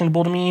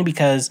questionable to me,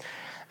 because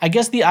I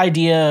guess the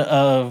idea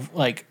of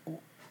like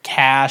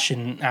cash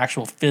and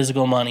actual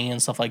physical money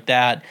and stuff like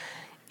that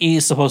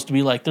is supposed to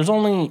be like, there's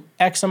only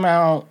X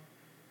amount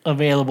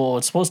available.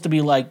 It's supposed to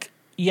be like,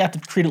 you have to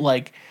treat it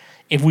like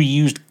if we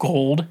used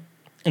gold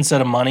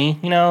instead of money,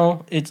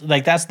 it's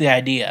like, that's the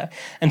idea.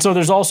 And so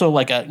there's also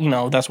like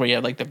that's where you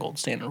have like the gold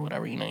standard or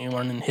whatever, you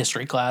learn in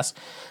history class.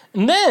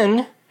 And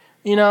then,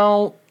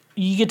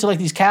 you get to like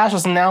these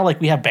cashless, and now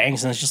like we have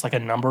banks and it's just like a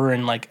number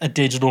and like a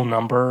digital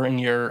number in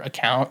your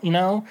account,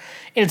 and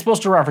it's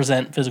supposed to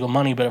represent physical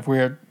money. But if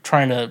we're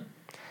trying to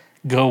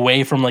go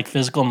away from like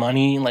physical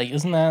money, like,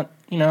 isn't that,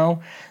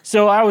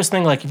 So I always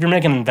think like if you're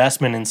making an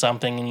investment in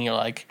something and you're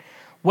like,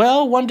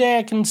 well, one day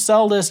I can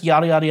sell this,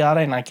 yada, yada,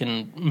 yada, and I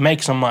can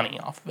make some money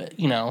off of it,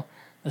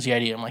 That's the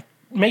idea. I'm like,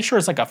 make sure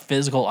it's like a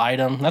physical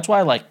item. That's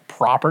why like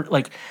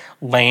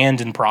land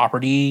and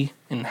property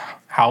and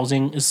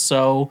housing is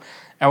so,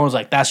 everyone's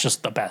like, that's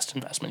just the best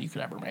investment you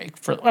could ever make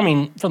for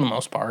the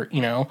most part,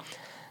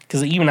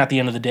 because even at the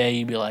end of the day,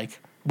 you'd be like,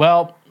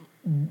 well,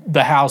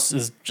 the house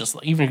is just,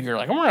 even if you're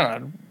like,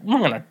 we're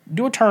gonna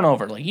do a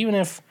turnover, like even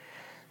if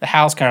the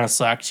house kind of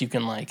sucks, you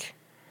can like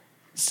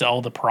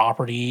sell the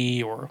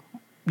property or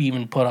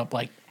even put up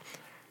like,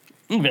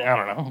 even, I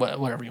don't know,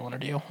 whatever you want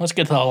to do. Let's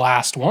get to the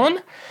last one.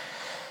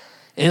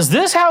 Is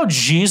this how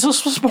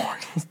Jesus was born?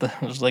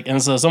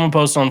 And so someone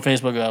posted on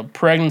Facebook a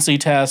pregnancy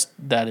test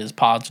that is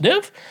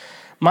positive.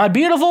 My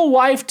beautiful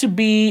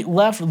wife-to-be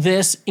left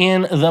this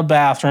in the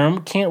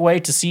bathroom. Can't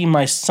wait to see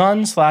my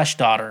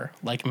son/daughter,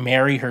 like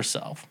Mary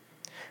herself.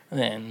 And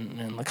then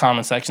in the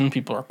comment section,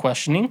 people are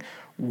questioning,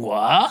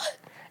 what?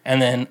 And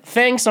then,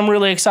 thanks, I'm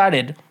really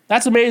excited.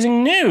 That's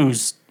amazing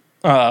news.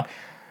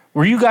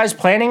 Were you guys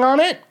planning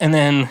on it? And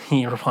then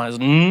he replies,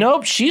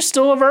 nope, she's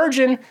still a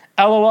virgin.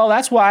 LOL,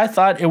 that's why I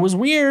thought it was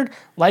weird,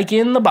 like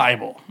in the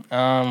Bible.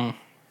 That's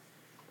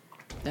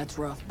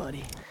rough,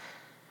 buddy.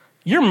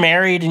 You're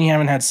married and you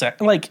haven't had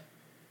sex. Like,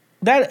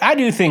 that, I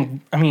do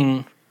think,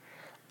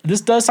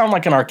 this does sound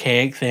like an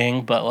archaic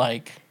thing, but,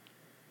 like,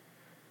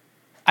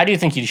 I do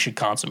think you should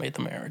consummate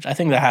the marriage. I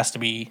think that has to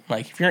be,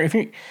 like, if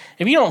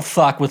you don't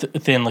fuck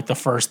within, like, the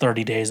first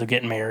 30 days of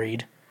getting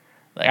married,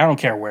 like, I don't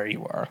care where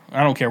you are.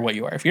 I don't care what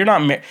you are. If you're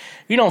not if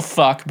you don't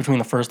fuck between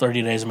the first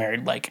 30 days of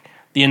married, like,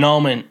 the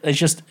annulment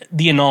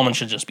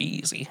should just be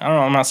easy. I don't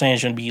know, I'm not saying it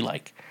shouldn't be,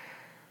 like,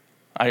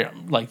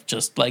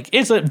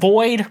 it's a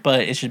void,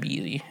 but it should be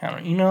easy. I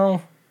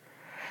don't,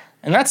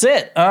 And that's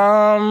it.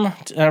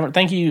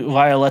 Thank you,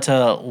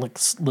 Violetta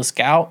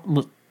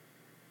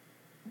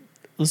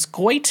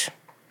Liscoit.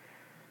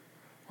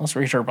 Let's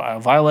read her bio.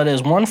 Violetta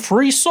is one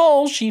free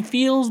soul. She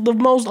feels the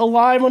most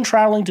alive when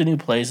traveling to new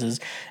places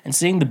and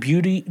seeing the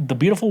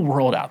beautiful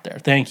world out there.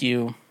 Thank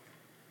you.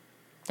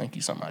 Thank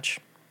you so much.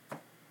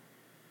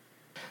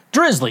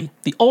 Drizzly,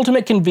 the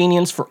ultimate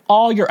convenience for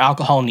all your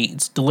alcohol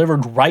needs,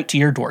 delivered right to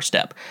your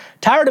doorstep.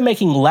 Tired of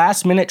making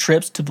last-minute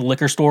trips to the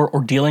liquor store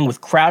or dealing with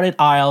crowded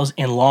aisles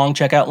and long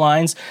checkout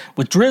lines?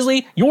 With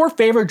Drizzly, your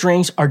favorite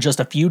drinks are just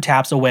a few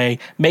taps away,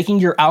 making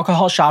your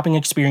alcohol shopping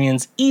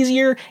experience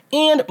easier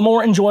and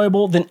more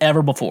enjoyable than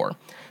ever before.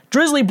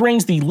 Drizzly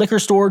brings the liquor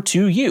store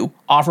to you,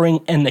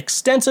 offering an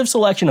extensive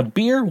selection of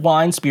beer,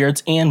 wine,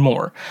 spirits, and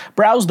more.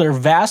 Browse their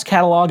vast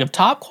catalog of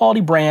top-quality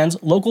brands,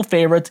 local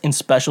favorites, and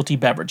specialty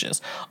beverages,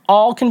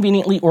 all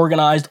conveniently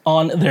organized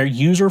on their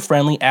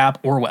user-friendly app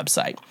or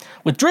website.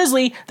 With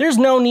Drizzly, there's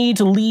no need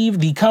to leave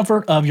the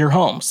comfort of your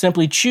home.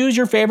 Simply choose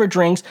your favorite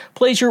drinks,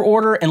 place your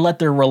order, and let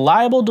their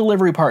reliable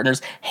delivery partners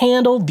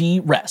handle the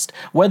rest.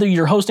 Whether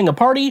you're hosting a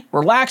party,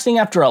 relaxing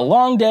after a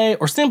long day,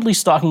 or simply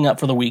stocking up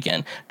for the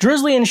weekend,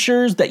 Drizzly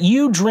ensures that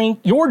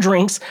your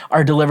drinks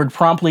are delivered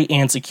promptly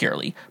and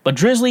securely. But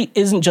Drizzly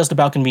isn't just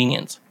about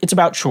convenience, it's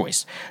about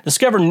choice.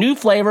 Discover new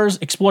flavors,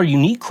 explore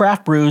unique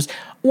craft brews,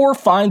 or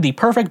find the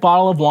perfect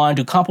bottle of wine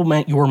to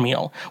complement your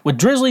meal. With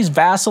Drizzly's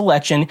vast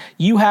selection,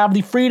 you have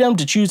the freedom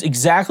to choose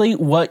exactly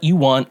what you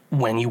want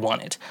when you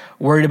want it.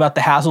 Worried about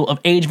the hassle of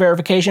age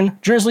verification?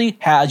 Drizzly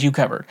has you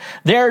covered.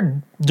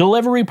 Their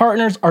delivery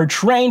partners are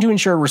trained to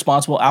ensure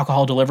responsible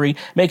alcohol delivery,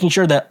 making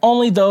sure that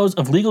only those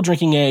of legal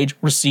drinking age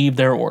receive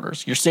their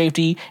orders. Your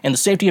safety and the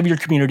safety of your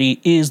community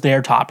is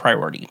their top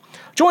priority.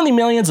 Join the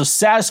millions of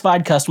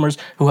satisfied customers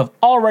who have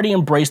already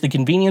embraced the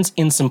convenience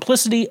and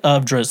simplicity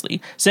of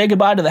Drizzly. Say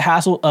goodbye to the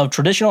hassle of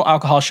traditional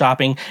alcohol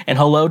shopping and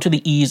hello to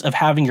the ease of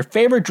having your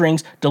favorite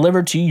drinks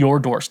delivered to your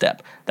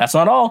doorstep. That's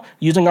not all.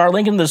 Using our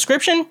link in the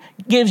description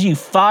gives you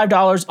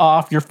 $5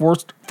 off your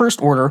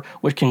first order,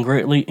 which can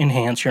greatly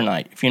enhance your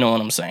night, if you know what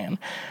I'm saying.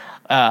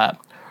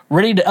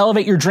 Ready to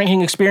elevate your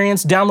drinking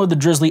experience? Download the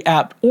Drizzly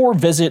app or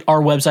visit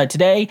our website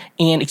today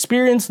and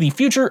experience the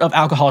future of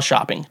alcohol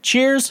shopping.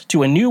 Cheers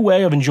to a new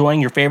way of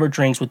enjoying your favorite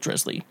drinks with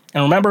Drizzly.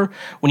 And remember,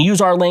 when you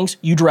use our links,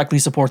 you directly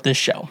support this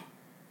show.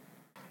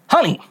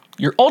 Honey,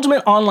 your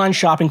ultimate online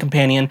shopping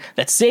companion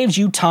that saves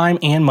you time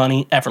and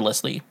money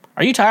effortlessly.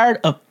 Are you tired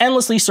of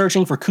endlessly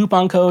searching for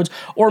coupon codes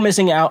or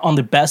missing out on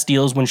the best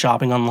deals when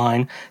shopping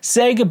online?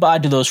 Say goodbye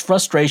to those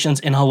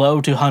frustrations and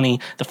hello to Honey,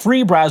 the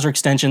free browser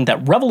extension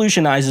that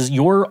revolutionizes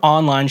your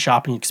online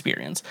shopping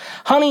experience.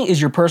 Honey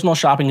is your personal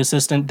shopping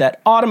assistant that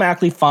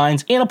automatically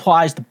finds and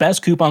applies the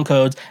best coupon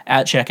codes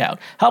at checkout,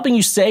 helping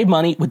you save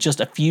money with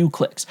just a few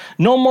clicks.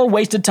 No more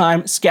wasted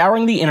time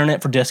scouring the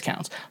internet for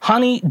discounts.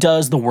 Honey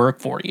does the work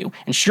for you,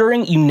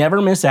 ensuring you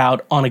never miss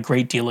out on a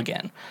great deal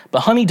again. But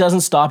Honey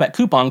doesn't stop at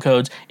coupon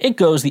codes. It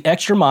goes the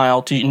extra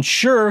mile to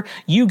ensure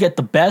you get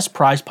the best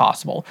price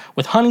possible.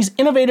 With Honey's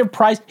innovative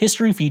price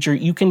history feature,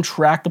 you can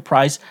track the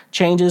price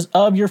changes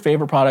of your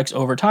favorite products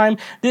over time.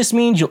 This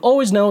means you'll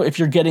always know if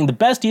you're getting the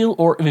best deal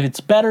or if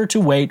it's better to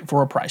wait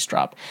for a price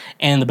drop.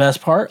 And the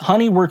best part,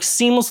 Honey works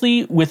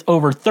seamlessly with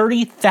over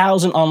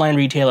 30,000 online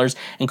retailers,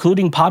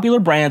 including popular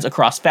brands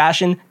across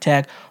fashion,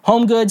 tech,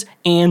 home goods,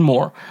 and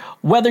more.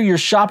 Whether you're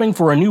shopping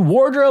for a new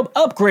wardrobe,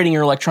 upgrading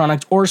your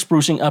electronics, or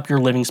sprucing up your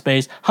living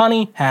space,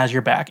 Honey has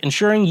your back,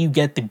 ensuring you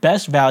get the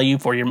best value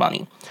for your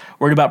money.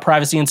 Worried about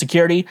privacy and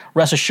security?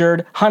 Rest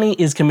assured, Honey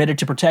is committed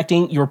to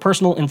protecting your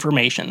personal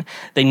information.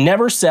 They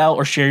never sell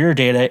or share your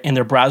data, and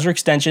their browser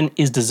extension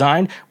is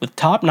designed with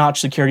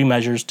top-notch security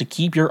measures to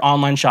keep your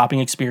online shopping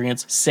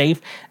experience safe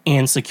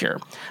and secure.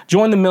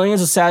 Join the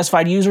millions of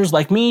satisfied users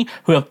like me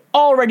who have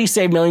already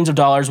saved millions of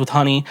dollars with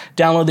Honey.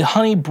 Download the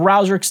Honey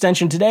browser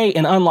extension today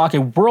and unlock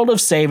a world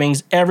of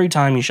savings every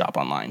time you shop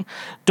online.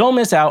 Don't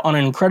miss out on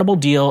an incredible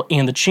deal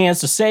and the chance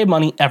to save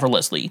money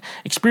effortlessly.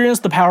 Experience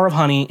the power of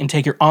Honey and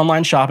take your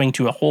online shopping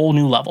to a whole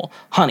new level.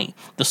 Honey,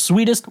 the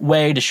sweetest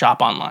way to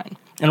shop online.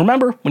 And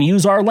remember, when you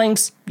use our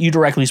links, you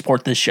directly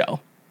support this show.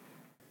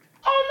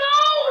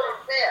 Oh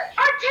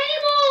no! Our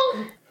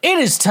table! It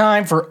is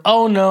time for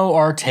Oh No,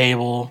 Our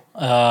Table.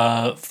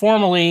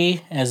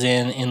 Formerly, as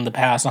in the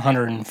past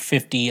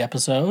 150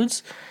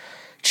 episodes,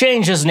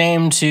 changed his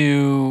name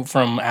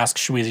from Ask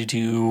Schweezy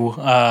to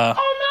Oh no!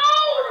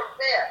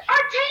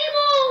 Our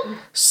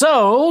table!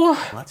 So,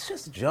 Let's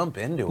just jump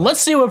into it.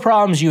 let's see what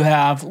problems you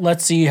have.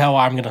 Let's see how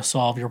I'm going to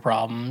solve your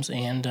problems.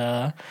 And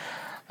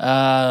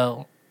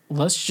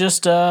let's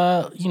just,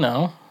 for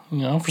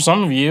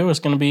some of you, it's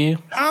going to be...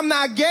 I'm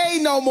not gay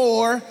no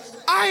more.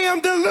 I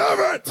am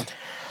delivered.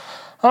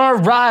 All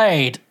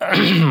right.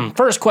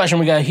 First question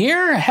we got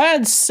here.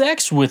 Had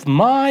sex with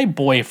my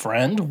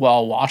boyfriend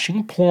while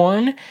watching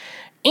porn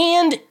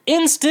and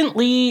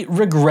instantly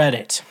regret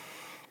it.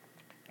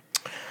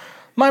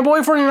 My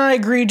boyfriend and I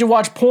agreed to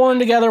watch porn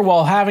together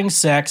while having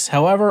sex.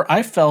 However,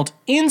 I felt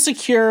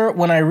insecure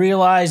when I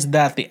realized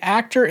that the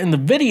actor in the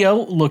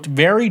video looked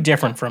very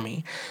different from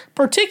me,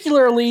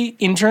 particularly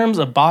in terms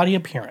of body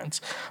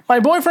appearance. My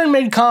boyfriend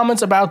made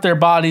comments about their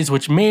bodies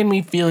which made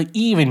me feel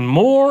even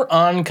more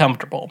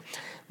uncomfortable.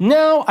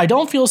 Now, I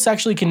don't feel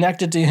sexually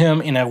connected to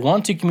him and I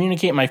want to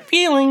communicate my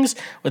feelings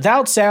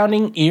without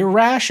sounding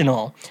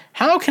irrational.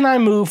 How can I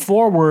move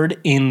forward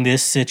in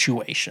this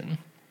situation?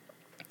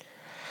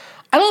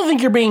 I don't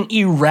think you're being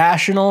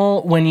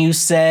irrational when you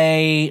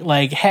say,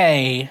 like,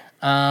 hey,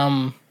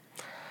 I'm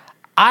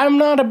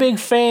not a big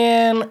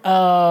fan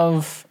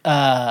of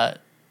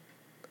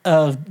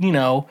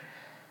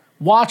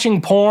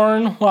watching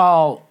porn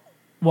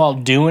while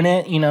doing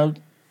it,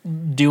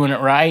 doing it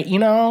right,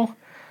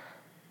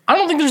 I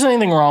don't think there's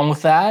anything wrong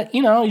with that.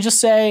 You just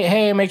say,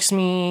 hey, it makes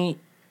me,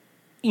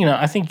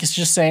 I think it's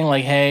just saying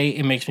like, hey,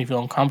 it makes me feel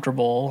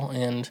uncomfortable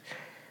and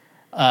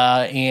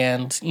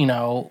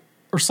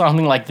or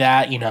something like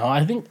that,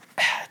 I think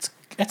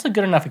that's a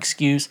good enough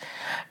excuse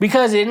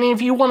because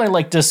if you want to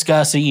like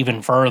discuss it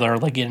even further,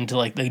 like get into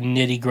like the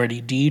nitty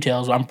gritty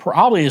details, I'm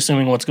probably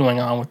assuming what's going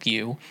on with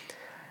you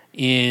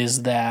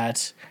is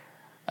that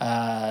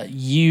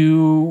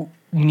you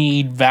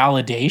need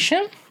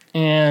validation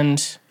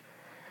and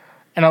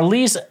at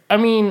least,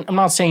 I'm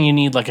not saying you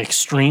need like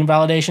extreme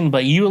validation,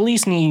 but you at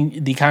least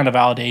need the kind of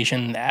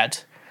validation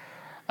that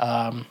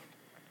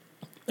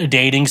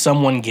dating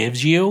someone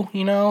gives you,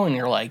 you know, and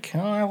you're like, oh,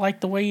 I like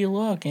the way you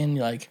look, and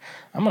you're like,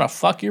 I'm gonna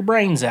fuck your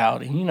brains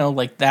out, and you know,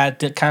 like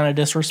that kind of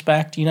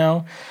disrespect, you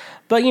know.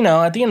 But you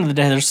know, at the end of the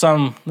day, there's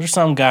some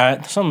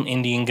guy, some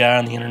Indian guy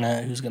on the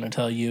internet who's gonna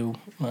tell you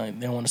like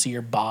they want to see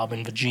your bob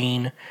and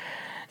vagine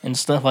and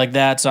stuff like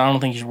that. So I don't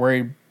think you should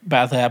worry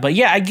about that. But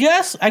yeah, I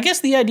guess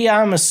the idea,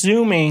 I'm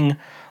assuming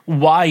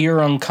why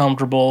you're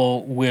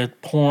uncomfortable with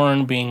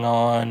porn being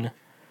on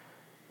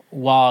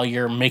while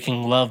you're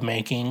making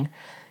lovemaking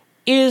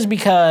is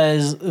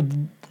because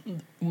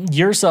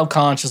you're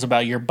self-conscious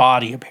about your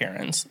body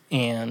appearance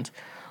and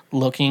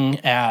looking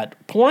at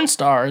porn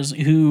stars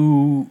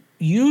who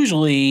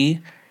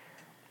usually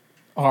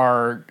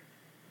are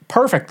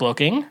perfect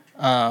looking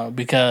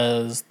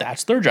because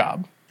that's their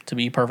job, to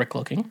be perfect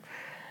looking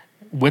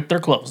with their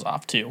clothes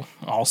off too.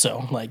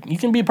 Also, like, you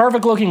can be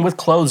perfect looking with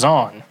clothes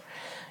on,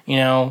 you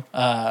know.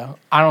 I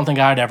don't think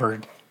I'd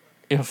ever,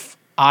 if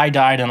I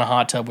died in a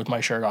hot tub with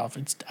my shirt off,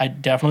 I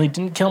definitely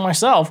didn't kill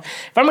myself.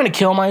 If I'm going to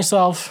kill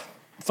myself,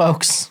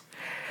 folks,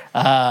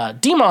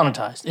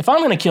 demonetized. If I'm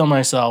going to kill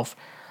myself,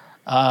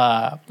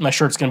 my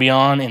shirt's going to be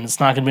on and it's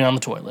not going to be on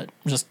the toilet.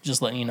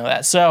 Just letting you know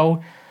that.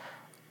 So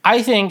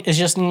I think it's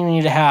just you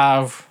need to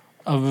have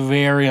a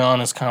very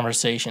honest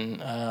conversation.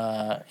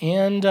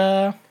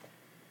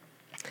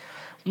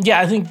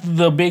 Yeah, I think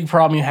the big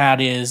problem you had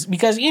is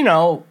because, you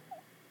know,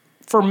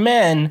 for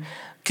men,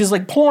 because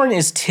like porn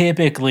is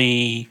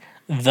typically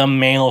the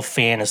male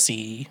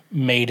fantasy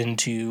made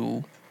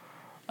into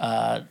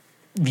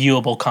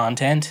viewable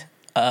content.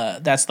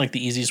 That's like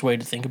the easiest way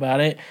to think about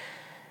it.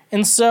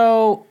 And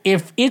so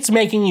if it's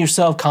making you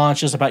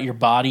self-conscious about your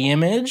body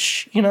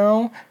image, you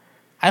know,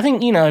 I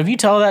think, you know, if you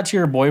tell that to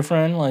your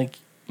boyfriend, like,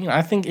 you know,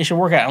 I think it should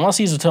work out, unless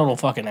he's a total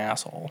fucking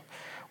asshole,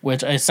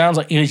 which it sounds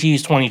like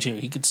he's 22.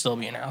 He could still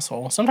be an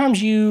asshole.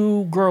 Sometimes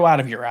you grow out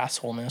of your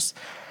assholeness.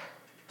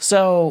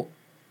 So,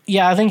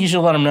 yeah, I think you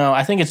should let him know.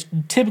 I think it's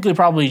typically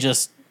probably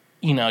just,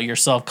 you know, your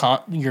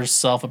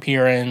self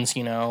appearance,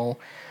 you know,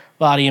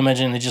 body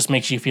image, and it just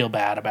makes you feel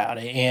bad about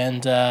it.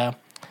 And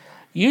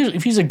usually,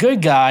 if he's a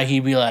good guy,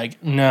 he'd be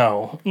like,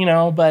 no, you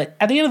know. But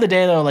at the end of the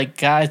day, though, like,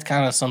 guys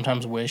kind of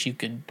sometimes wish you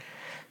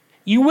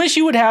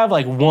would have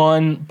like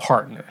one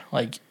partner.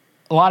 Like,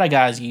 a lot of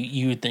guys,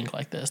 you would think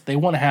like this. They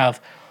want to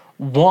have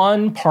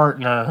one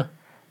partner,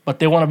 but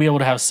they want to be able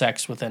to have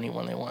sex with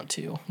anyone they want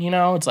to. You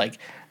know, it's like,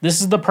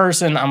 this is the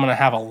person I'm going to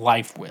have a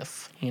life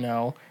with, you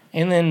know.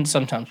 And then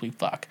sometimes we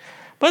fuck.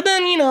 But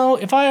then, you know,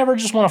 if I ever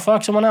just want to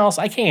fuck someone else,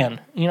 I can.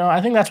 You know,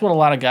 I think that's what a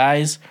lot of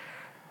guys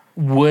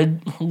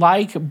would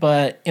like.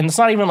 And it's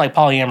not even like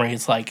polyamory.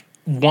 It's like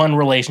one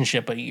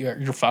relationship, but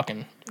you're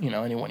fucking, you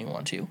know, anyone you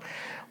want to.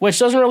 Which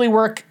doesn't really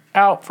work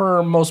out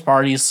for most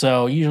parties.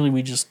 So usually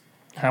we just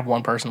have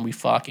one person we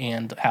fuck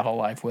and have a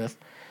life with.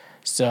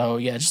 So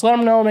yeah, just let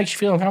him know it makes you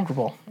feel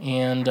uncomfortable.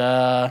 And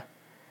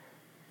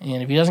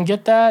if he doesn't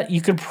get that,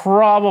 you could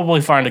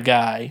probably find a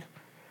guy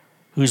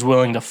who's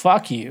willing to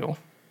fuck you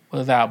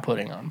without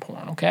putting on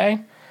porn,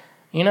 okay?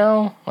 You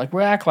know, like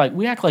we act like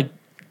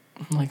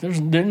there's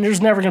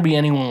never gonna be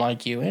anyone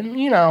like you, and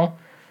you know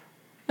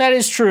that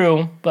is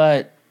true,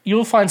 but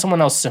you'll find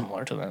someone else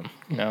similar to them,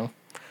 you know.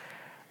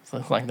 So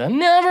it's like the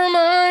never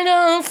mind,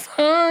 I'll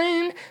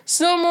find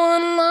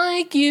someone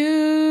like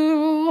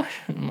you.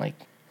 I'm like,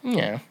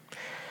 yeah.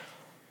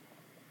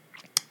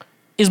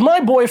 Is my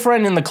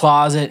boyfriend in the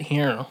closet?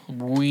 Here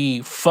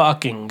we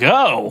fucking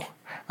go.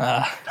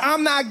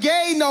 I'm not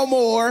gay no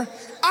more.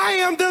 I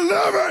am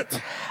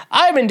delivered.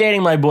 I've been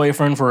dating my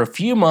boyfriend for a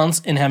few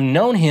months and have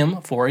known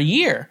him for a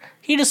year.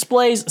 He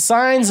displays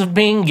signs of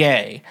being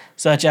gay,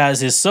 such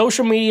as his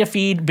social media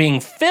feed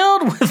being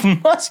filled with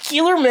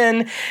muscular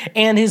men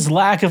and his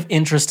lack of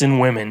interest in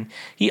women.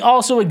 He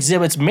also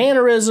exhibits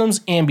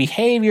mannerisms and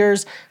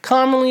behaviors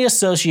commonly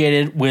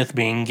associated with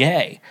being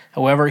gay.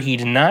 However, he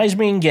denies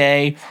being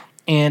gay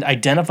and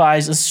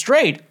identifies as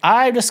straight.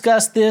 I've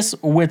discussed this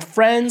with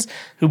friends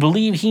who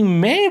believe he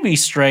may be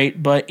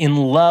straight but in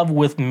love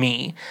with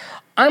me.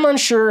 I'm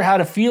unsure how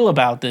to feel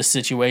about this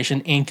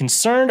situation and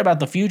concerned about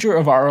the future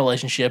of our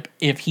relationship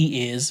if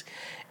he is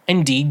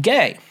indeed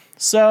gay.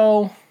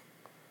 So,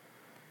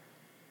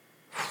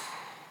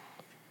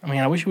 I mean,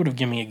 I wish you would have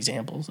given me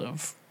examples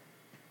of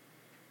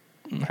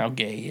how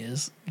gay he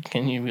is.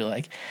 Can you be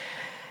like,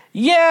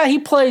 yeah, he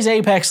plays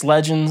Apex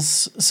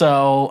Legends,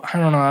 so I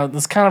don't know,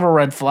 that's kind of a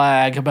red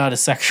flag about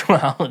his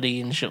sexuality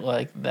and shit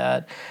like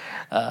that.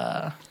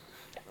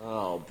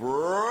 Oh,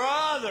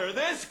 brother,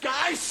 this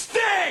guy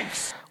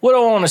stinks! What do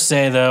I want to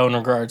say, though, in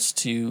regards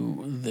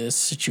to this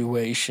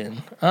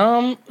situation?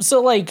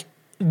 So, like,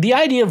 the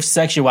idea of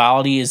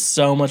sexuality is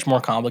so much more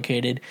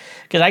complicated,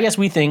 because I guess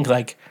we think,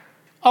 like,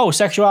 oh,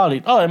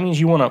 sexuality, oh, that means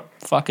you want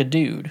to fuck a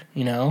dude,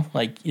 you know?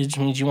 Like, it just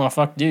means you want to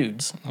fuck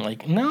dudes.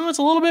 Like, no, it's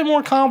a little bit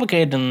more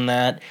complicated than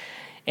that.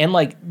 And,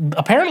 like,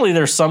 apparently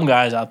there's some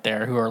guys out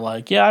there who are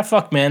like, yeah, I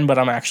fuck men, but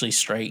I'm actually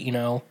straight, you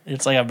know?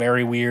 It's, like, a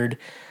very weird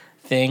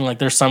thing. Like,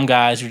 there's some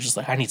guys who are just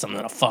like, I need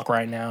something to fuck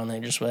right now, and they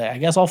just like, I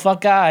guess I'll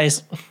fuck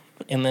guys.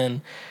 And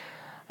then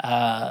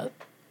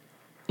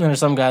there's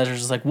some guys who are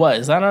just like, what,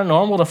 is that not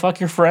normal to fuck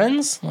your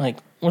friends? Like,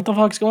 what the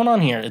fuck's going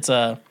on here? It's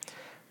a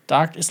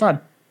it's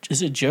not,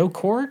 is it Joe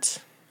Court?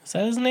 Is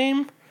that his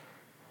name?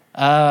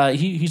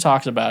 He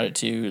talks about it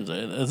too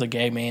as a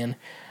gay man.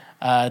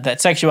 That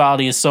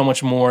sexuality is so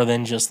much more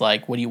than just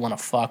like, what do you want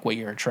to fuck, what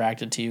you're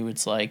attracted to.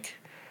 It's like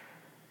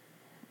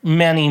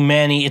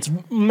many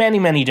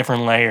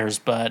different layers,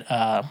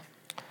 but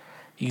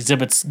he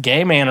exhibits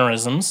gay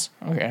mannerisms.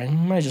 Okay, he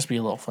might just be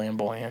a little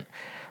flamboyant.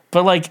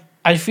 But like,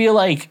 I feel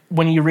like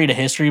when you read a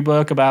history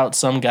book about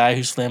some guy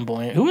who's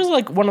flamboyant, who was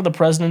like one of the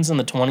presidents in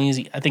the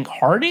 20s, I think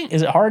Harding,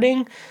 is it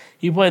Harding?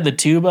 He played the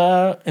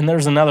tuba, and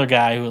there's another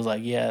guy who was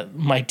like, yeah,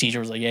 my teacher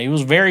was like, yeah, he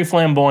was very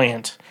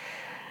flamboyant.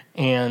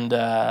 And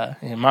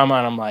in my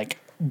mind, I'm like,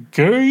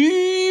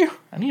 gay?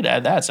 I need to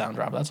add that sound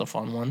drop. That's a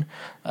fun one.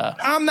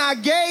 I'm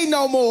not gay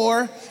no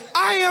more.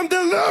 I am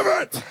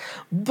delivered.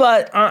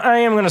 But I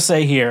am going to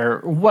say here,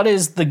 what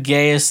is the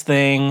gayest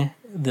thing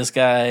this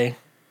guy...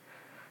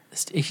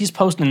 He's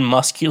posting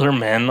muscular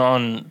men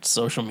on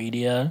social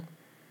media.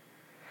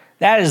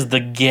 That is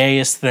the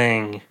gayest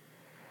thing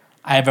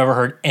I've ever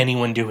heard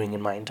anyone doing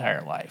in my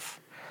entire life.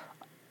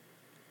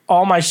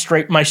 All my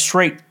straight,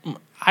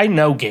 I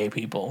know gay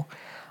people.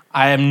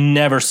 I have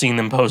never seen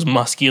them post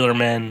muscular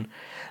men.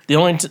 The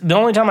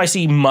only time I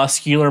see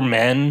muscular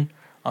men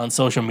on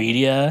social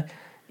media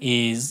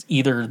is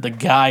either the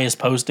guy is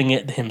posting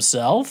it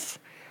himself,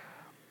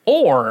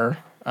 or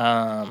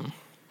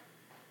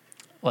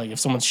like if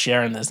someone's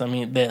sharing this, I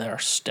mean, they are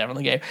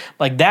definitely gay.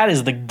 Like, that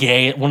is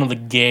one of the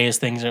gayest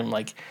things. I'm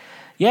like,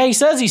 yeah, he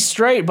says he's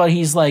straight, but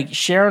he's like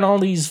sharing all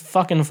these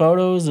fucking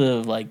photos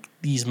of like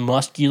these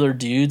muscular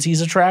dudes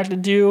he's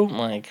attracted to.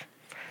 Like,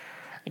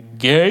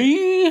 gay,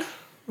 you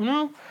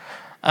know?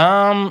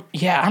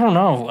 Yeah, I don't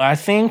know. I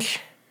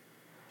think,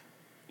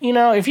 you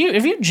know, if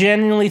you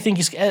genuinely think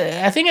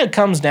I think it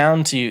comes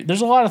down to,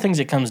 there's a lot of things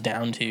it comes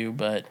down to,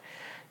 but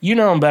you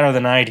know him better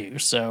than I do.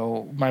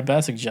 So my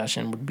best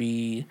suggestion would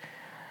be,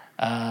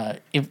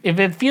 if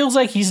it feels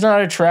like he's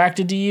not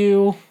attracted to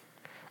you,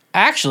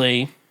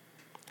 actually,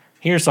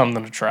 here's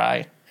something to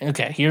try.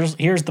 Okay,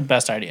 here's the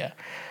best idea.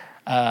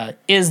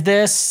 Is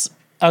this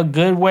a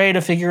good way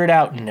to figure it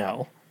out?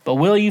 No. But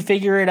will you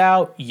figure it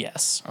out?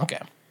 Yes.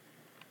 Okay.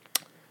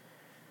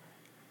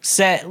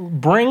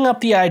 Bring up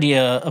the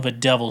idea of a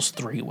devil's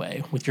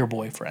three-way with your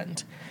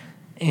boyfriend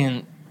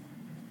and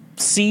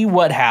see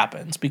what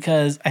happens.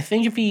 Because I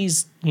think if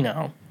he's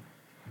gay,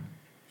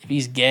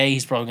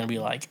 he's probably going to be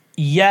like,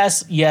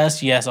 yes,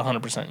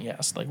 100%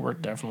 yes. Like, we're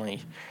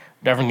definitely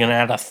going to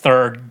add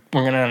we're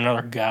going to add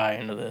another guy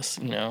into this,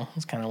 you know.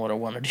 It's kind of what I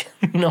want to do,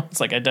 you know. It's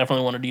like, I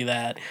definitely want to do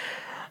that.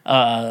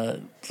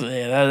 So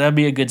yeah, that'd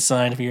be a good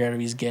sign if you heard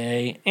he's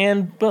gay.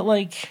 But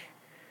like,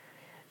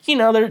 you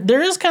know,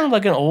 there is kind of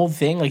like an old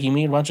thing, like you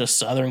meet a bunch of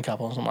Southern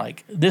couples, and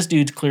like, this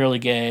dude's clearly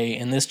gay,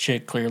 and this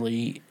chick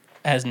clearly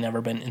has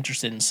never been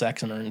interested in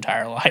sex in her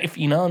entire life,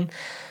 you know, and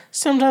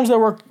sometimes they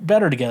work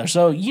better together.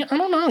 So, yeah, I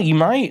don't know, you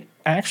might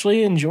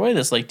actually enjoy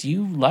this. Like, do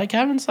you like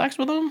having sex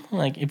with them?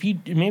 Like,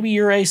 maybe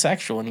you're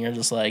asexual and you're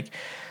just like,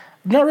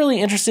 I'm not really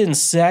interested in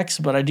sex,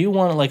 but I do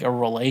want like a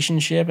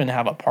relationship and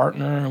have a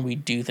partner, and we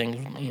do things,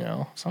 you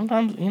know,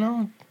 sometimes, you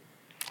know,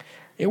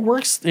 it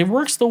works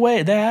the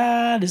way,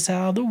 that is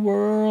how the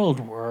world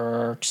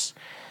works.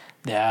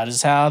 That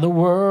is how the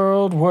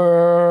world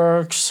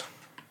works.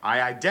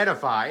 I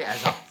identify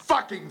as a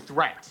fucking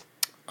threat.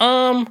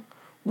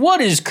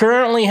 What is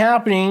currently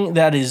happening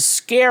that is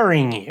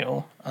scaring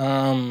you?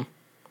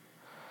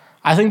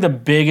 I think the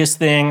biggest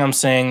thing I'm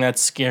saying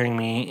that's scaring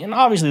me, and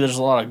obviously there's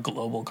a lot of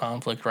global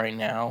conflict right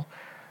now,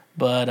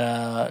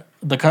 but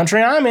the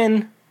country I'm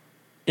in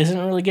isn't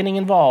really getting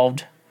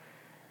involved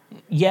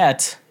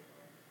yet.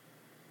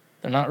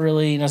 They're not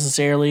really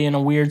necessarily in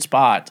a weird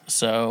spot,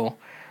 so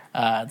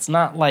it's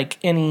not like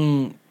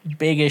any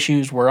big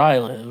issues where I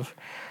live.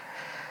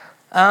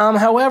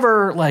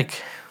 However,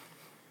 like,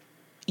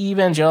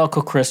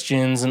 evangelical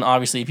Christians, and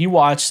obviously if you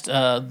watched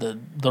the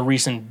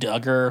recent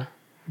Duggar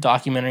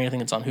documentary, I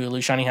think it's on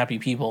Hulu, Shiny Happy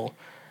People,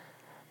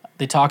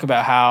 they talk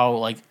about how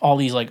like all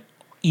these like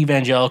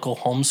evangelical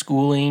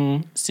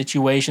homeschooling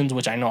situations,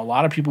 which I know a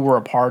lot of people were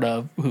a part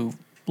of who've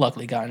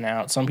luckily gotten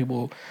out. Some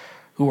people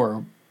who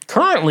are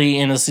currently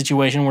in a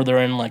situation where they're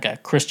in like a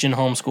Christian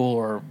homeschool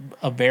or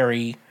a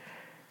very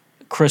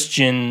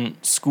Christian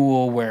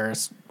school where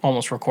it's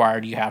almost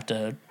required you have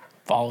to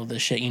follow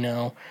this shit, you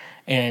know,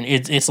 and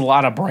it's a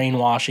lot of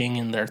brainwashing,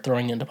 and they're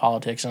throwing into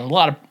politics, and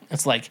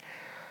it's like,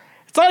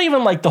 it's not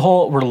even like the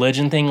whole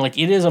religion thing, like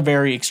it is a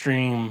very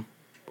extreme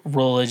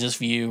religious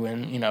view,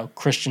 and you know,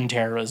 Christian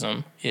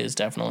terrorism is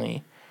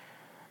definitely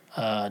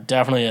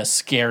a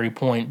scary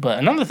point. But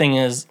another thing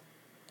is,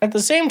 at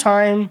the same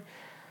time,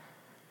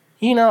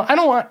 you know, I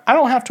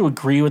don't have to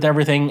agree with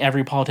everything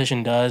every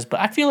politician does, but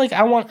I feel like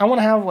I want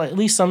to have like at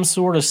least some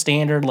sort of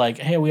standard, like,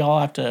 hey, we all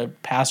have to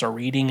pass a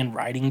reading and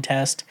writing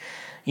test.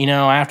 You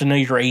know, I have to know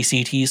your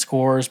ACT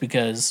scores,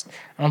 because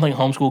I don't think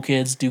homeschool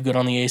kids do good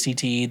on the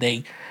ACT.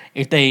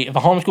 If a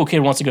homeschool kid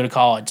wants to go to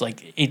college,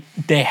 like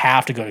they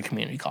have to go to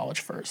community college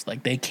first.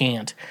 Like, they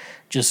can't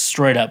just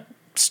straight up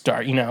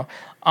start.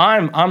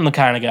 I'm the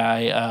kind of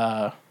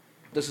guy.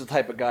 This is the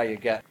type of guy you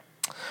get.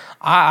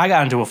 I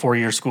got into a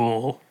 4-year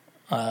school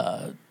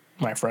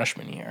my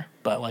freshman year,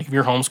 but like if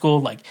you're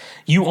homeschooled, like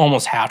you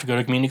almost have to go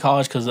to community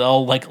college because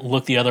they'll like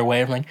look the other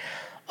way. I'm like,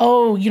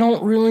 oh, you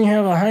don't really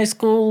have a high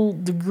school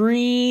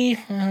degree?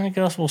 I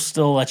guess we'll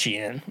still let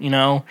you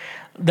in.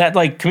 That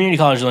like community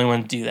college is the only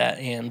one to do that,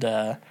 and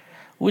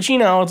which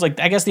it's like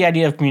I guess the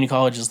idea of community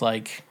college is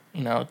like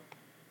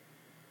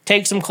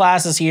take some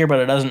classes here, but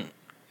it doesn't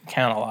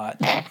count a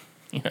lot.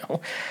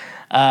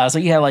 So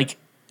yeah, like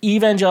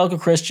evangelical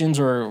Christians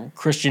or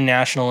Christian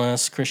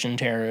nationalists, Christian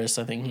terrorists,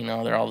 I think,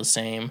 they're all the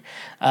same.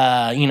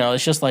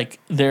 It's just like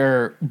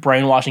they're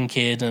brainwashing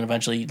kids and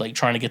eventually like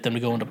trying to get them to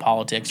go into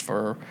politics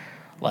for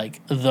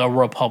like the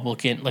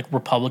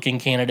Republican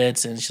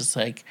candidates. And it's just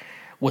like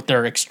with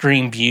their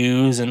extreme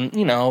views and,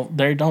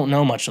 they don't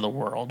know much of the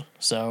world.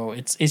 So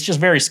it's just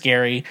very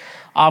scary.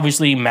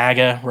 Obviously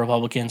MAGA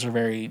Republicans are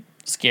very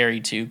scary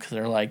too,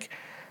 because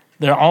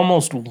they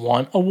almost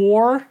want a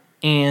war,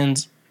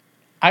 and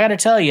I got to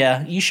tell you,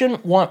 you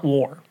shouldn't want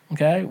war,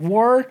 okay?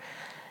 War,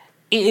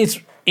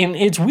 it's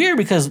weird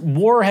because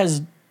war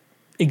has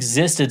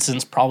existed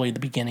since probably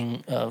the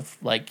beginning of,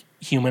 like,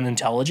 human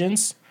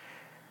intelligence,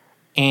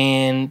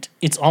 and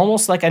it's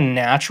almost like a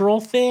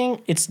natural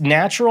thing. It's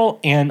natural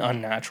and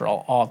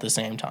unnatural all at the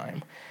same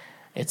time.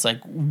 It's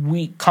like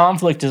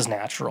conflict is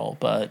natural,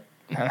 but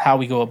how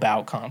we go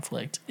about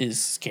conflict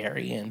is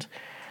scary, and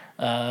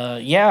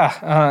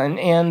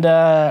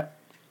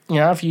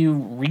if you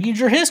read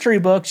your history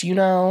books,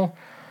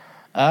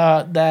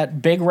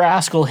 that big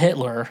rascal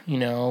Hitler,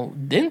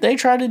 didn't they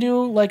try to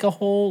do like a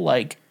whole,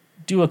 like,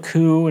 do a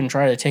coup and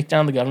try to take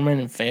down the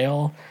government and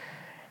fail?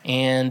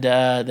 And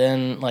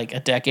then, like, a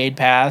decade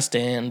passed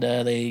and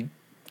they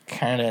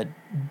kind of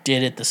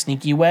did it the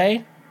sneaky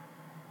way.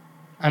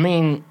 I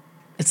mean,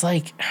 it's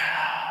like,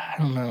 I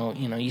don't know,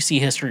 you see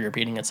history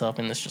repeating itself,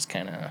 and it's just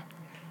kind of,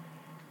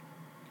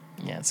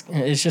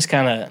 it's just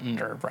kind of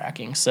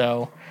nerve-wracking.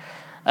 So,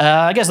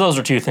 I guess those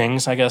are two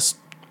things. I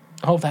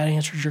hope that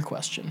answers your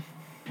question.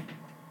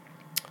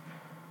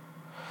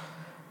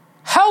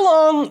 How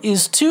long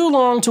is too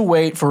long to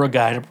wait for a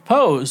guy to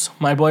propose?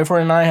 My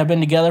boyfriend and I have been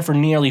together for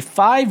nearly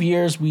 5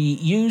 years. We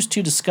used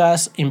to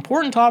discuss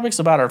important topics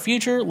about our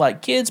future,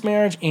 like kids,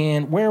 marriage,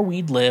 and where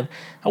we'd live.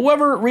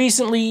 However,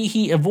 recently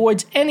he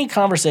avoids any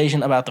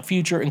conversation about the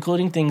future,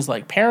 including things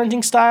like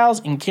parenting styles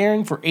and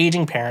caring for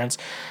aging parents.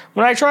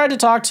 When I tried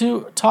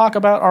to talk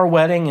about our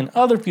wedding and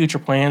other future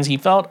plans, he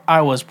felt I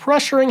was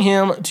pressuring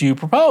him to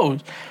propose.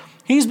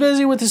 He's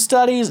busy with his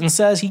studies and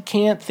says he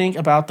can't think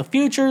about the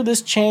future.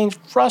 This change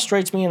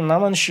frustrates me, and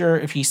I'm unsure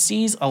if he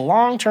sees a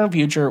long-term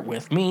future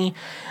with me.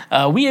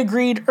 We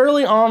agreed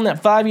early on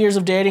that 5 years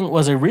of dating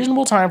was a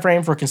reasonable time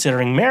frame for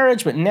considering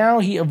marriage, but now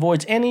he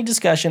avoids any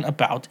discussion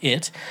about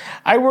it.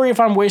 I worry if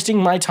I'm wasting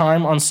my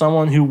time on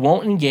someone who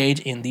won't engage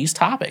in these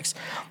topics.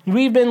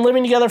 We've been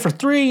living together for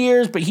 3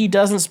 years, but he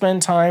doesn't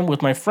spend time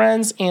with my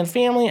friends and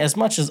family as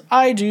much as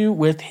I do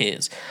with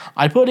his.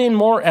 I put in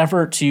more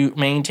effort to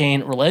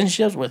maintain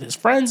relationships with his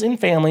friends and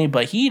family,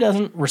 but he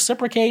doesn't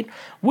reciprocate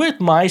with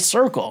my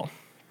circle.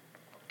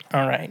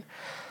 All right.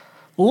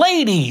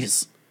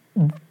 Ladies,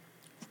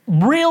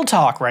 real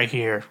talk right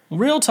here.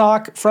 Real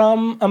talk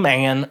from a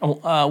man,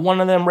 one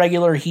of them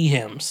regular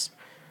he-hims.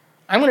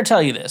 I'm going to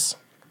tell you this.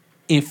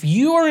 If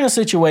you are in a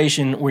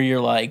situation where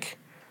you're like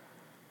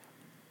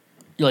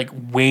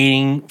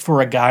waiting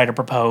for a guy to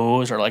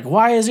propose, or like,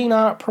 why is he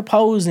not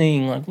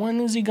proposing? Like, when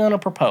is he going to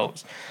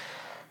propose?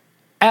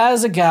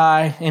 As a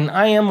guy, and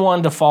I am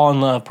one to fall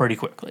in love pretty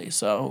quickly,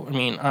 so, I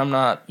mean, I'm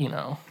not,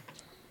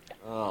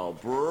 Oh,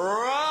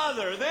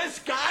 brother, this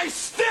guy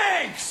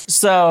stinks!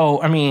 So,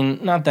 I mean,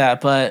 not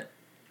that, but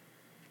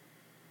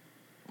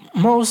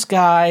most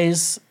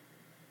guys,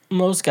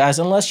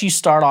 unless you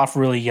start off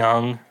really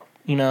young,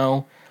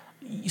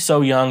 so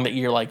young that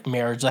you're like,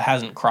 marriage that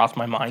hasn't crossed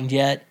my mind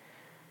yet,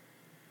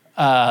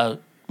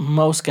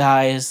 most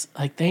guys,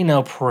 like, they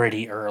know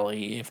pretty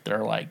early if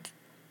they're like,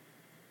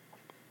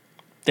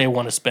 they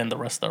want to spend the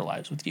rest of their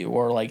lives with you,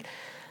 or like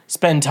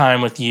spend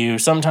time with you.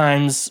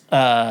 Sometimes,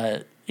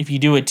 if you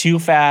do it too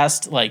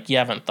fast, like, you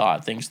haven't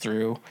thought things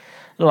through.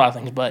 There's a lot of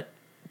things, but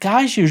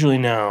guys usually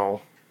know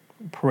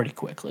pretty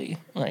quickly,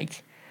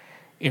 like,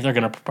 if they're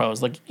going to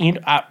propose. Like,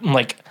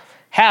 like,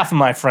 half of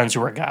my friends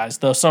who are guys,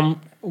 though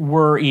some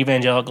were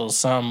evangelicals,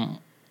 some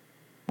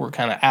were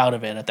kind of out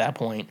of it at that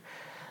point.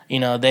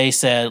 They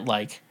said,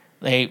 like,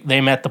 they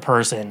met the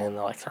person, and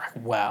they're like,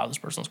 wow, this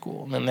person's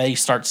cool. And then they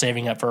start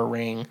saving up for a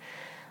ring,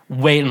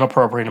 wait an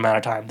appropriate amount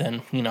of time,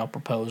 then,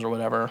 propose or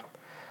whatever.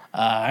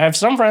 I have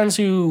some friends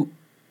who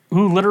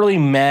literally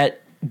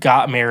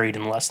got married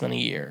in less than a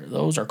year.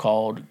 Those are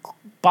called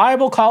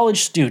Bible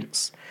college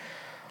students.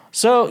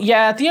 So,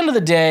 yeah, at the end of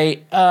the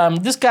day,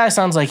 this guy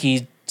sounds like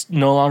he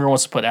no longer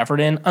wants to put effort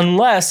in,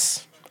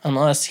 unless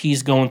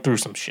he's going through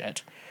some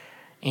shit.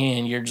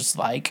 And you're just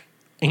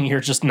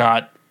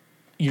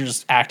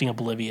acting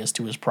oblivious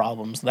to his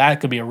problems.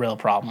 That could be a real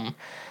problem.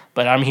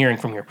 but I'm hearing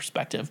from your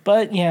perspective.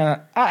 But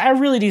yeah, I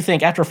really do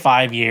think after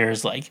 5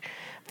 years, like,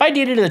 if I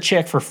dated a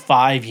chick for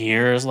 5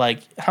 years,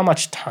 like, how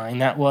much time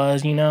that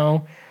was, you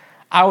know,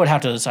 I would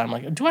have to decide, I'm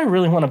like, do I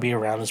really want to be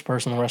around this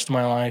person the rest of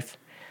my life?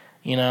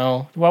 You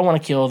know, do I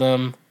want to kill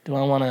them? Do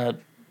I want to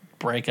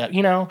break up?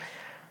 You know,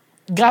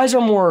 guys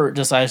are more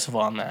decisive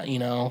on that, you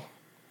know.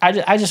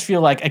 I just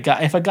feel like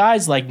if a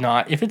guy's like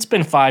not, if it's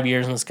been 5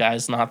 years and this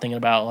guy's not thinking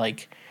about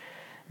like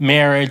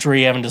marriage, where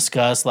you haven't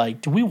discussed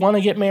like, do we want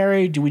to get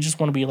married? Do we just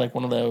want to be like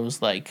one of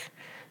those like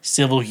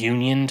civil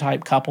union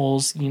type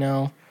couples, you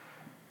know?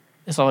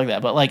 It's all like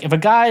that. But like if a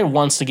guy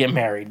wants to get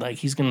married, like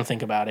he's gonna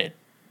think about it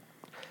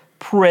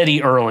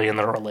pretty early in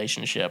the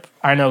relationship.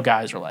 I know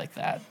guys are like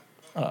that.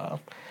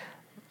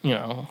 You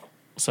know,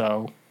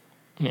 so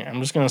yeah,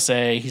 I'm just gonna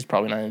say he's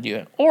probably not gonna do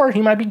it. Or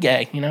he might be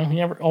gay, you know, he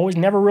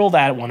never rule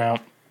that one out.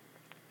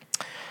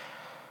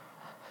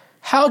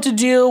 How to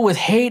deal with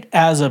hate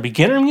as a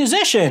beginner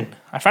musician.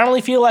 I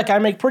finally feel like I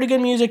make pretty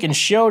good music and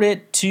showed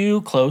it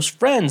to close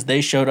friends. They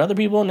showed other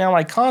people. Now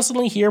I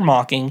constantly hear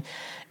mocking.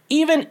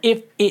 Even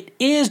if it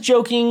is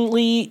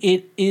jokingly,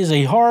 it is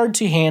a hard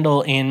to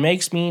handle and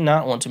makes me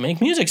not want to make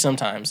music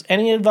sometimes.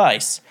 Any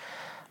advice?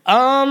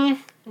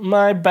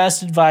 My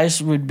best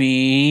advice would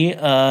be,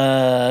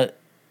 yeah,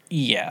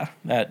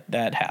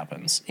 that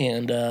happens.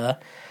 And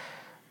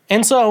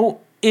so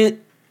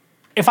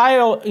if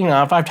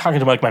I'm talking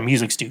to like my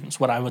music students,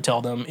 what I would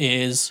tell them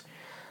is,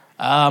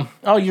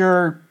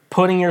 you're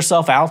putting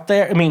yourself out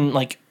there. I mean,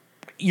 like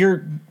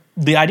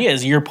the idea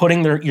is you're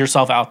putting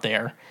yourself out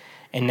there,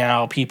 and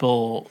now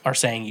people are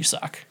saying you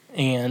suck.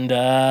 And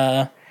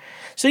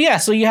so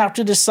you have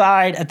to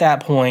decide at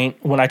that point.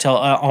 When I tell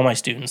all my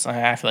students,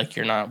 I feel like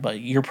you're not, but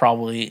you're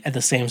probably at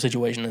the same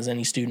situation as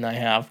any student I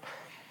have.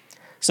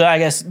 So I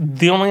guess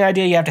the only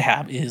idea you have to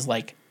have is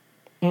like,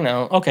 you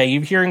know, okay,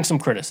 you're hearing some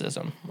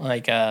criticism.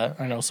 Like, I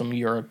know some of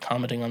you are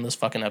commenting on this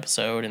fucking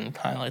episode and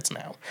highlights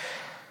now.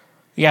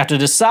 You have to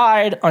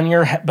decide on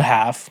your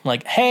behalf,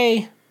 like,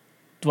 hey,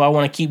 do I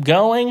want to keep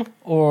going?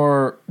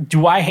 Or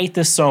do I hate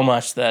this so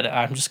much that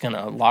I'm just going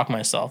to lock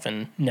myself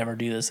and never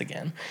do this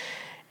again?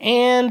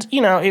 And,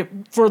 you know,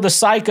 for the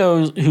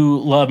psychos who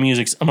love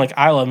music, I'm like,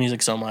 I love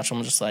music so much.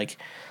 I'm just like,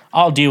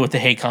 I'll deal with the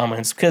hate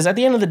comments. Because at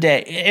the end of the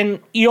day, and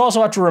you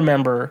also have to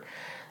remember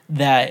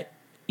that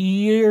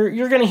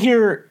you're going to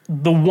hear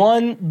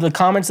the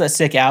comments that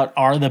stick out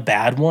are the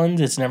bad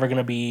ones. It's never going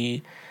to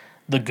be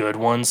the good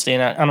ones staying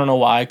out. I don't know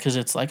why, because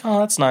it's like, oh,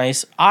 that's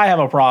nice. I have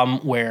a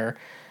problem where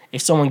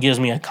if someone gives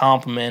me a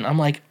compliment, I'm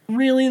like,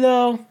 really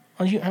though?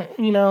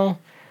 You know,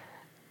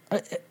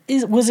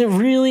 was it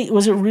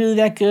really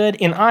that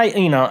good? And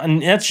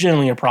and that's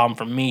generally a problem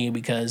for me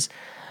because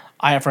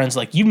I have friends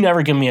like, you've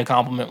never given me a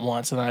compliment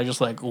once, and I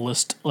just like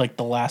list like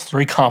the last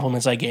 3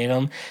 compliments I gave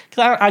them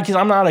because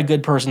I'm not a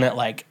good person at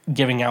like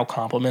giving out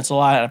compliments a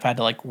lot. I've had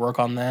to like work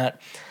on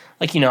that.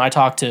 Like, you know, I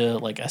talked to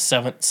like a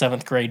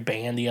seventh grade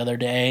band the other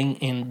day,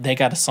 and they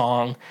got a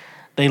song.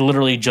 They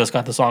literally just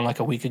got the song like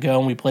a week ago,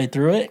 and we played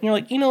through it. And you're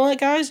like, you know what,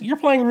 guys, you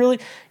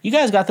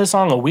guys got this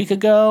song a week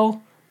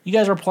ago. You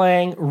guys are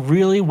playing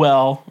really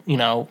well, you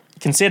know,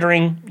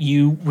 considering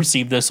you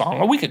received this song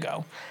a week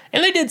ago.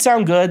 And they did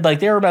sound good. Like,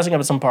 they were messing up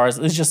at some parts.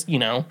 It's just, you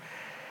know,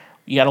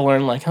 you got to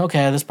learn, like,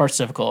 okay, this part's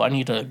difficult. I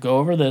need to go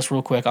over this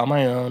real quick on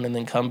my own and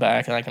then come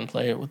back and I can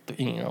play it with,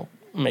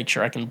 make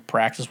sure I can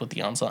practice with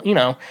the ensemble, you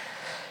know,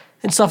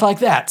 and stuff like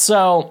that.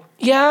 So,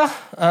 yeah,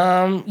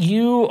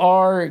 you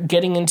are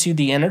getting into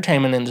the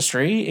entertainment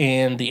industry,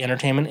 and the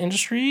entertainment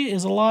industry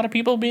is a lot of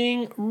people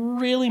being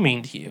really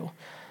mean to you.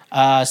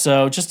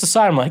 So just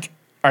decide, I'm like,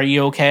 are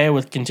you okay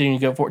with continuing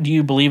to go forward? Do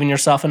you believe in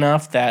yourself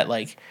enough that,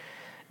 like,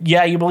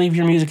 yeah, you believe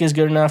your music is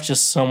good enough,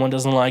 just someone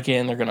doesn't like it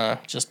and they're gonna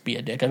just be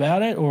a dick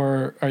about it?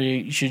 Or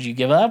should you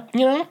give up,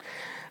 you know?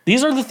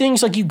 These are the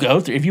things like you go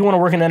through. If you want to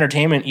work in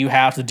entertainment, you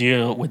have to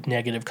deal with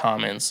negative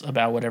comments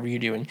about whatever you're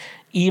doing.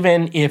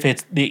 Even if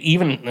it's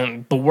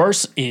the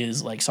worst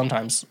is like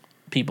sometimes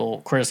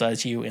people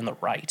criticize you in the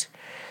right.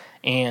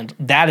 And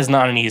that is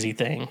not an easy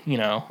thing, you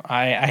know.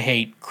 I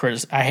hate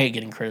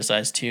getting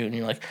criticized too. And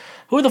you're like,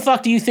 who the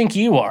fuck do you think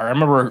you are? I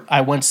remember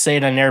I went to stay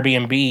at an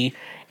Airbnb,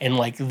 and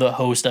like the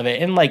host of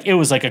it, and like it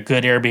was like a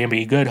good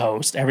Airbnb, good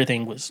host.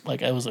 Everything was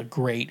like, it was a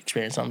great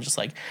experience. I'm just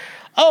like,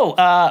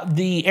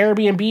 the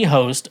Airbnb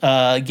host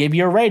gave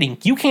you a rating.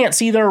 You can't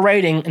see their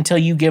rating until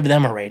you give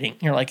them a rating.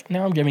 You're like,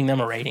 now I'm giving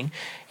them a rating.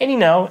 And you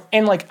know,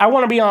 and like I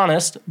want to be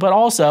honest, but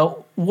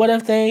also, what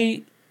if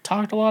they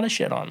talked a lot of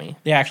shit on me?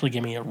 They actually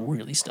give me a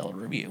really stellar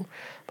review.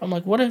 But I'm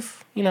like, what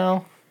if?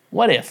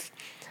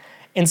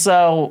 And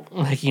so,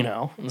 like, you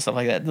know, and stuff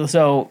like that.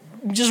 So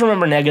just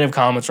remember, negative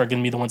comments are going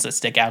to be the ones that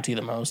stick out to you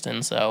the most.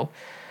 And so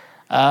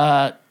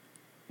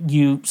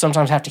you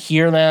sometimes have to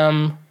hear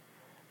them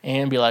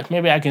and be like,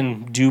 maybe I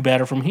can do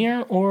better from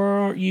here,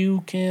 or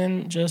you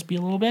can just be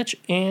a little bitch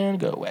and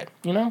go away,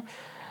 you know?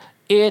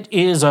 It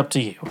is up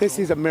to you. This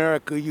is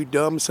America, you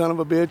dumb son of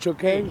a bitch,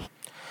 okay?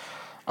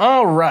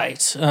 All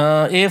right.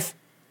 If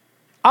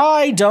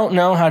I don't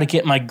know how to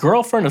get my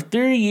girlfriend of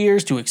 30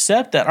 years to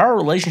accept that our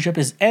relationship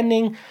is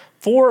ending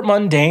for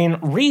mundane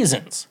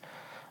reasons,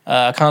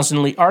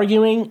 Constantly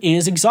arguing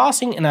is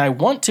exhausting and I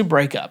want to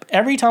break up.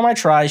 Every time I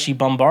try, she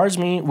bombards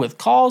me with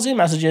calls and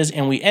messages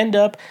and we end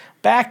up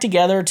back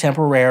together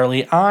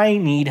temporarily. I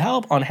need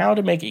help on how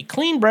to make a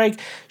clean break.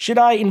 Should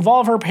I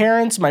involve her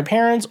parents, my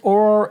parents,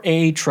 or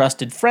a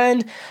trusted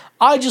friend?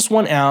 I just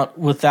want out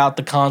without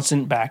the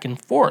constant back and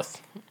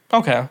forth.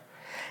 Okay.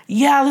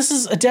 Yeah, this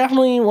is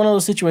definitely one of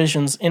those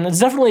situations, and it's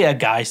definitely a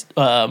guy's...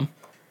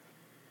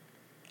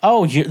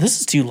 this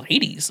is two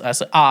ladies.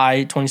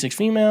 I, 26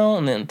 female,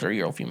 and then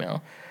 30-year-old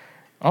female.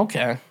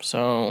 Okay,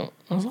 so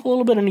there's a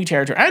little bit of new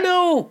territory. I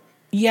know,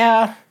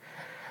 yeah.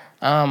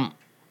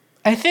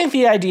 I think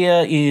the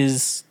idea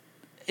is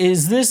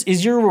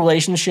your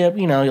relationship,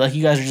 like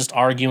you guys are just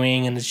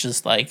arguing, and it's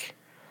just like,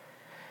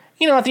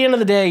 at the end of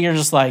the day, you're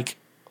just like,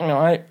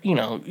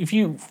 if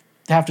you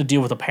have to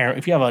deal with a parent,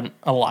 if you have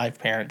a live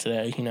parent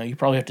today, you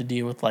probably have to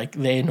deal with, like,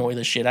 they annoy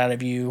the shit out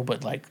of you,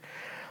 but, like,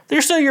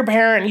 they're still your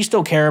parent and you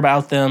still care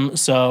about them.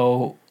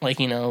 So, like,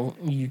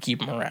 you keep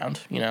them around,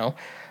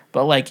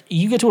 But, like,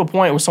 you get to a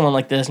point with someone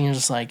like this and you're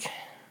just like...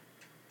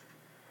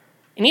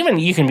 And even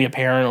you can be a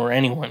parent or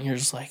anyone. You're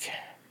just like...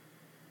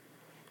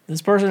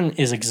 This person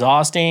is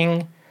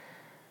exhausting.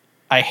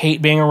 I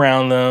hate being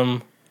around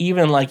them.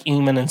 Even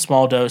in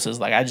small doses.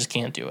 Like, I just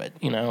can't do it.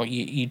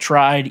 You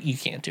tried. You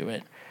can't do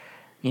it.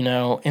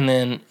 And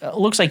then it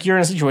looks like you're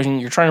in a situation,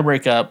 you're trying to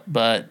break up,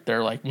 but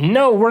they're like,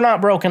 no, we're not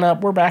broken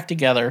up. We're back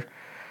together.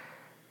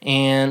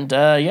 And,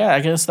 I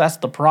guess that's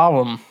the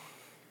problem.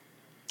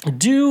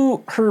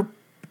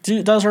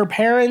 Does her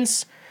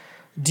parents,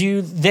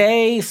 do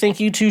they think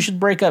you two should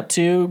break up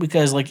too?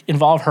 Because, like,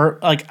 involve her,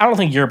 like, I don't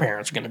think your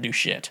parents are going to do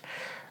shit.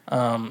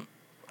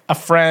 A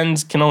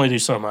friend can only do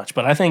so much,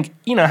 but I think,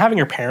 having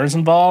your parents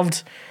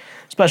involved,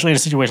 especially in a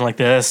situation like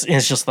this,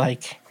 is just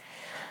like,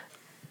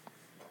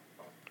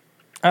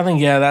 I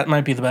think, that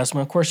might be the best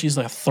one. Of course, she's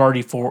like a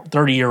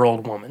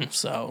 30-year-old woman.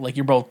 So, like,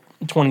 you're both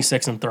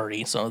 26 and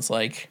 30. So it's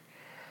like,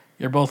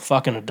 you're both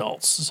fucking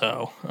adults,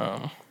 so...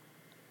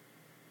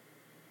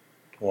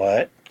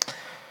 What?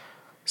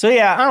 So,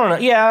 yeah, I don't know.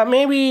 Yeah,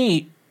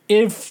 maybe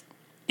if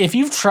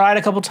you've tried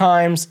a couple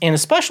times, and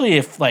especially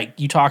if, like,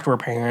 you talk to her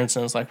parents,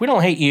 and it's like, we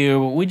don't hate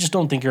you, we just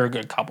don't think you're a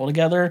good couple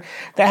together,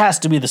 that has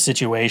to be the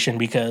situation,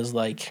 because,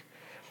 like,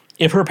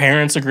 if her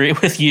parents agree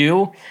with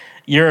you,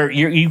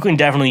 you can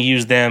definitely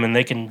use them, and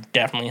they can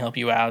definitely help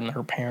you out, and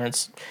her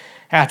parents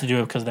have to do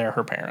it because they're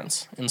her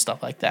parents, and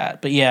stuff like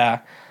that. But, yeah,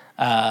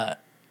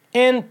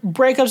 and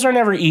breakups are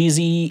never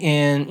easy,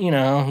 and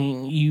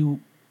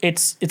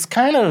it's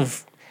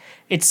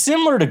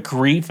similar to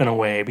grief in a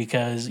way,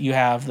 because you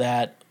have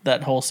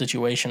that whole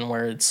situation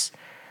where it's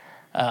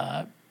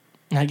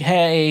like,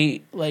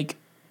 hey, like,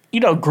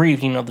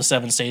 grief, the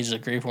 7 stages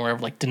of grief, where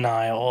like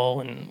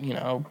denial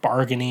and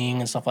bargaining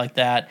and stuff like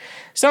that.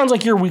 Sounds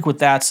like you're weak with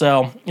that.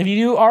 So if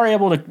you are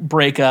able to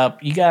break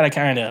up, you gotta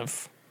kind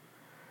of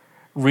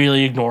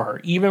really ignore her,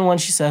 even when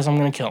she says, I'm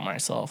gonna kill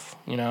myself.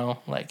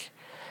 Like.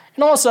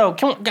 And also,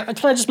 can I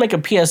just make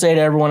a PSA to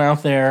everyone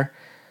out there?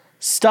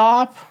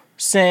 Stop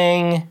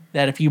saying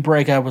that if you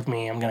break up with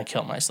me, I'm going to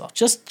kill myself.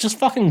 Just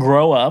fucking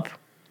grow up.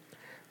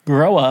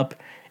 Grow up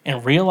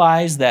and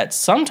realize that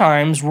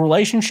sometimes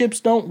relationships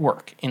don't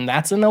work. And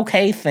that's an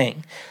okay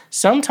thing.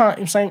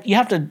 Sometimes you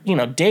have to,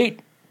 date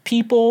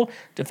people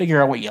to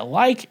figure out what you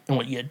like and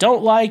what you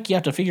don't like. You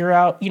have to figure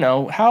out,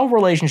 how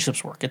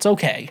relationships work. It's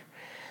okay.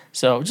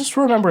 So just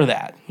remember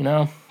that,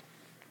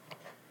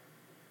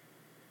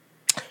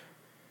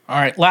 All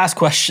right, last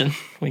question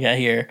we got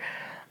here.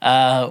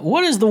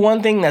 What is the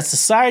one thing that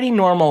society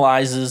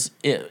normalized,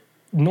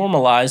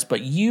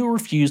 but you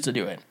refuse to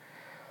do it?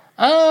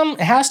 It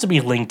has to be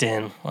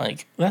LinkedIn.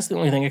 Like, that's the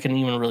only thing I can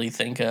even really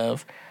think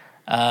of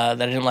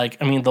that I didn't like.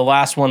 I mean, the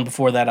last one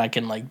before that I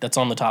can, like, that's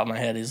on the top of my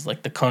head is,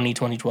 like, the Coney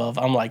 2012.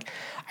 I'm like,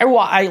 I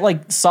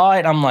like, saw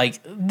it. I'm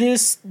like,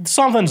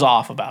 something's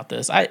off about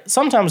this.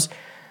 Sometimes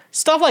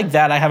stuff like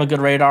that I have a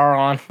good radar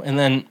on, and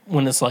then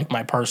when it's, like,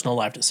 my personal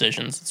life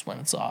decisions, it's when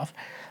it's off.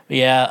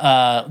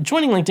 Yeah,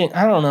 joining LinkedIn,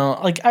 I don't know.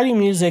 Like, I do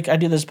music, I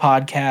do this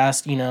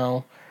podcast,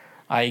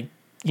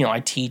 I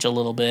teach a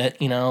little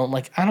bit,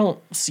 like, I don't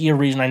see a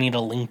reason I need a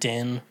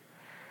LinkedIn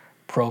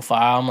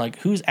profile. I'm like,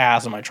 whose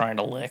ass am I trying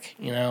to lick,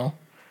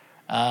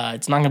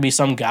 It's not going to be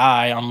some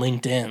guy on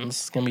LinkedIn.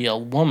 It's going to be a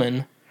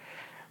woman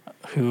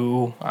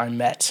who I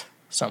met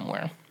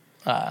somewhere.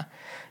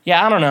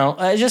 Yeah, I don't know.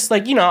 Just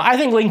like, I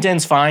think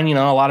LinkedIn's fine.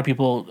 A lot of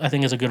people, I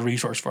think, is a good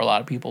resource for a lot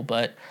of people.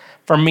 But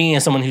for me,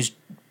 as someone who's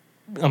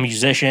a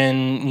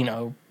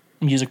musician,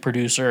 music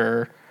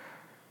producer,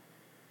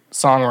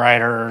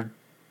 songwriter,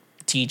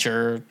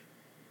 teacher,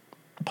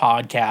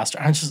 podcaster,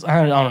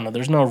 I don't know.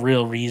 There's no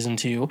real reason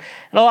to.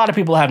 And a lot of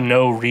people have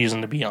no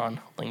reason to be on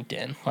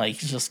LinkedIn.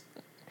 Like, it's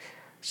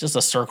just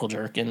a circle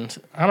jerk. And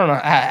I don't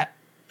know.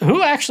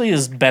 Who actually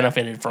has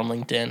benefited from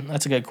LinkedIn?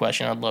 That's a good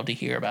question. I'd love to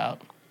hear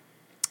about.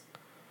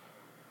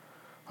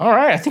 All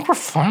right, I think we're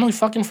finally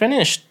fucking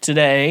finished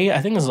today.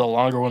 I think this is a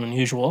longer one than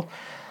usual.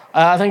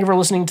 Thank you for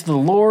listening to the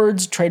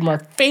Lord's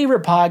trademark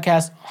favorite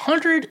podcast,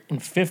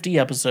 150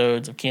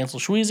 episodes of Cancel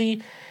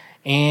Schweezy.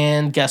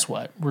 And guess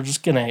what? We're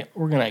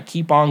gonna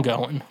keep on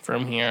going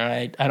from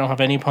here. I don't have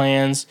any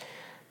plans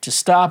to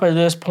stop at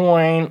this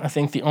point. I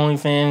think the only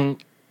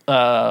thing,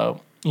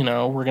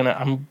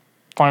 I'm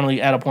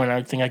finally at a point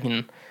I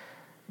think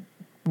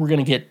we're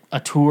gonna get a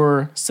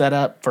tour set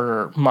up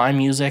for my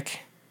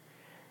music.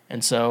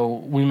 And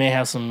so we may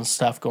have some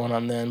stuff going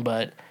on then,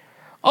 but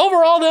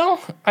overall though,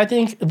 I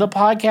think the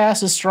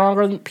podcast is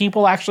stronger.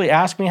 People actually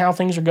ask me how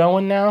things are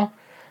going now,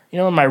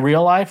 in my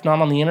real life,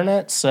 not on the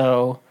internet.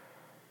 So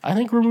I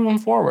think we're moving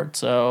forward.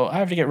 So I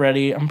have to get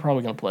ready. I'm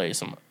probably going to play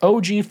some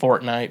OG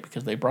Fortnite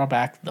because they brought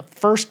back the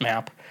first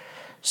map.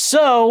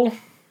 So,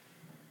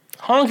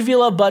 honk if you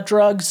love butt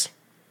drugs.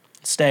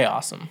 Stay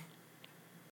awesome.